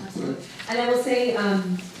good. Absolutely. And I will say,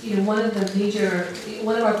 one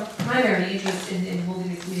of our primary interests in holding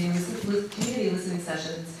these community listening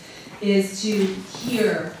sessions is to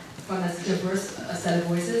hear from as diverse a set of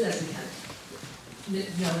voices as we can,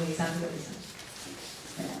 knowing exactly what we said.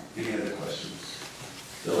 Any other questions?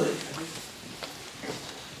 Billy?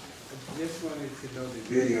 I just wanted to know the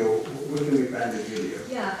video. Where can we find the video?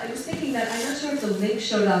 Yeah, I was thinking that, I'm not sure if the link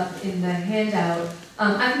showed up in the handout.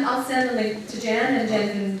 I'll send the link to Jan, and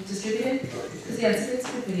Jan can distribute it. Because yeah, it's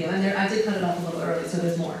a good video, and I did cut it off a little early, so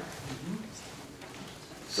there's more.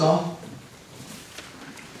 Saul?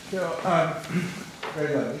 So,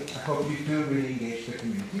 very lovely. I hope you do really engage the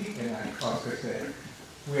community, and like Oscar said,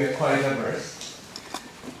 we are quite diverse,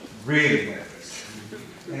 really diverse.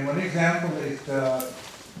 And one example is the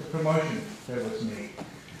promotion that was made.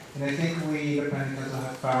 And I think we, the Planning Council,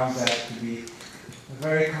 have found that to be a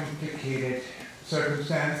very complicated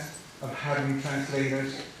circumstance of having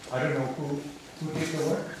translators. I don't know who did the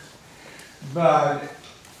work, but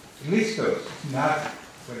at least those, not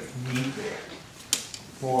what it needs there.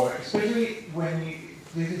 For, especially when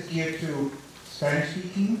this is geared to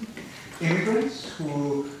Spanish-speaking immigrants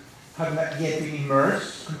who have not yet been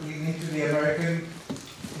immersed completely into the American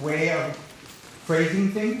way of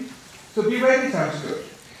phrasing things. So be ready sounds good.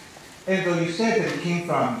 And though you said that it came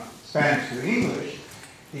from Spanish to English,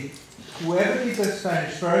 whoever did the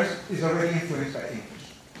Spanish first is already influenced by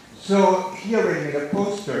English. So he already made a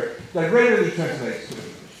poster that readily translates to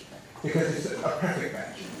English because it's a perfect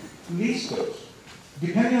match. Listos,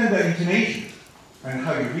 depending on the intonation and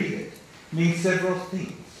how you read it, means several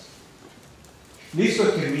things.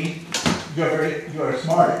 Listos can mean you're a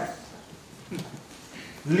smart ass.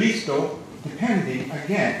 Listo, depending,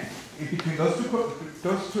 again, between those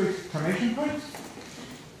two exclamation points,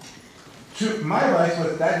 my advice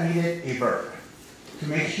was that needed a verb to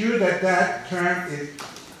make sure that that term is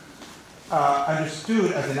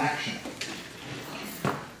understood as an action.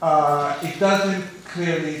 It doesn't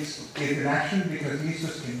clearly is an action because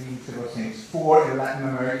listos can mean several things for a Latin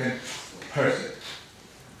American person.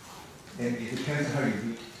 And it depends on how you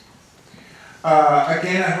read it.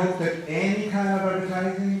 Again, I hope that any kind of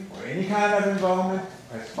advertising or any kind of involvement,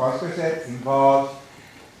 as Oscar said, involves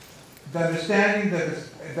the understanding that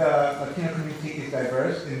the Latino community is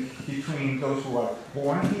diverse in between those who are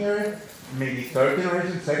born here, maybe third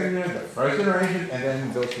generation, second generation, the first generation, and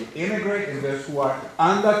then those who immigrate and those who are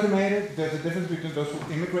undocumented. There's a difference between those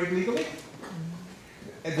who immigrate legally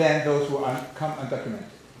and then those who come undocumented.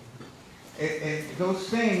 And those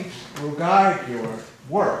things will guide your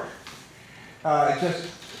work. Just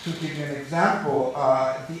to give you an example,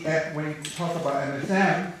 when you talk about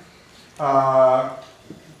MSM,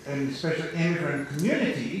 and especially immigrant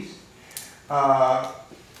communities,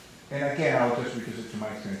 and again, I'll just reduce it to my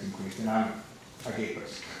experience in Queens, and I'm a gay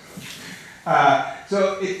person.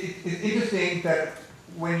 So it's interesting that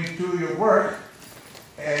when you do your work,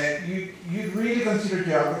 you really consider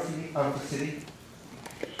geography of the city.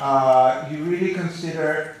 You really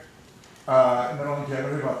consider not only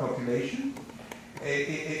geography but population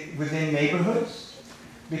within neighborhoods.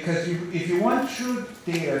 Because if you want true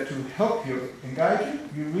data to help you and guide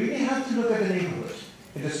you, you really have to look at the neighborhood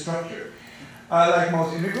and the structure. Like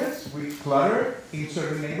most immigrants, we clutter in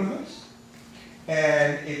certain neighborhoods.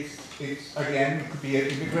 And it's again, it could be an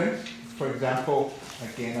immigrant. For example,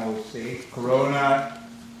 again, I would say Corona,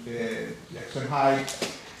 Jackson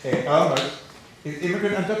Heights, Elmhurst is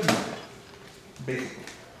immigrant undocumented, basically.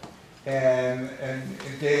 And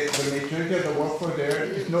the majority of the workforce there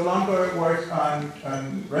is no longer works on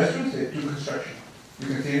restaurants, they do construction. You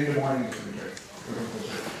can see it in the morning if you're there.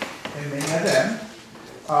 And many of them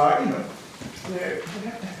are, they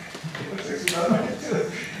look sexy about money too.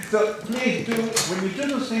 So please do, when you do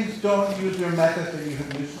those things, don't use your methods that you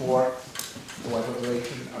have used for white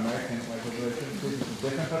population, American white population. This is a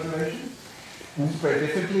different population. It's spread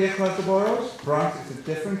differently across the boroughs. Bronx is a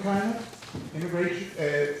different kind of immigration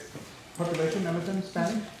population, American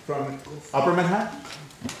Spanish, from Upper Manhattan,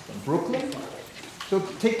 from Brooklyn. So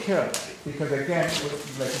take care of that, because again,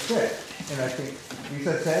 like I said, and I think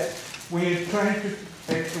Lisa said, when you're trying to,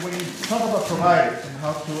 when you talk about providers and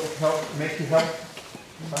how to make you help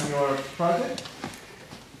on your project,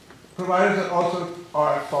 providers also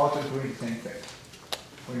are at fault of doing the same thing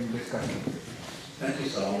when you discuss it. Thank you,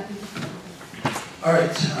 Saul. All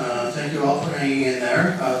right, thank you all for hanging in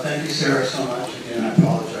there. Thank you, Sarah, so much. Again, I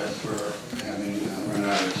apologize for having run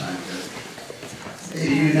out of time here.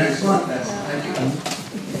 See you next month. Thank you.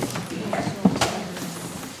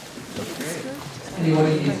 Anyone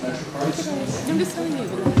need special cards? I'm just telling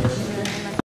you.